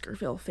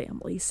Baskerville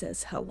family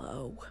says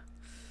hello.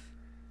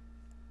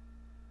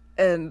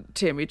 And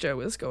Tammy Joe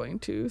is going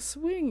to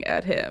swing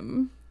at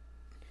him.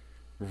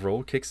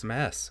 Roll kick some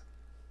ass.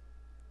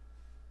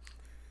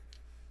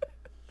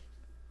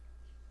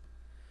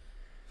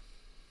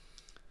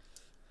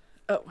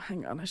 Oh,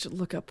 hang on. I should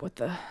look up pull up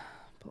the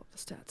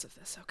stats of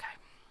this. Okay.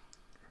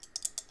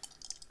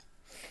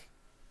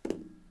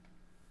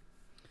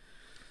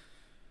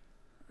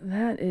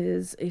 That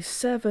is a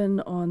 7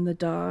 on the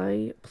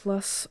die,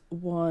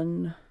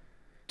 +1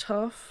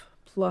 tough,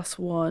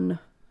 +1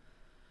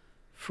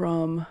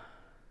 from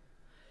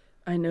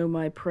I Know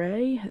My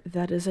Prey.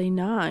 That is a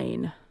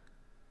 9.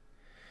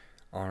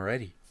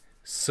 Alrighty.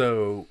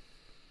 So,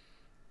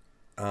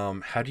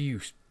 how do you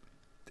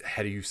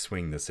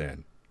swing this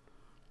in?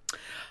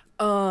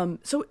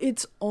 So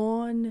it's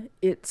on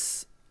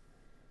its,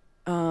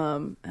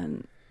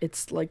 and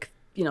it's like,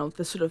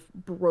 the sort of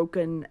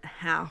broken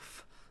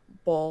half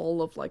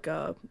ball of like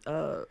a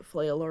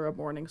flail or a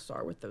morning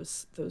star with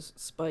those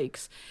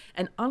spikes.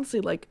 And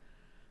honestly, like,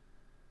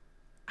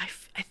 I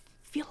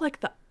feel like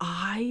the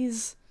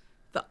eyes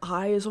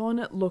on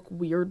it look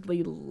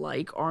weirdly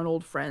like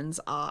Arnold Friend's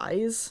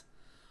eyes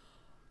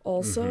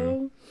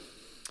also.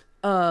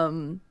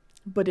 Mm-hmm.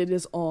 But it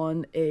is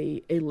on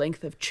a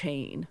length of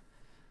chain.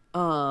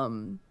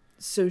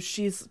 So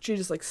she's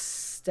just like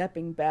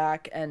stepping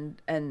back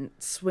and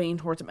swinging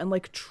towards him and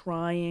like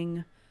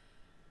trying,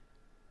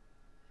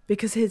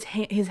 because his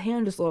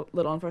hand is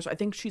lit on fire. So I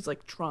think she's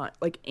like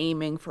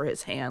aiming for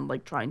his hand,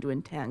 like trying to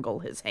entangle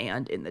his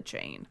hand in the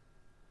chain.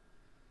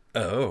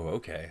 Oh,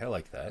 okay. I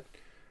like that.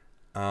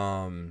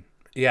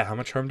 Yeah, how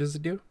much harm does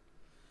it do?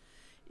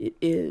 It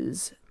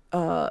is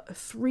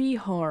 3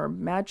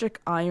 harm,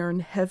 magic iron,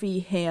 heavy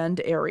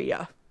hand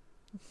area.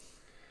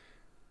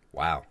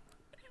 Wow.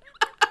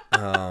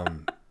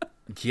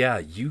 Yeah,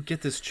 you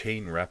get this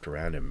chain wrapped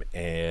around him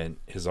and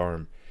his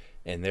arm,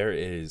 and there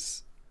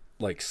is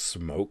like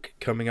smoke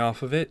coming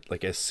off of it,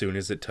 like as soon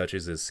as it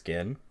touches his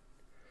skin.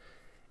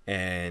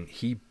 And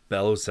he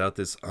bellows out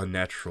this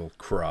unnatural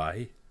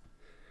cry.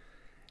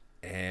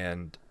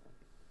 And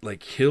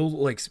like he'll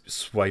like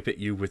swipe at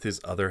you with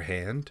his other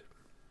hand.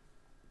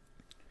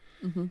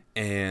 Mm-hmm.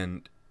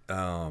 And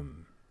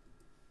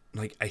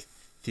like I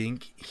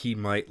think he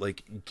might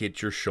like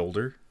get your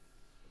shoulder.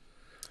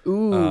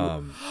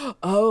 Ooh.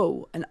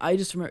 Oh, and I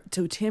just remember,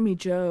 so Tammy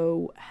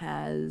Joe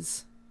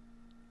has,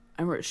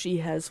 I remember she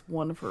has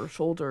one of her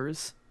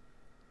shoulders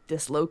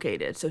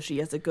dislocated, so she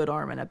has a good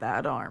arm and a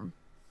bad arm.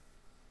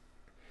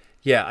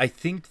 Yeah, I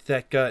think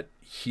that got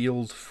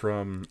healed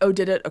from... Oh,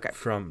 did it? Okay.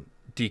 From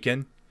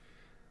Deacon,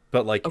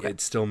 but like okay.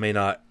 It still may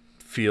not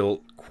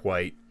feel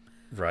quite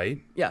right.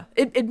 Yeah,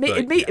 it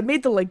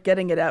made the like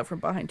getting it out from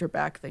behind her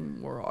back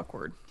thing more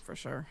awkward, for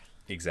sure.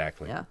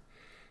 Exactly. Yeah.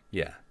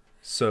 Yeah.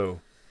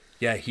 So...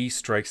 yeah, he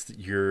strikes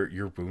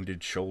your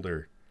wounded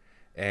shoulder.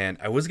 And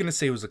I was going to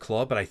say it was a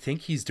claw, but I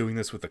think he's doing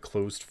this with a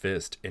closed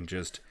fist and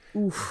just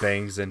Oof.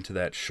 Bangs into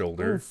that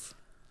shoulder. Oof.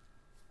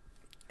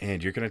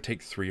 And you're going to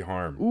take 3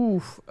 harm.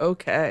 Oof,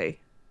 okay.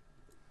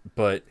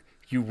 but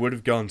you would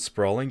have gone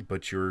sprawling,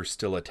 but you're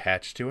still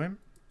attached to him.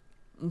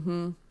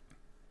 Mm-hmm.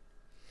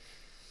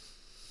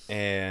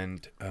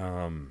 And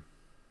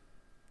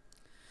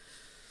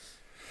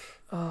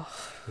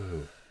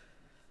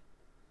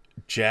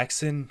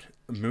Jackson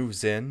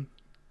moves in,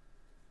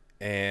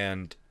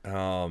 and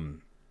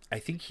I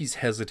think he's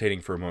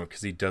hesitating for a moment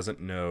because he doesn't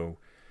know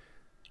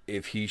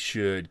if he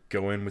should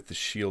go in with the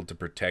shield to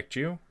protect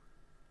you,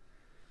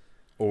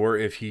 or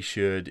if he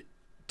should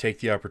take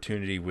the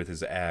opportunity with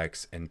his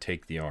axe and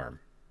take the arm.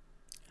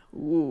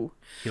 Ooh.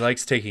 He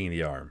likes taking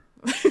the arm.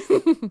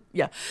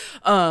 Yeah.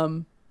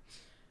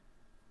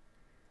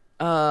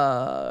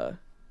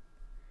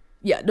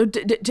 Yeah, no,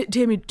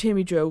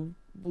 Tammy Joe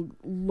will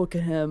look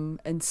at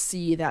him and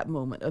see that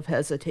moment of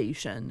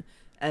hesitation,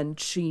 and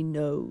she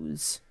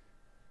knows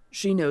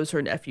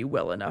her nephew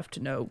well enough to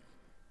know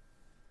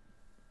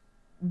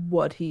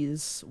what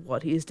he's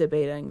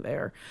debating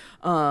there.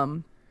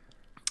 And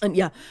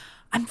yeah,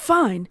 I'm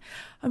fine.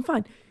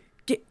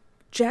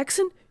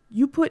 Jackson,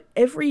 you put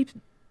every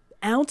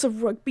ounce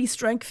of rugby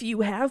strength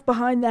you have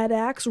behind that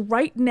axe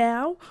right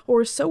now,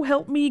 or so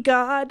help me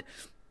God.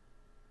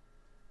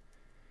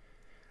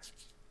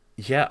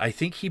 Yeah, I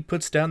think he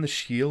puts down the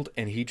shield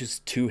and he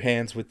just two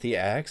hands with the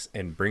axe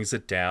and brings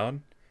it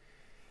down.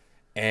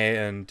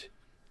 And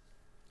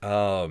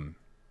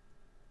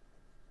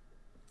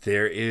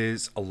there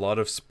is a lot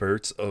of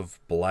spurts of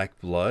black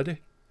blood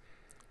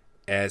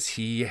as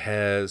he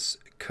has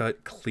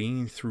cut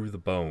clean through the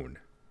bone.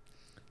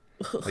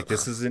 Like,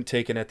 this isn't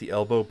taken at the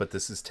elbow, but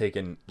this is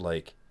taken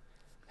like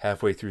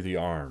halfway through the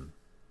arm.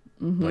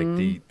 Mm-hmm. Like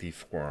the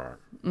forearm.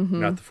 Mm-hmm.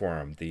 Not the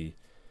forearm, the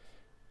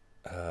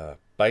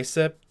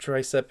bicep,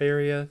 tricep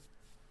area.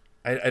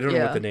 I don't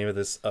know what the name of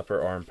this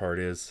upper arm part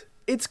is.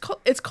 It's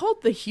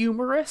called the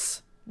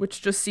humerus,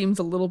 which just seems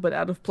a little bit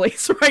out of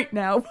place right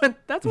now, but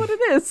that's what it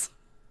is.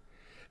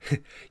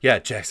 Yeah,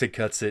 Jackson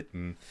cuts it,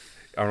 and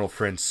Arnold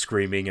Friend's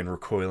screaming and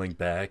recoiling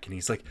back, and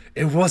he's like,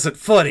 "It wasn't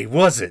funny,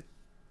 was it?"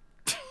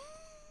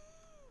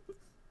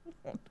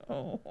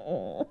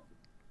 Oh.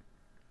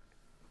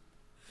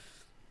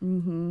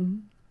 Mm-hmm.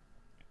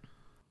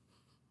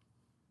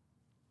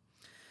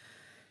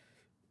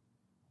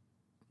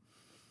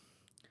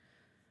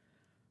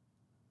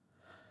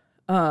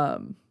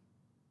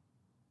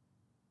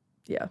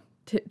 Yeah,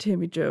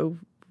 Tammy Joe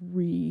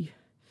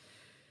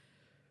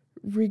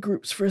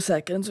regroups for a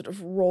second, sort of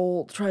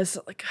tries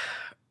to like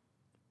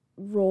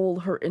roll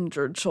her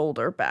injured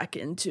shoulder back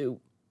into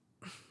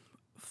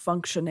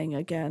functioning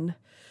again.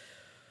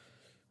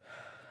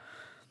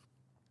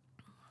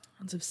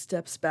 And sort of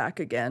steps back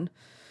again.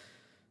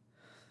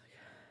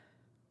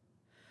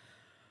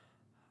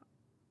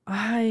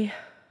 I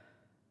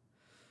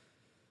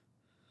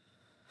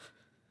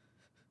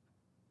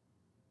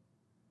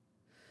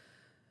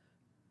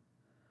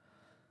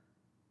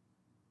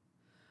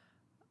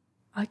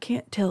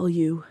can't tell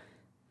you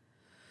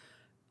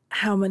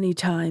how many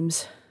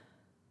times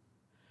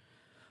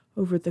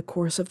over the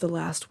course of the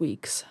last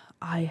weeks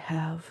I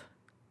have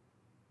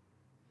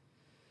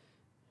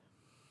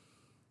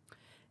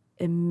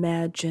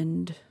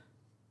imagined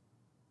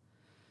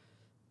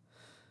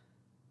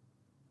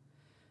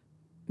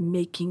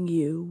making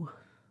you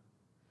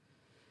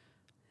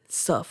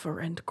suffer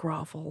and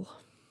grovel.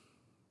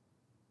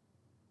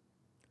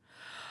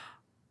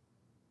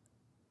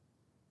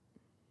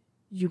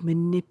 You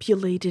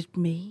manipulated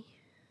me.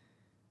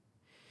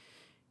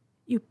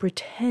 You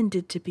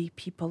pretended to be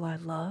people I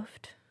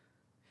loved.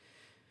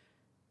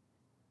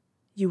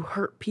 You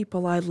hurt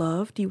people I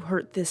loved. You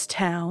hurt this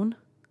town.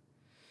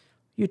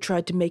 You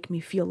tried to make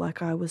me feel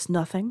like I was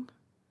nothing.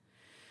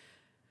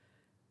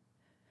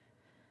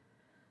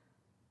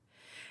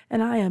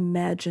 And I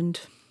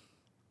imagined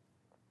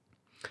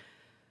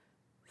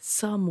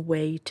some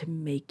way to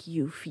make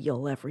you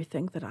feel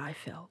everything that I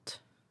felt.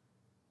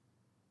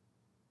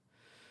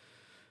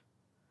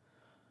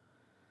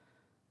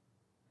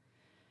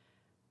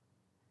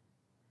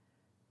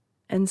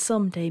 And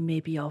someday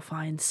maybe I'll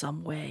find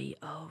some way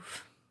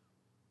of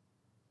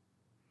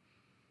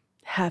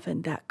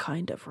having that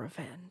kind of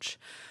revenge.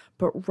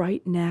 But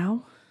right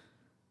now,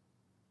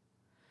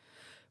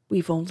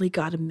 we've only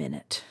got a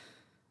minute.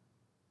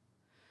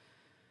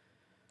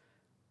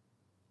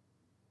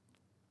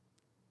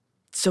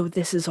 So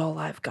this is all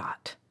I've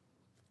got.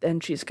 Then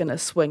she's going to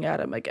swing at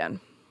him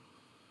again.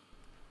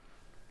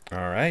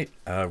 All right.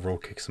 Roll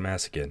kick some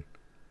ass again.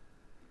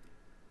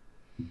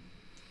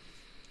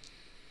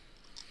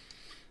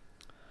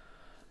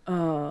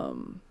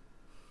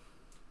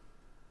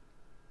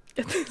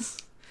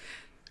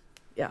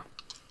 Yeah.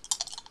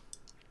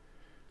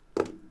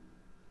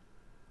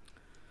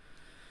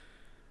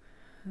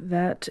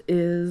 That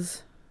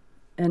is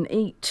an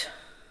 8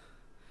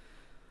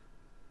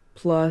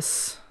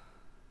 plus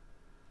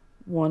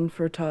 1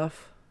 for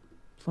tough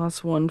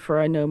plus 1 for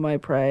I know my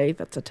prey.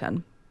 That's a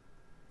 10.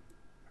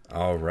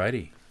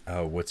 Alrighty.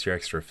 What's your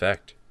extra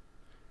effect?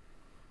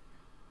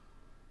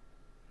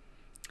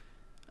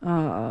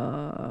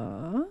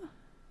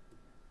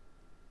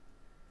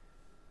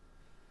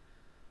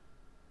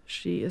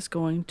 she is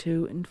going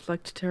to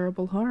inflict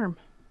terrible harm.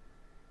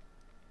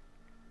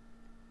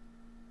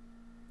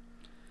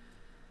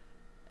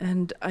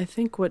 And I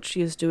think what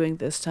she is doing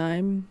this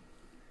time...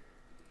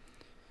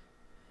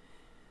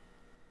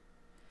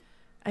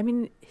 I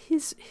mean,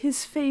 his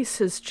face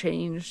has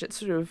changed. It's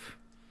sort of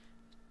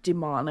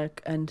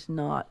demonic and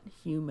not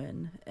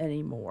human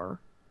anymore.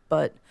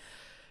 But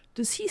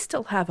does he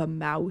still have a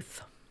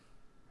mouth?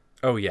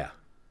 Oh, yeah.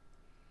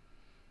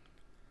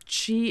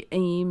 She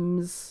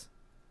aims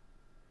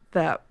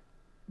that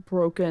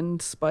broken,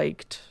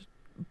 spiked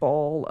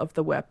ball of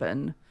the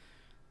weapon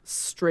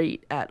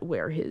straight at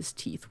where his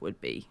teeth would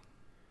be.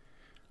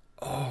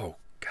 Oh,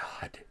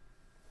 God.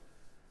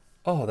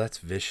 Oh, that's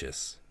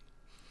vicious.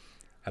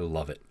 I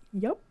love it.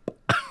 Yep.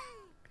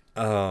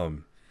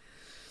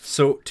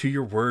 So, to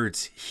your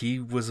words, he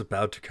was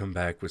about to come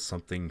back with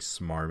something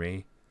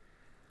smarmy,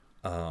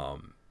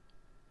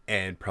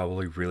 and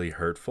probably really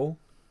hurtful.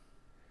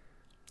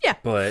 Yeah.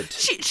 But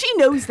she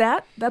knows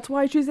that. That's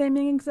why she's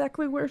aiming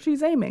exactly where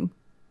she's aiming.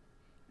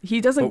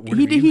 He doesn't But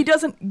he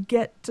doesn't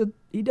get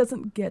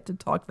to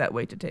talk that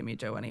way to Tammy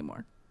Jo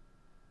anymore.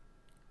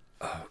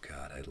 oh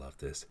God, I love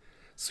this.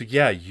 So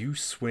yeah, you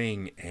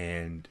swing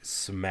and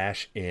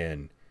smash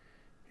in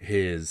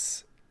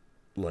his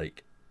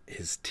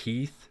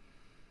teeth,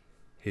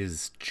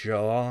 his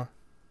jaw,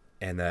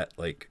 and that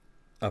like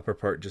upper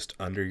part just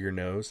under your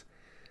nose,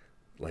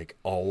 like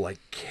all like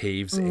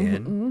caves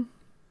in,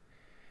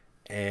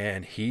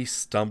 and he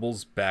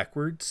stumbles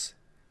backwards,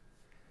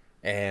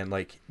 and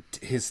like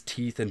his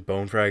teeth and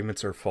bone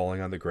fragments are falling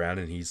on the ground,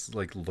 and he's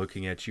like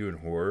looking at you in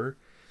horror,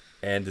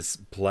 and this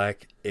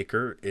black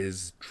ichor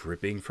is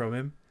dripping from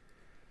him,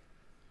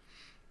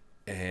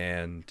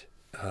 and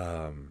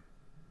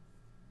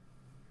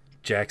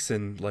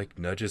Jackson like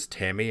nudges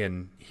Tammy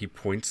and he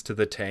points to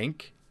the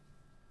tank.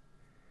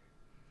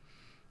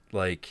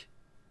 Like,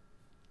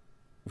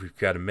 we've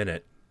got a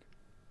minute.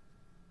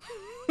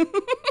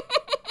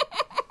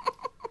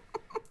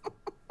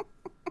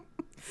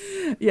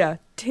 Yeah,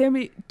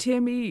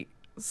 Tammy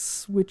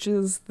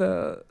switches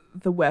the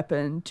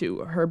weapon to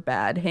her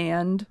bad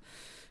hand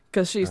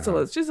because she still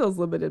has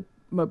limited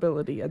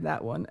mobility in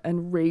that one,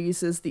 and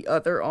raises the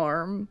other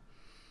arm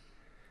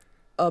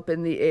up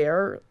in the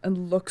air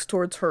and looks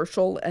towards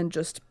Herschel and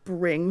just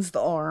brings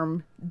the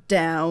arm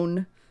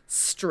down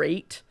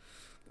straight.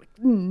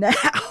 Now.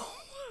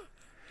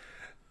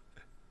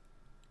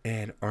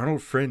 And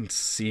Arnold Friend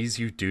sees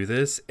you do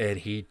this, and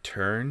he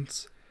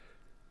turns,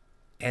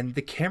 and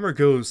the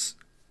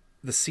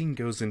scene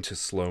goes into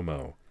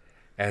slow-mo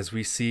as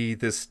we see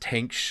this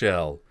tank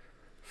shell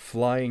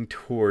flying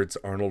towards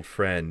Arnold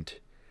Friend,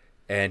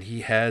 and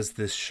he has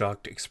this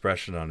shocked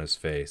expression on his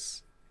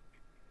face.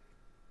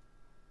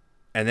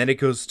 And then it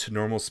goes to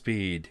normal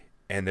speed,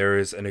 and there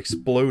is an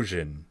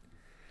explosion,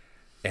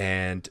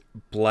 and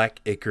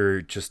black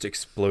ichor just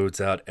explodes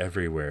out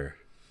everywhere.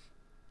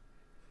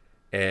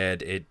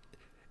 And it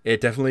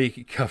definitely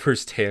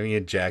covers Tammy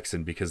and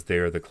Jackson because they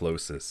are the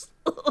closest.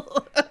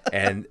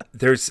 And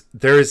there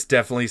is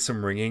definitely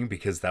some ringing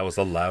because that was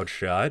a loud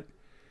shot.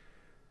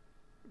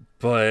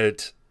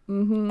 But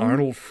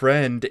Arnold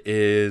Friend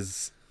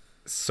is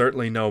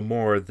certainly no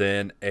more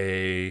than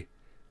a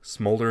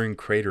smoldering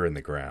crater in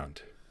the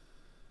ground.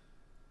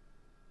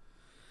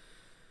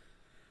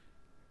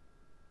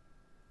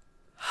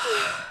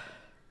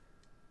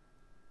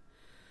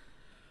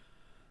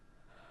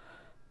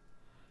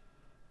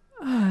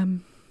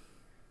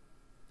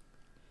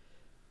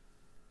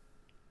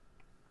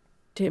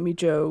 Tammy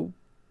Jo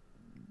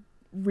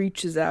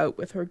reaches out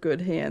with her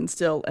good hand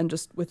still, and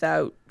just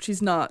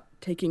she's not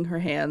taking her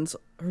hands,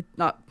 or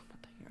not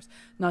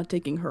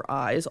taking her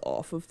eyes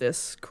off of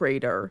this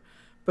crater,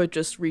 but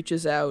just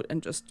reaches out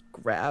and just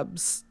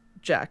grabs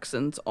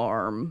Jackson's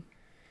arm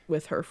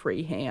with her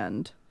free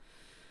hand,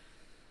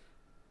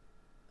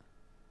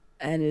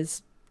 and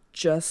is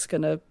just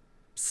gonna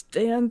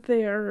stand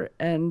there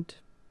and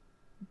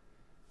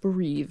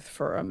breathe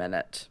for a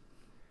minute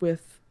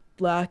with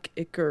black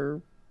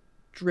ichor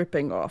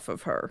dripping off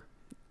of her.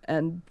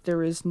 And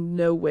there is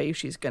no way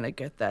she's going to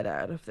get that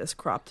out of this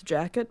cropped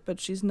jacket,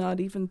 but she's not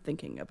even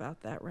thinking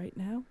about that right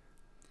now.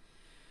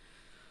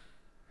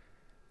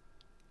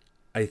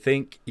 I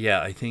think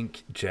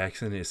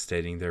Jackson is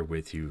standing there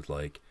with you,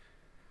 like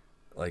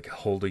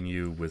holding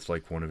you with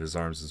like one of his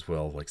arms as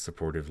well, like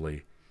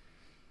supportively.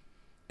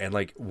 And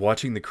like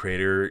watching the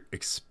crater,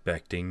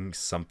 expecting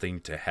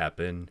something to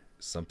happen,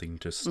 something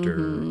to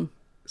stir,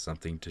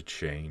 something to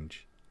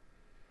change.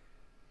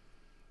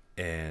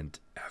 And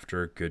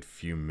after a good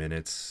few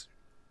minutes,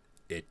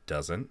 it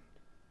doesn't.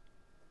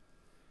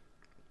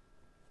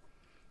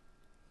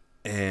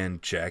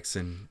 And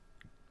Jackson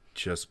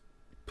just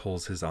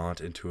pulls his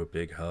aunt into a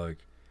big hug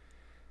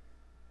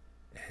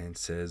and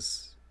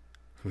says,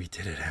 "We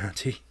did it,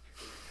 Auntie.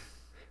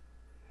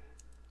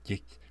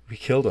 We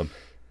killed him."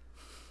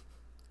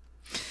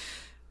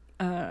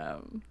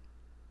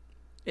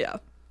 Yeah.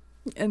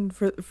 And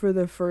for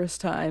the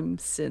first time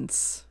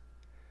since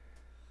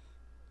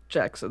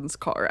Jackson's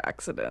car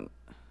accident,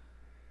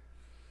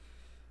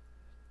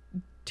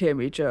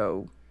 Tammy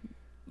Jo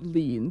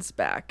leans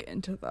back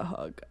into the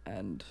hug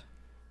and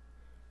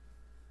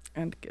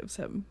gives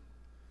him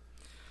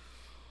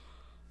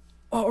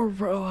a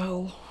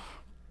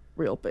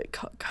real big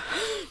hug.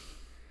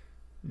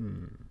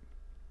 And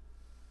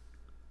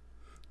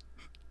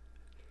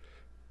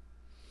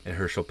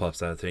Herschel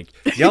pops out and think,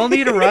 y'all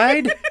need a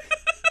ride?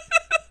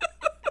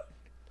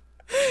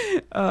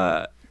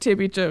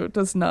 Tammy Jo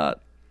does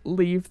not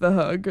leave the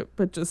hug,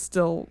 but just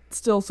still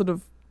sort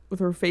of with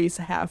her face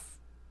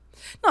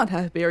not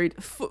half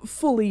buried,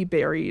 fully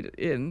buried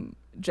in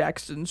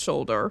Jackson's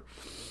shoulder.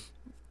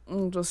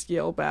 I'll just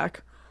yell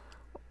back,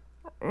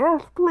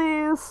 yes,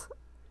 please.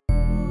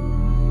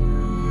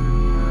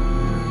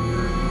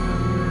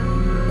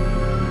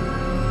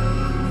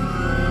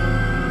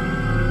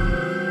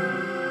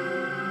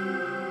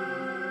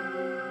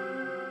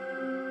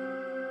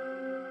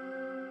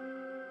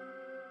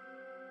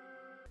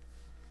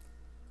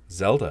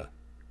 Zelda,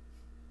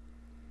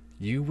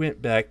 you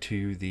went back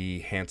to the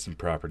Hanson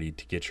property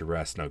to get your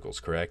brass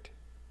knuckles, correct?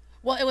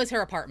 Well, it was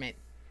her apartment.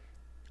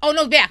 Oh,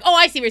 no, back. Oh,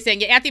 I see what you're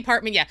saying. Yeah, at the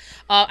apartment, yeah.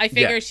 I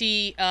figure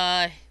she,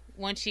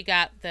 once she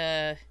got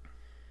the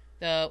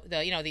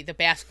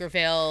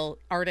Baskerville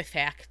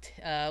artifact,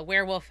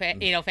 werewolf,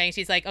 fang,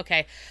 she's like,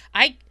 okay,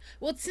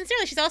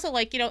 sincerely, she's also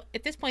like,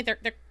 at this point, they're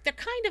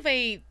kind of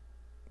a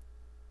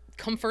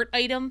comfort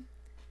item,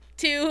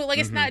 too. Like,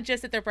 it's not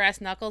just that they're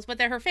brass knuckles, but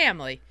they're her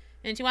family.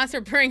 And she wants to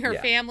bring her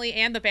family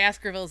and the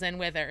Baskervilles in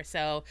with her.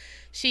 So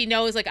she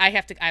knows, like, I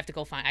have to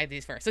go find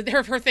these first. So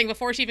her thing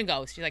before she even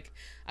goes, she's like,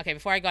 okay,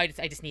 before I go, I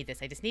just need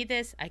this. I just need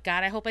this. I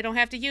hope I don't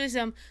have to use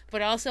them.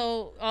 But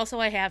also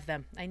I have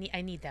them. I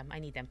need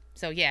them.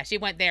 So yeah, she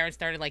went there and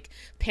started, like,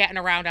 patting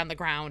around on the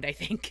ground, I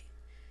think.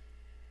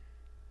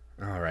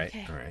 All right.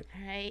 Okay. All right.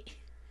 All right.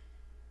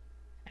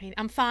 I mean,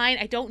 I'm fine.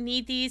 I don't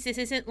need these. This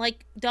isn't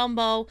like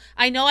Dumbo.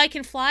 I know I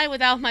can fly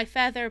without my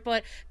feather,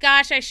 but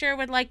gosh, I sure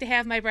would like to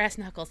have my brass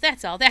knuckles.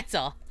 That's all.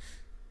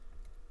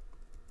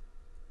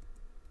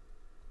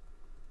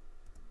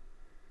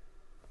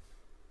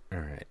 All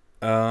right.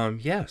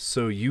 Yeah,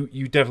 so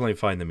you definitely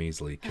find them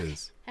easily,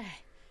 because...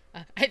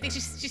 I think she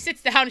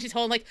sits down and she's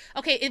holding, like,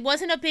 okay, it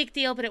wasn't a big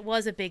deal, but it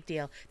was a big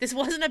deal. This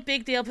wasn't a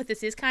big deal, but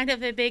this is kind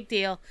of a big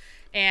deal.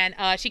 And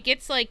she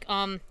gets, like,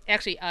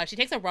 she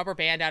takes a rubber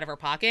band out of her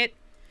pocket.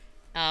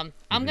 I'm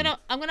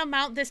gonna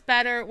mount this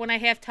better when I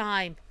have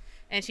time.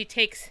 And she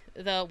takes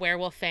the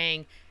werewolf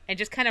fang and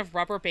just kind of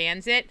rubber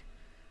bands it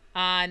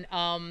on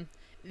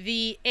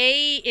the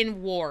A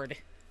in Ward.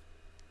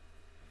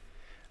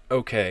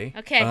 Okay.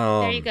 Okay,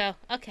 there you go.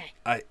 Okay.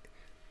 I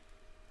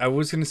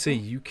was gonna say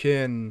you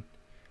can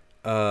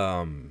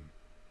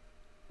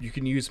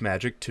use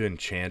magic to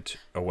enchant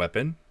a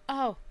weapon.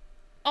 Oh,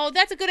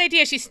 that's a good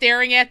idea. She's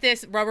staring at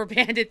this rubber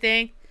banded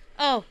thing.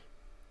 Oh.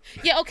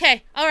 Yeah,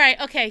 okay. All right,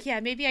 okay. Yeah,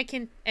 maybe I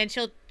can. And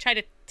she'll try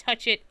to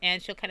touch it, and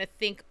she'll kind of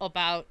think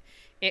about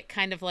it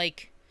kind of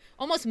like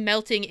almost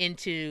melting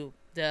into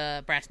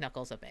the brass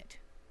knuckles a bit.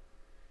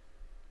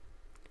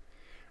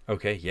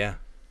 Okay, yeah.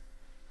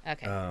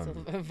 Okay, so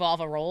involve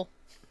a roll.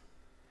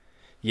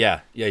 Yeah,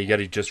 you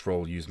gotta just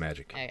roll use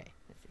magic. Okay,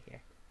 let's see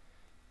here.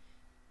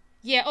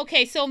 Yeah,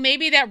 okay, so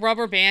maybe that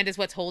rubber band is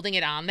what's holding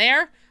it on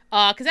there,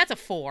 because that's a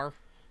 4.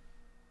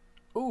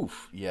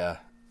 Oof, yeah.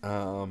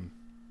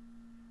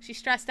 She's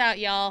stressed out,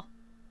 y'all.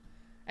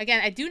 Again,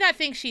 I do not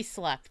think she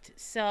slept.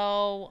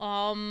 So,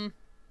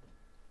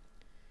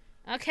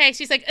 okay,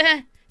 she's like,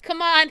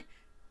 come on.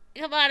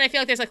 I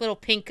feel like there's like little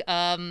pink,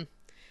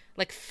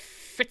 like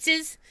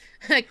fritzes.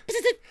 Like,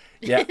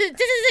 yeah.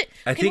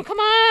 I think, come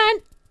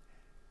on.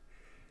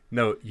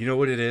 No, you know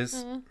what it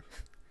is?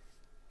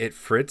 It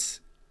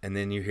fritz, and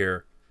then you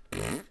hear.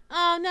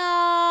 Oh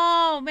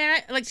no,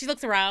 man! Like she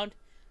looks around.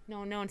 No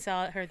one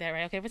heard that,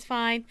 right? Okay, it's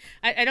fine.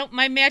 I don't.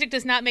 My magic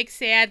does not make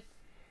sad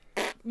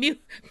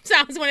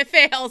sounds when it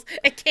fails.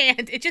 It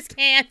can't. It just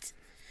can't.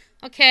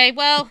 Okay,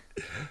 well,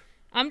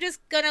 I'm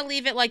just gonna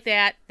leave it like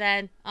that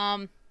then.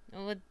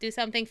 We'll do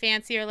something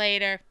fancier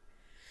later.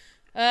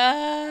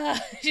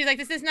 She's like,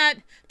 this is not.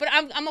 But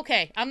I'm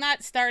okay. I'm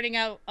not starting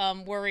out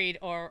worried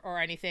or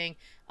anything.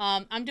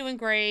 I'm doing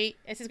great.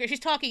 This is great. She's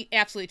talking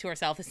absolutely to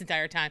herself this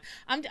entire time.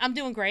 I'm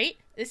doing great.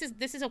 This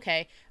is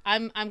okay.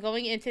 I'm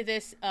going into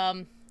this.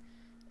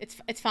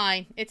 It's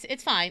fine.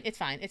 It's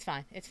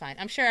fine.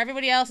 I'm sure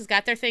everybody else has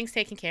got their things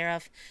taken care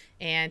of,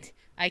 and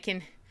I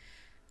can.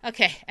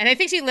 Okay, and I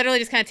think she literally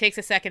just kind of takes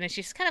a second, and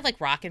she's just kind of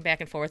like rocking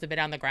back and forth a bit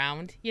on the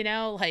ground,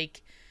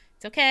 like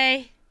it's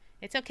okay.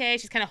 It's okay.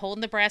 She's kind of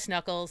holding the brass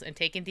knuckles and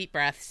taking deep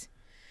breaths.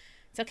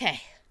 It's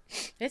okay.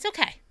 It's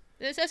okay.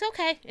 It's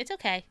okay. It's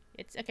okay.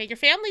 It's okay. Your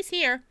family's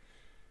here.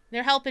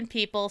 They're helping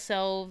people,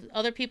 so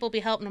other people will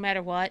be helped no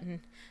matter what. And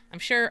I'm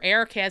sure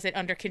Eric has it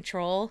under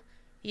control.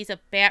 He's a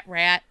bat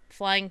rat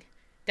flying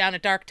down a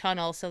dark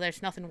tunnel, so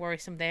there's nothing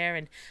worrisome there.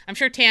 And I'm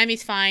sure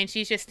Tammy's fine.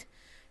 She's just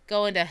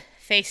going to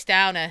face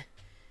down a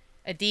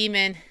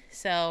demon,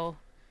 so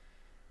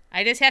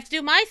I just have to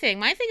do my thing.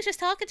 My thing's just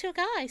talking to a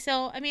guy,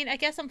 so, I mean, I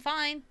guess I'm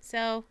fine.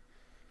 So,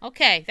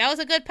 okay, that was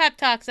a good pep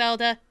talk,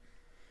 Zelda.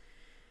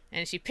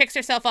 And she picks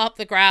herself off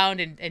the ground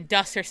and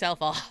dusts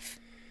herself off.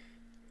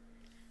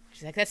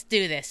 She's like, let's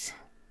do this.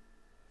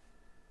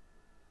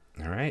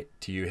 All right.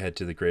 Do you head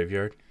to the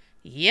graveyard?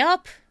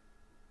 Yup.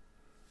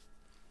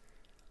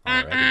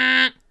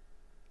 Alrighty.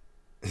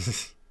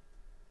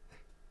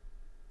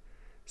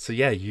 So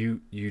yeah,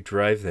 you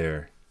drive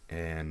there,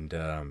 and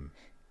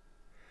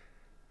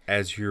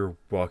as you're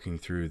walking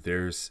through,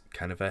 there's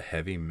kind of a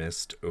heavy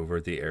mist over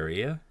the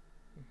area,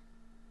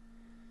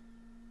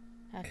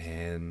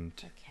 and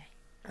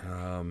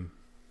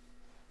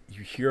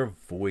you hear a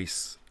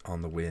voice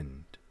on the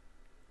wind.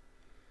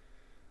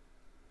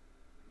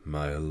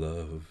 My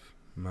love,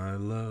 my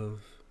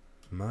love,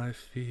 my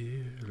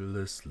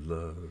fearless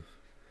love,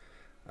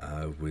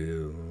 I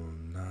will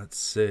not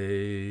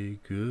say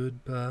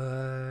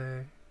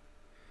goodbye.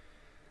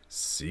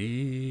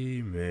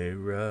 Sea may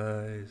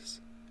rise,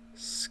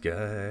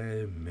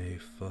 sky may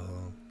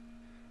fall,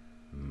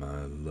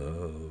 my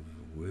love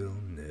will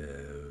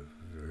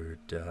never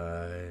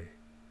die.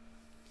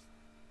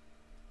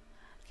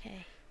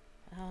 Okay.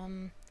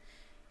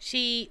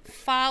 She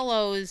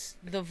follows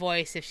the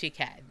voice if she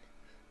can.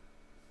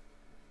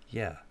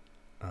 Yeah.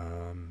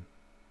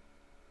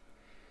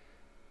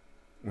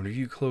 Whenever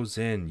you close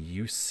in,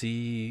 you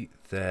see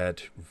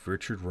that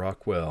Richard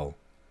Rockwell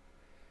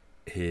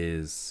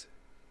is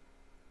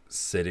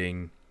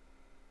sitting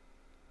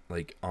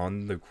like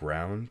on the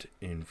ground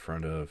in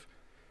front of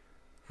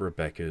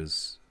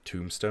Rebecca's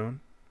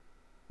tombstone,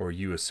 or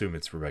you assume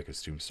it's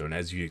Rebecca's tombstone.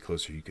 As you get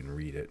closer, you can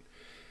read it.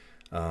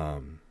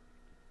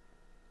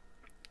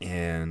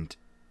 And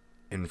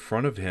in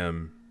front of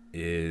him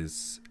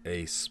is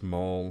a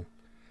small,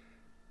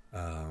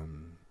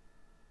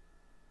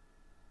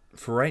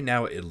 for right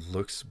now it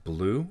looks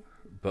blue,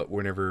 but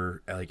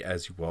whenever, like,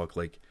 as you walk,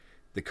 like,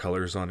 the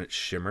colors on it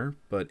shimmer,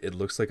 but it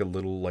looks like a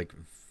little, like,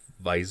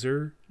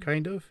 visor,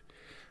 kind of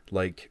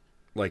like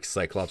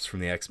Cyclops from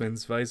the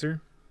X-Men's visor.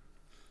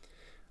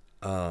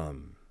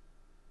 And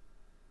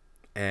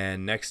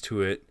next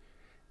to it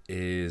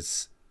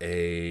is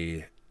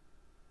a,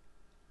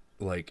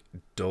 like,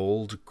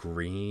 dulled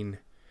green,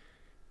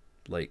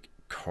 like,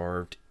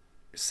 carved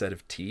set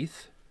of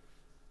teeth.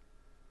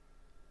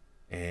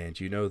 And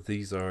you know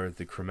these are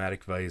the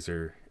chromatic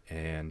visor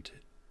and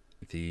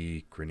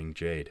the grinning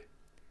jade.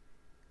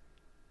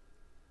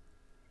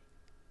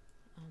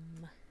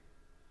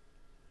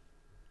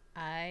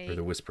 Or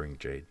the whispering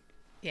jade.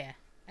 Yeah.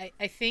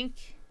 I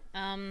think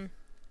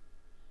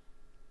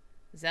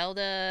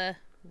Zelda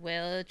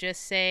will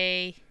just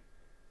say,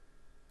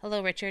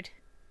 hello, Richard.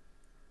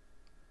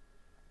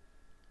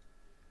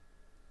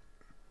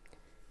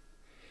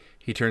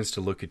 He turns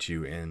to look at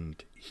you,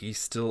 and he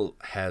still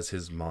has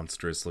his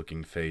monstrous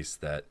looking face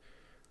that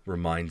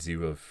reminds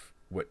you of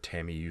what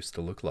Tammy used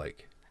to look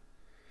like.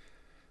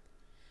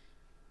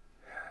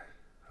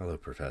 Hello,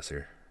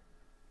 Professor.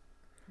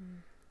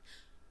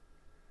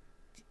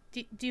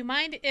 Do you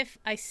mind if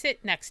I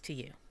sit next to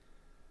you?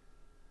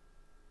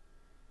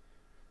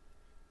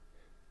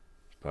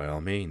 By all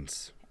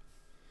means.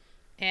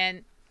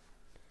 And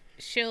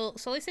she'll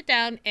slowly sit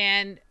down,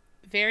 and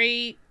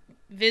very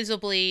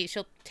visibly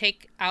she'll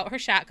take out her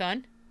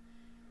shotgun,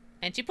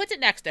 and she puts it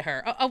next to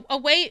her,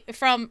 away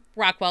from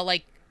Rockwell,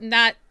 like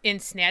not in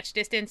snatch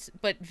distance,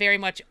 but very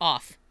much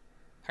off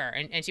her.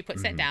 And she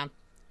puts that down.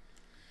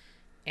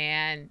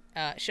 And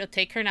she'll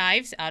take her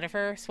knives out of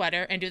her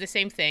sweater and do the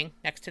same thing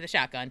next to the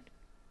shotgun.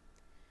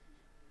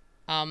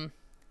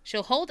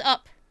 She'll hold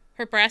up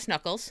her brass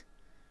knuckles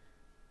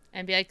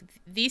and be like,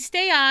 these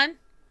stay on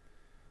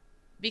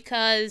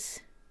because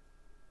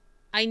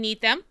I need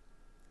them,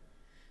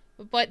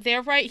 but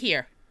they're right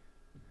here.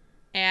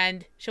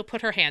 And she'll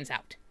put her hands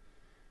out,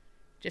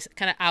 just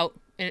kind of out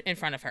in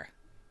front of her.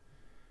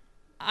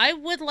 I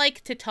would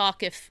like to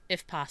talk if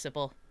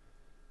possible,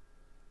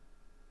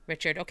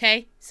 Richard,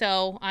 okay?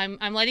 So I'm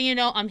letting you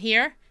know I'm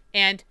here,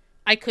 and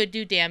I could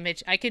do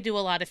damage. I could do a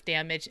lot of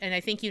damage, and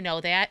I think you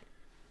know that.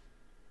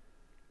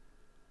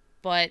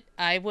 But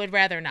I would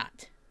rather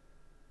not.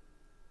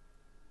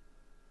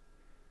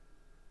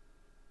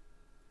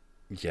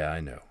 Yeah, I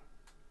know.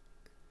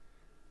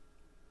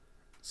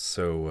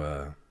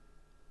 So,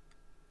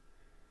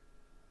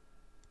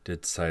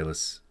 did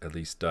Silas at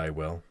least die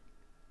well?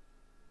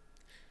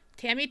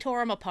 Tammy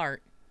tore him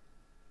apart.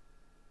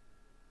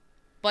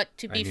 But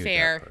to be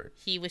fair,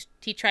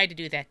 he tried to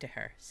do that to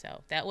her.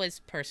 So that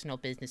was personal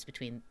business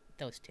between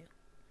those two.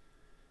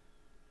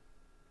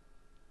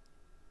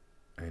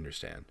 I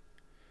understand.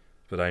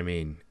 But I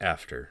mean,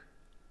 after.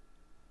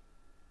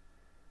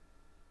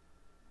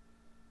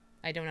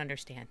 I don't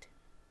understand.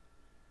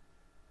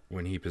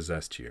 When he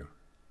possessed you.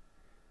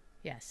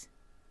 Yes.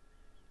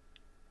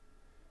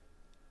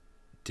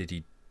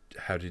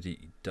 How did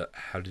he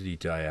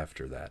die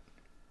after that?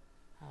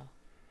 Oh.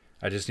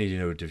 I just need to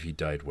know if he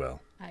died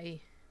well.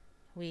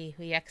 We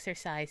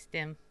exorcised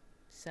him,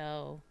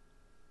 so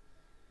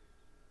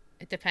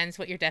it depends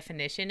what your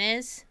definition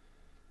is.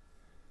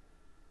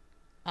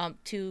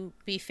 To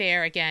be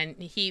fair, again,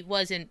 he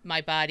wasn't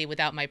my body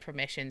without my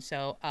permission,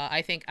 so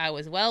I think I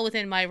was well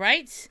within my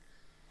rights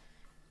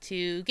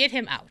to get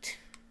him out.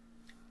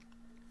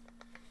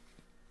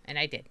 And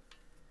I did.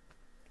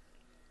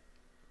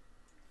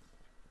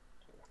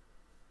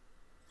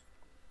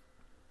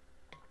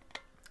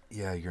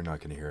 Yeah, you're not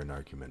going to hear an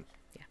argument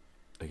Yeah.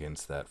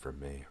 against that from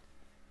me.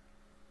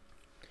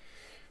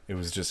 It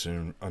was just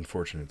an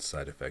unfortunate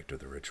side effect of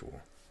the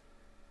ritual.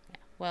 Yeah.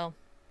 Well,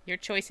 your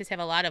choices have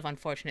a lot of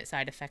unfortunate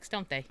side effects,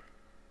 don't they?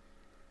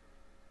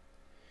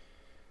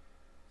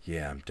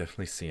 Yeah, I'm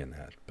definitely seeing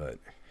that, but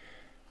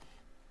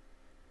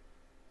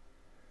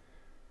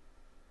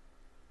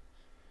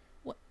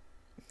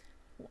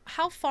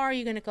How far are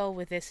you going to go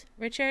with this,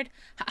 Richard?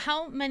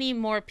 How many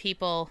more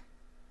people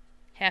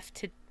have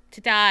to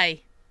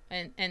die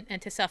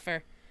and to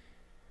suffer?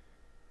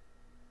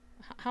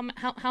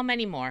 How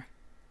many more?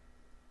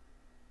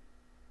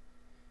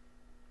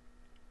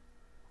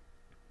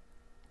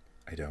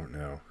 I don't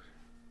know.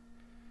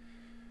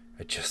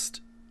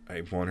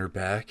 I want her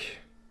back.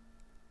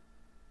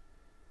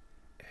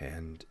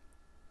 And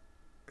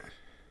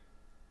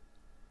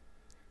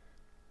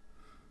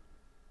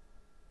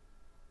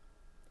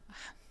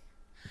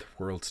the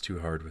world's too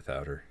hard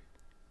without her.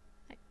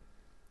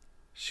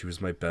 She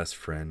was my best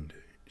friend.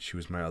 She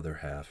was my other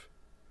half.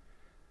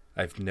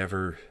 I've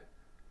never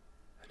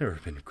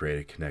been great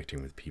at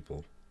connecting with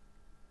people.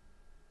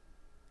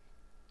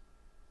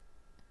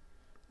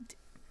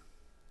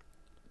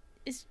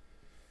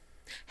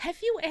 Have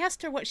you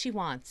asked her what she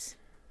wants?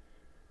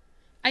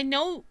 I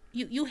know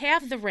you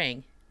have the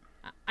ring.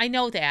 I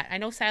know that. I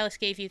know Silas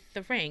gave you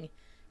the ring.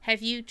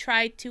 Have you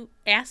tried to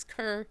ask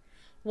her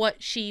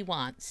what she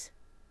wants?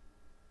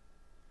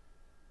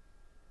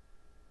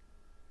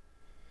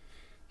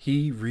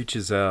 He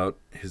reaches out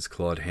his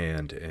clawed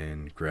hand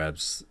and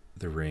grabs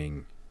the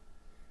ring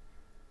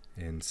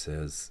and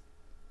says,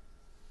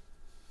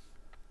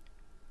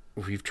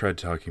 "We've tried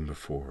talking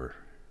before,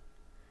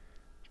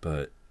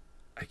 but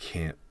I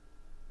can't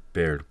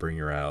bear to bring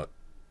her out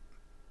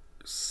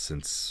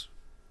since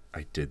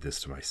I did this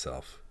to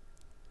myself."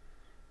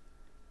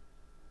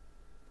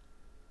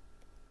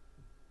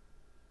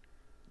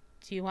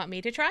 Do you want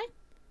me to try?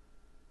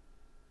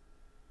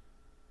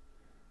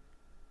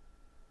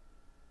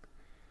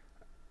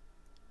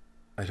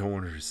 I don't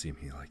want her to see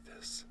me like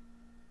this.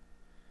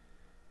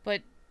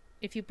 But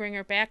if you bring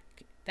her back,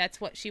 that's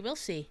what she will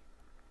see.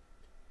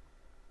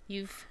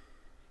 You've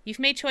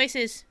made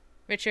choices,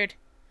 Richard.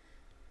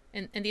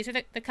 And these are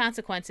the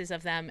consequences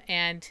of them.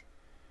 And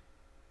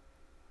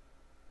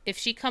if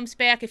she comes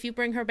back, if you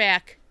bring her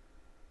back,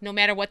 no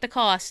matter what the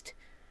cost,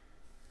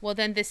 well,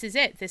 then this is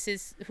it. This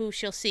is who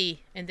she'll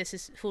see, and this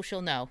is who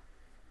she'll know.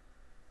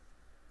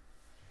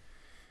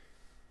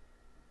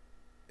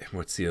 And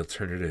what's the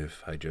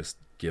alternative? I just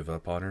give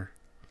up on her?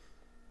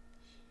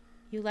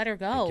 You let her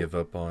go. I give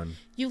up on...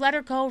 You let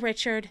her go,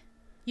 Richard.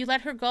 You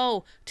let her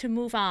go to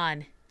move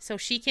on so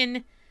she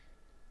can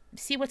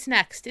see what's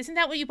next. Isn't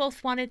that what you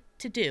both wanted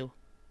to do?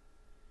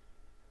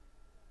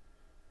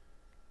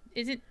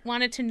 Isn't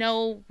wanted to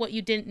know what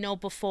you didn't know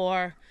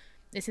before?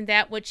 Isn't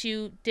that what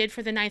you did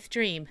for the ninth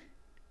dream?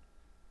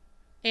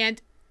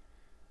 And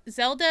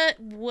Zelda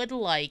would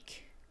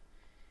like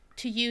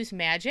to use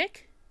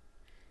magic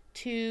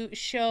to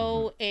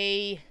show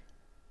a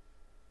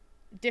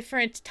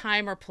different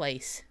time or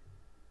place.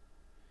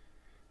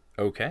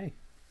 Okay.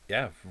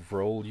 Yeah,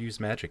 roll use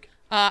magic.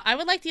 I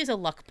would like to use a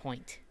luck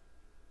point,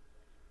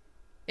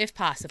 if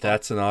possible.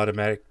 That's an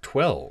automatic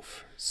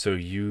 12, so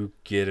you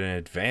get an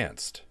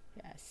advanced.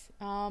 Yes.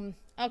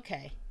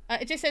 Okay.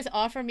 It just says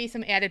offer me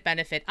some added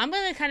benefit. I'm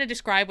going to kind of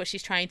describe what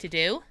she's trying to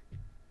do.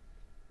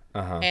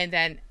 And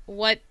then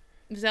what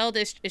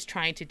Zelda is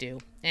trying to do.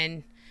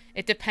 And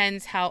it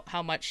depends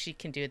how much she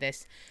can do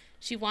this.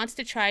 She wants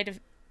to try to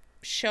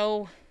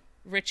show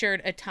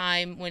Richard a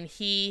time when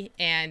he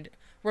and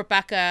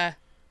Rebecca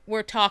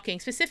were talking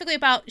specifically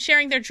about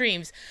sharing their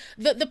dreams.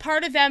 The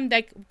part of them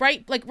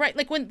right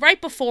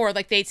before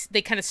they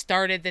kind of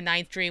started the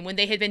ninth dream, when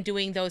they had been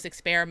doing those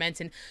experiments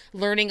and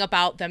learning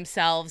about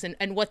themselves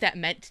and what that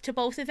meant to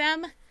both of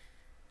them.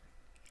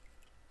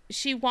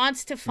 She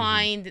wants to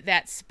find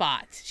that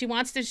spot. She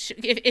wants to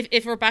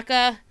if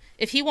Rebecca,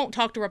 if he won't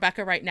talk to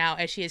Rebecca right now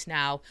as she is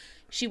now,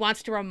 she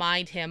wants to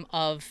remind him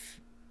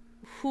of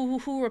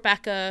who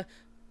Rebecca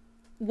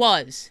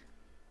was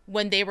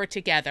when they were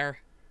together.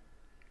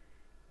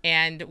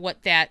 And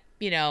what that,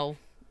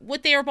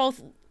 what they were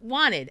both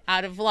wanted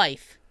out of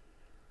life.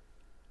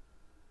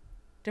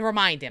 To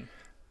remind him.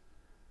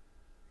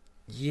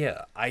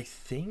 Yeah, I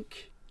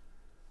think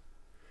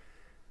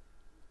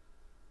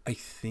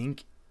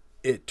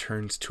it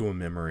turns to a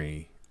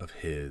memory of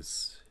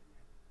his,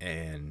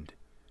 and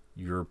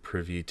you're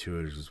privy to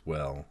it as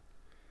well.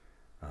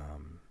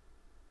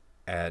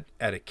 At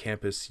a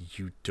campus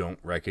you don't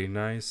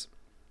recognize,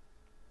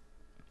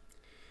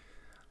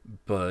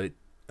 but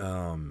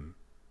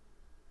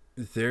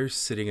they're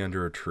sitting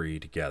under a tree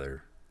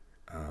together,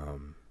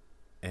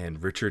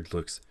 and Richard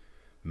looks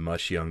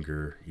much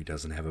younger. He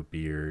doesn't have a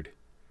beard,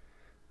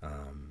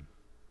 and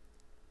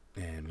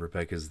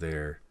Rebecca's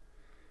there,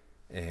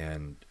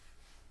 and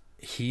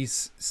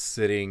he's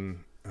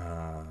sitting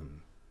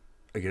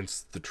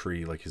against the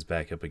tree, like his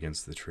back up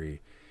against the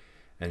tree,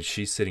 and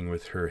she's sitting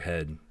with her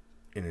head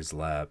in his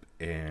lap,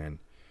 and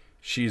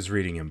she's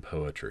reading him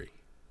poetry.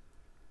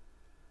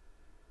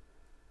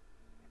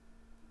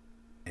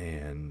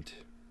 And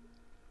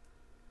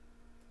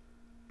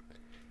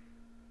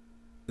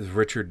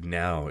Richard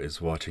now is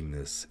watching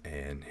this,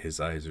 and his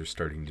eyes are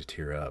starting to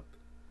tear up.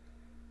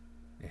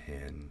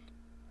 And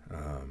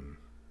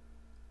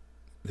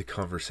the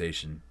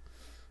conversation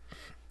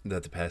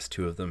that the past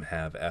two of them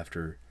have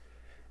after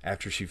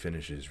she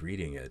finishes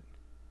reading it,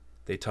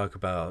 they talk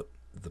about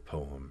the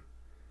poem,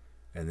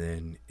 and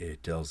then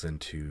it delves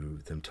into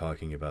them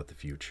talking about the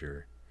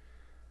future,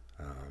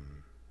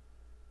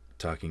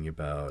 talking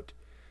about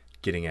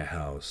getting a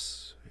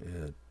house,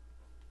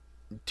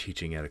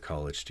 teaching at a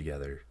college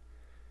together,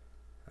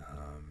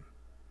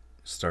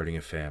 starting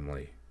a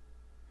family.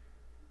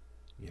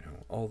 You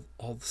know,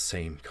 all the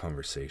same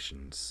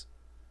conversations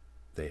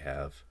they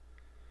have,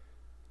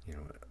 you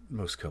know,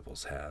 most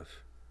couples have,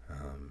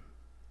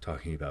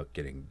 talking about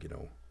getting, you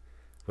know,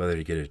 whether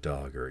to get a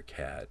dog or a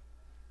cat.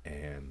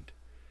 And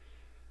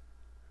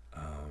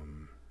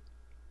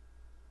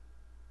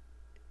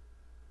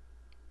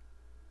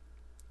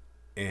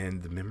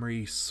and the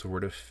memory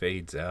sort of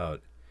fades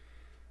out,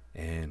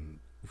 and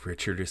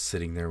Richard is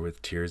sitting there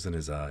with tears in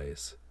his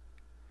eyes,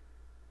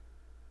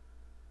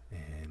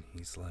 and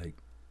he's like,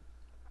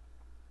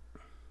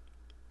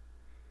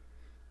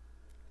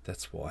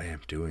 that's why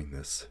I'm doing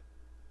this.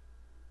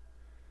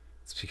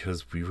 It's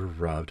because we were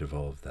robbed of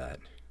all of that.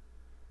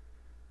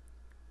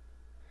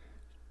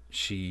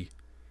 She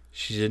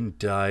didn't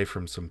die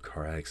from some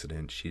car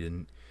accident. She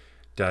didn't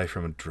die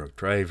from a drunk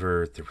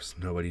driver. There was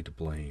nobody to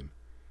blame.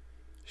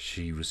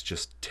 She was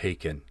just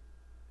taken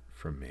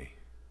from me.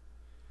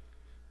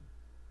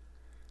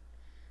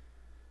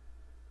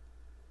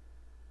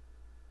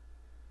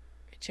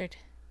 Richard,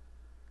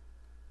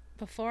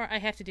 before I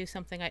have to do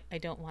something I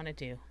don't want to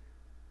do,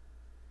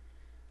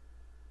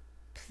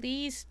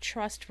 please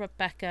trust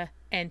Rebecca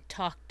and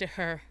talk to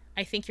her.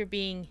 I think you're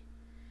being...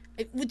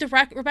 Would the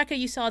Rebecca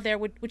you saw there,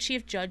 would she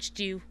have judged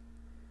you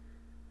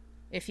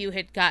if you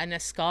had gotten a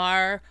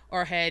scar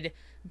or had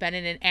been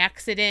in an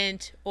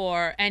accident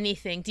or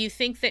anything? Do you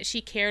think that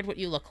she cared what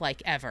you look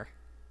like ever?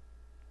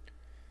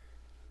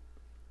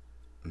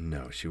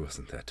 No, she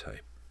wasn't that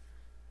type.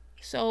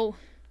 So,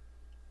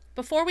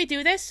 before we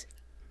do this,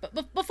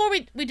 before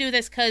we do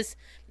this, because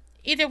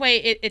either way,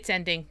 it's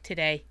ending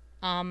today.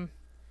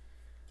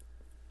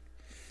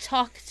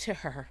 Talk to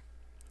her.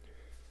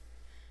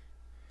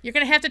 You're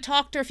going to have to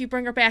talk to her if you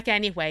bring her back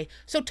anyway.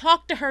 So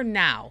talk to her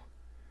now.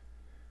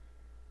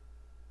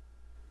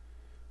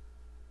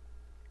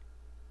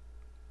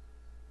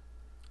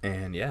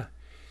 And yeah,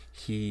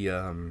 he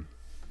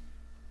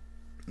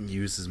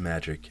uses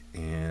magic,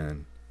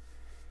 and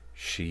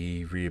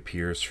she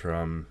reappears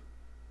from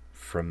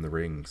the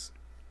rings.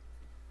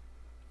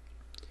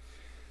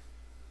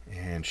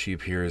 And she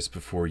appears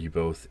before you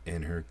both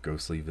in her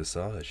ghostly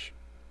visage.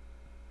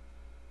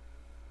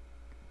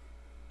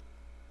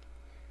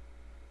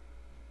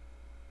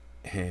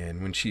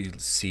 And when she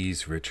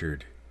sees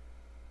Richard,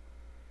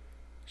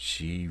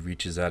 she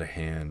reaches out a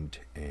hand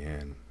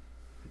and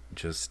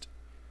just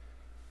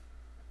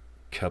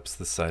cups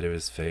the side of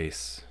his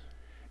face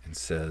and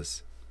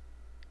says,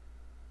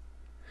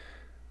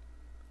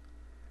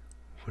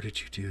 "What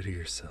did you do to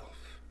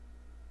yourself?"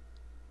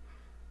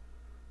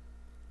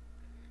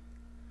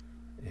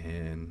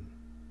 And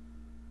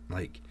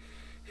like,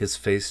 his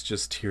face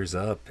just tears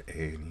up,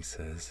 and he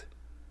says,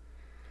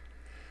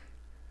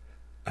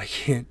 "I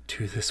can't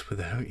do this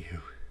without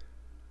you."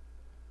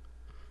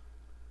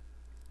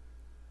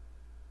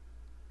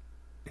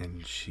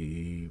 And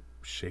she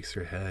shakes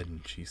her head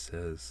and she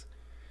says,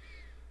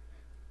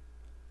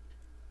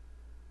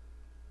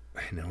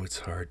 "I know it's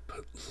hard,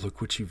 but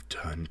look what you've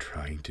done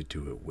trying to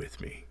do it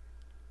with me.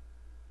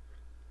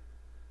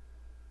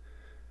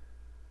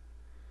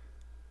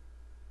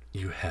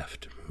 You have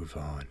to move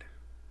on."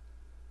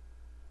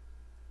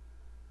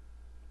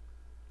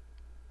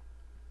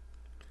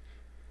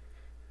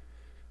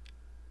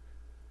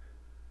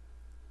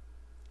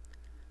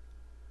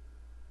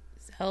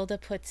 Zelda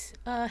puts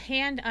a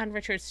hand on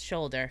Richard's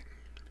shoulder,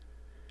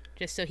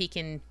 just so he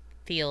can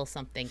feel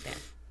something there.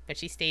 But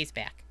she stays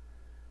back.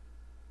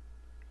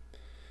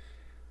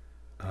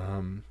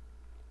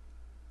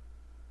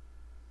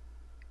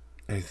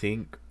 I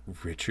think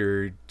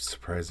Richard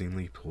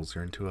surprisingly pulls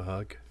her into a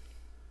hug,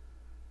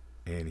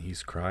 and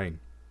he's crying.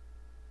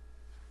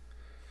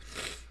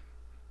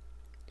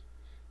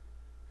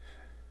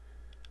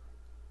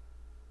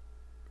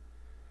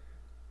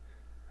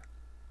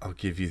 "I'll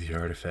give you the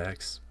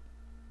artifacts.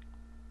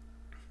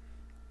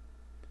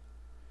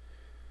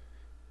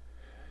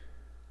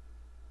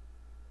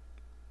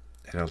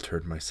 And I'll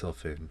turn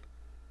myself in.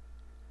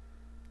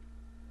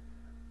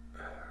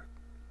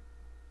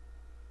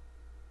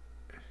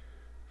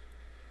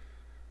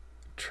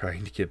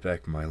 Trying to get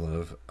back my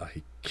love,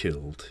 I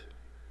killed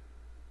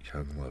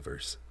young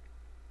lovers.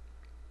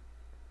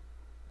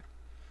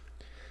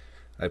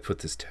 I put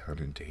this town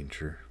in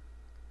danger.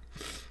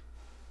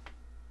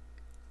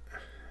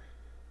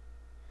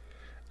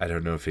 I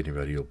don't know if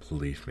anybody will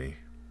believe me,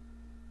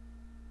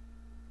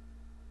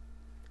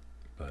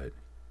 but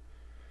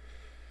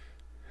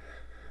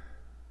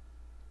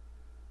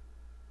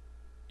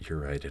you're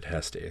right, it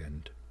has to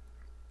end.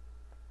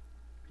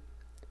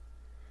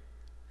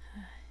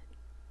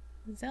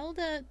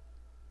 Zelda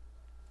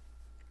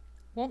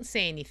won't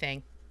say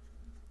anything.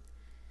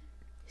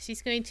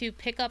 She's going to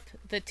pick up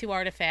the 2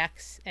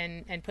 artifacts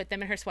and put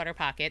them in her sweater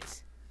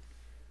pockets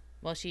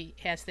while she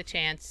has the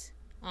chance.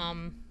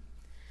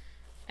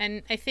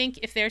 And I think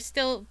if they're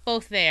still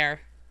both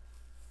there,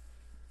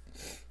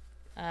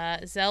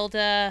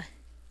 Zelda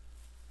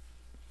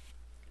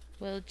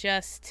will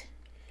just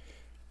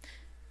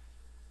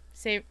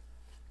say,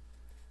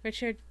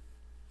 Richard,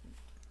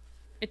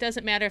 it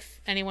doesn't matter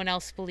if anyone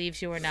else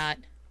believes you or not,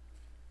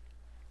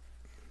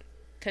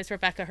 because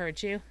Rebecca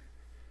heard you.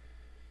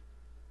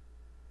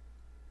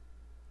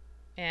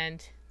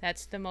 And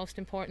that's the most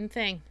important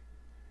thing.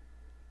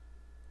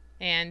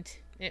 And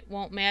it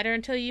won't matter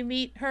until you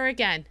meet her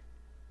again.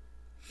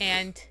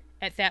 And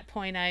at that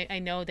point, I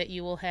know that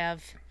you will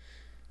have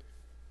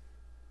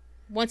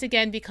once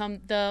again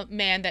become the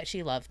man that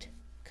she loved.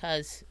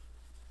 Because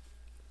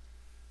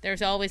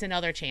there's always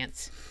another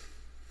chance.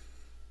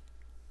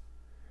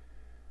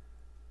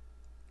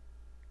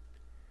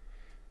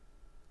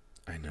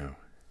 I know.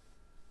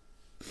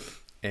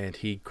 And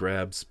he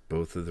grabs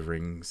both of the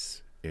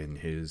rings in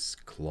his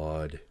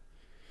clawed,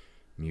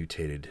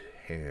 mutated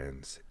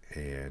hands,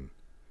 and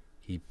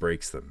he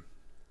breaks them.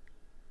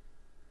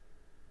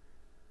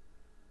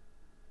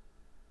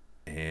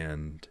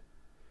 And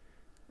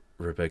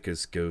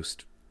Rebecca's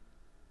ghost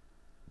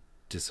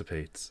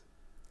dissipates.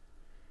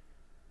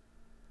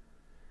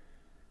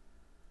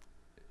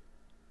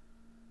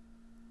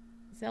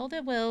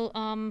 Zelda will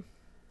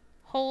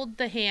hold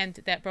the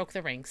hand that broke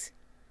the rings.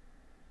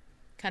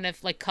 Kind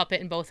of like cup it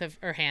in both of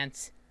her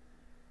hands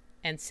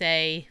and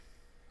say,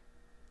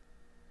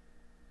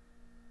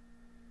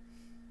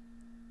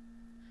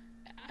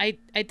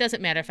 it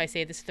doesn't matter if I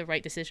say this is the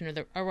right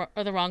decision or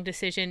the wrong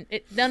decision.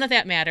 None of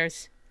that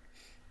matters.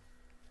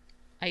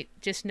 I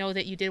just know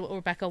that you did what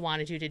Rebecca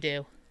wanted you to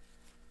do.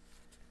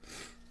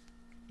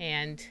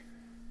 And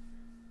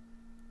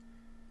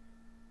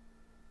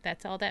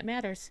that's all that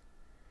matters.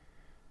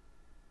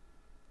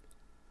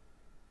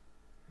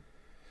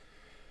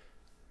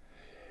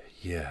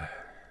 Yeah,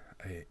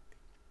 I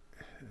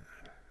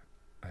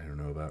don't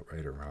know about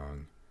right or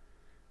wrong,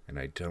 and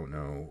I don't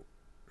know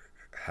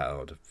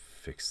how to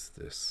fix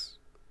this,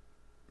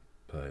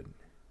 but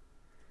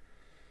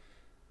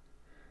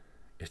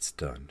it's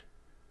done.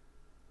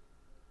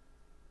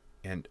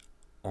 And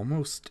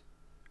almost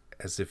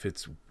as if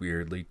it's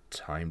weirdly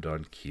timed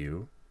on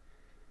cue,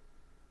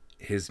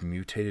 his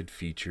mutated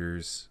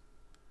features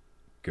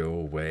go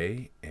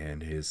away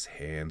and his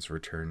hands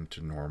return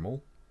to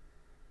normal.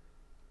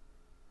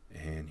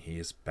 And he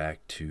is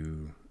back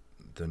to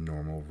the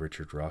normal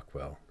Richard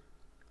Rockwell.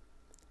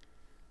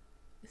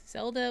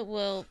 Zelda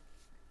will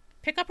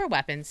pick up her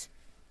weapons.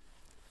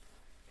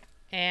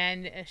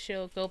 And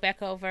she'll go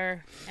back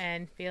over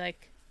and be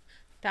like,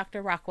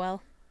 Dr.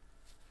 Rockwell,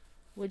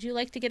 would you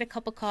like to get a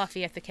cup of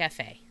coffee at the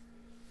cafe?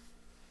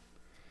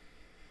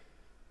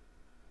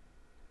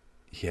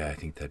 Yeah, I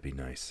think that'd be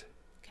nice.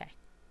 Okay.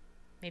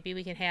 Maybe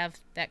we can have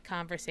that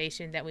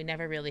conversation that we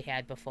never really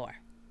had before.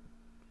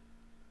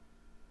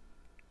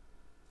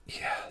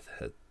 Yeah,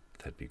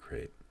 that'd be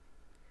great.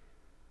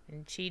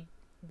 And she'd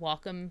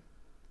walk him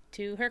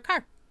to her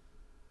car.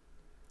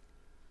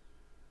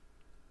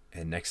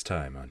 And next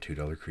time on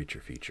 $2 Creature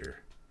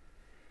Feature,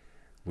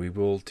 we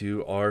will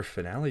do our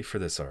finale for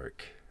this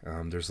arc.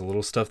 There's a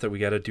little stuff that we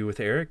got to do with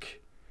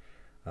Eric,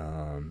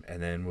 and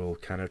then we'll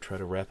kind of try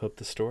to wrap up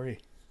the story.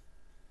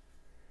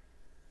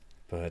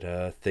 But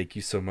thank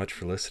you so much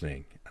for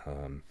listening.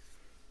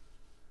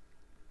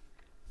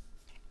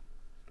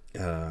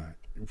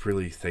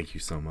 Really, thank you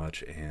so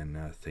much,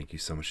 and thank you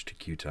so much to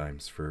Q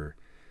Times for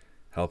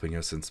helping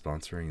us and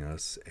sponsoring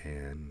us,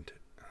 and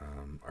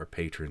our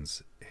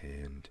patrons,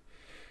 and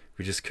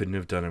we just couldn't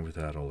have done it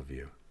without all of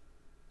you.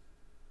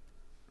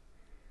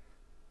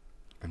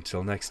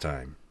 Until next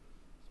time,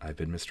 I've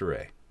been Mr.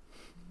 Ray.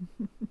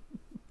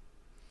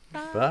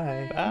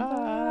 Bye.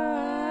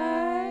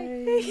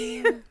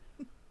 Bye.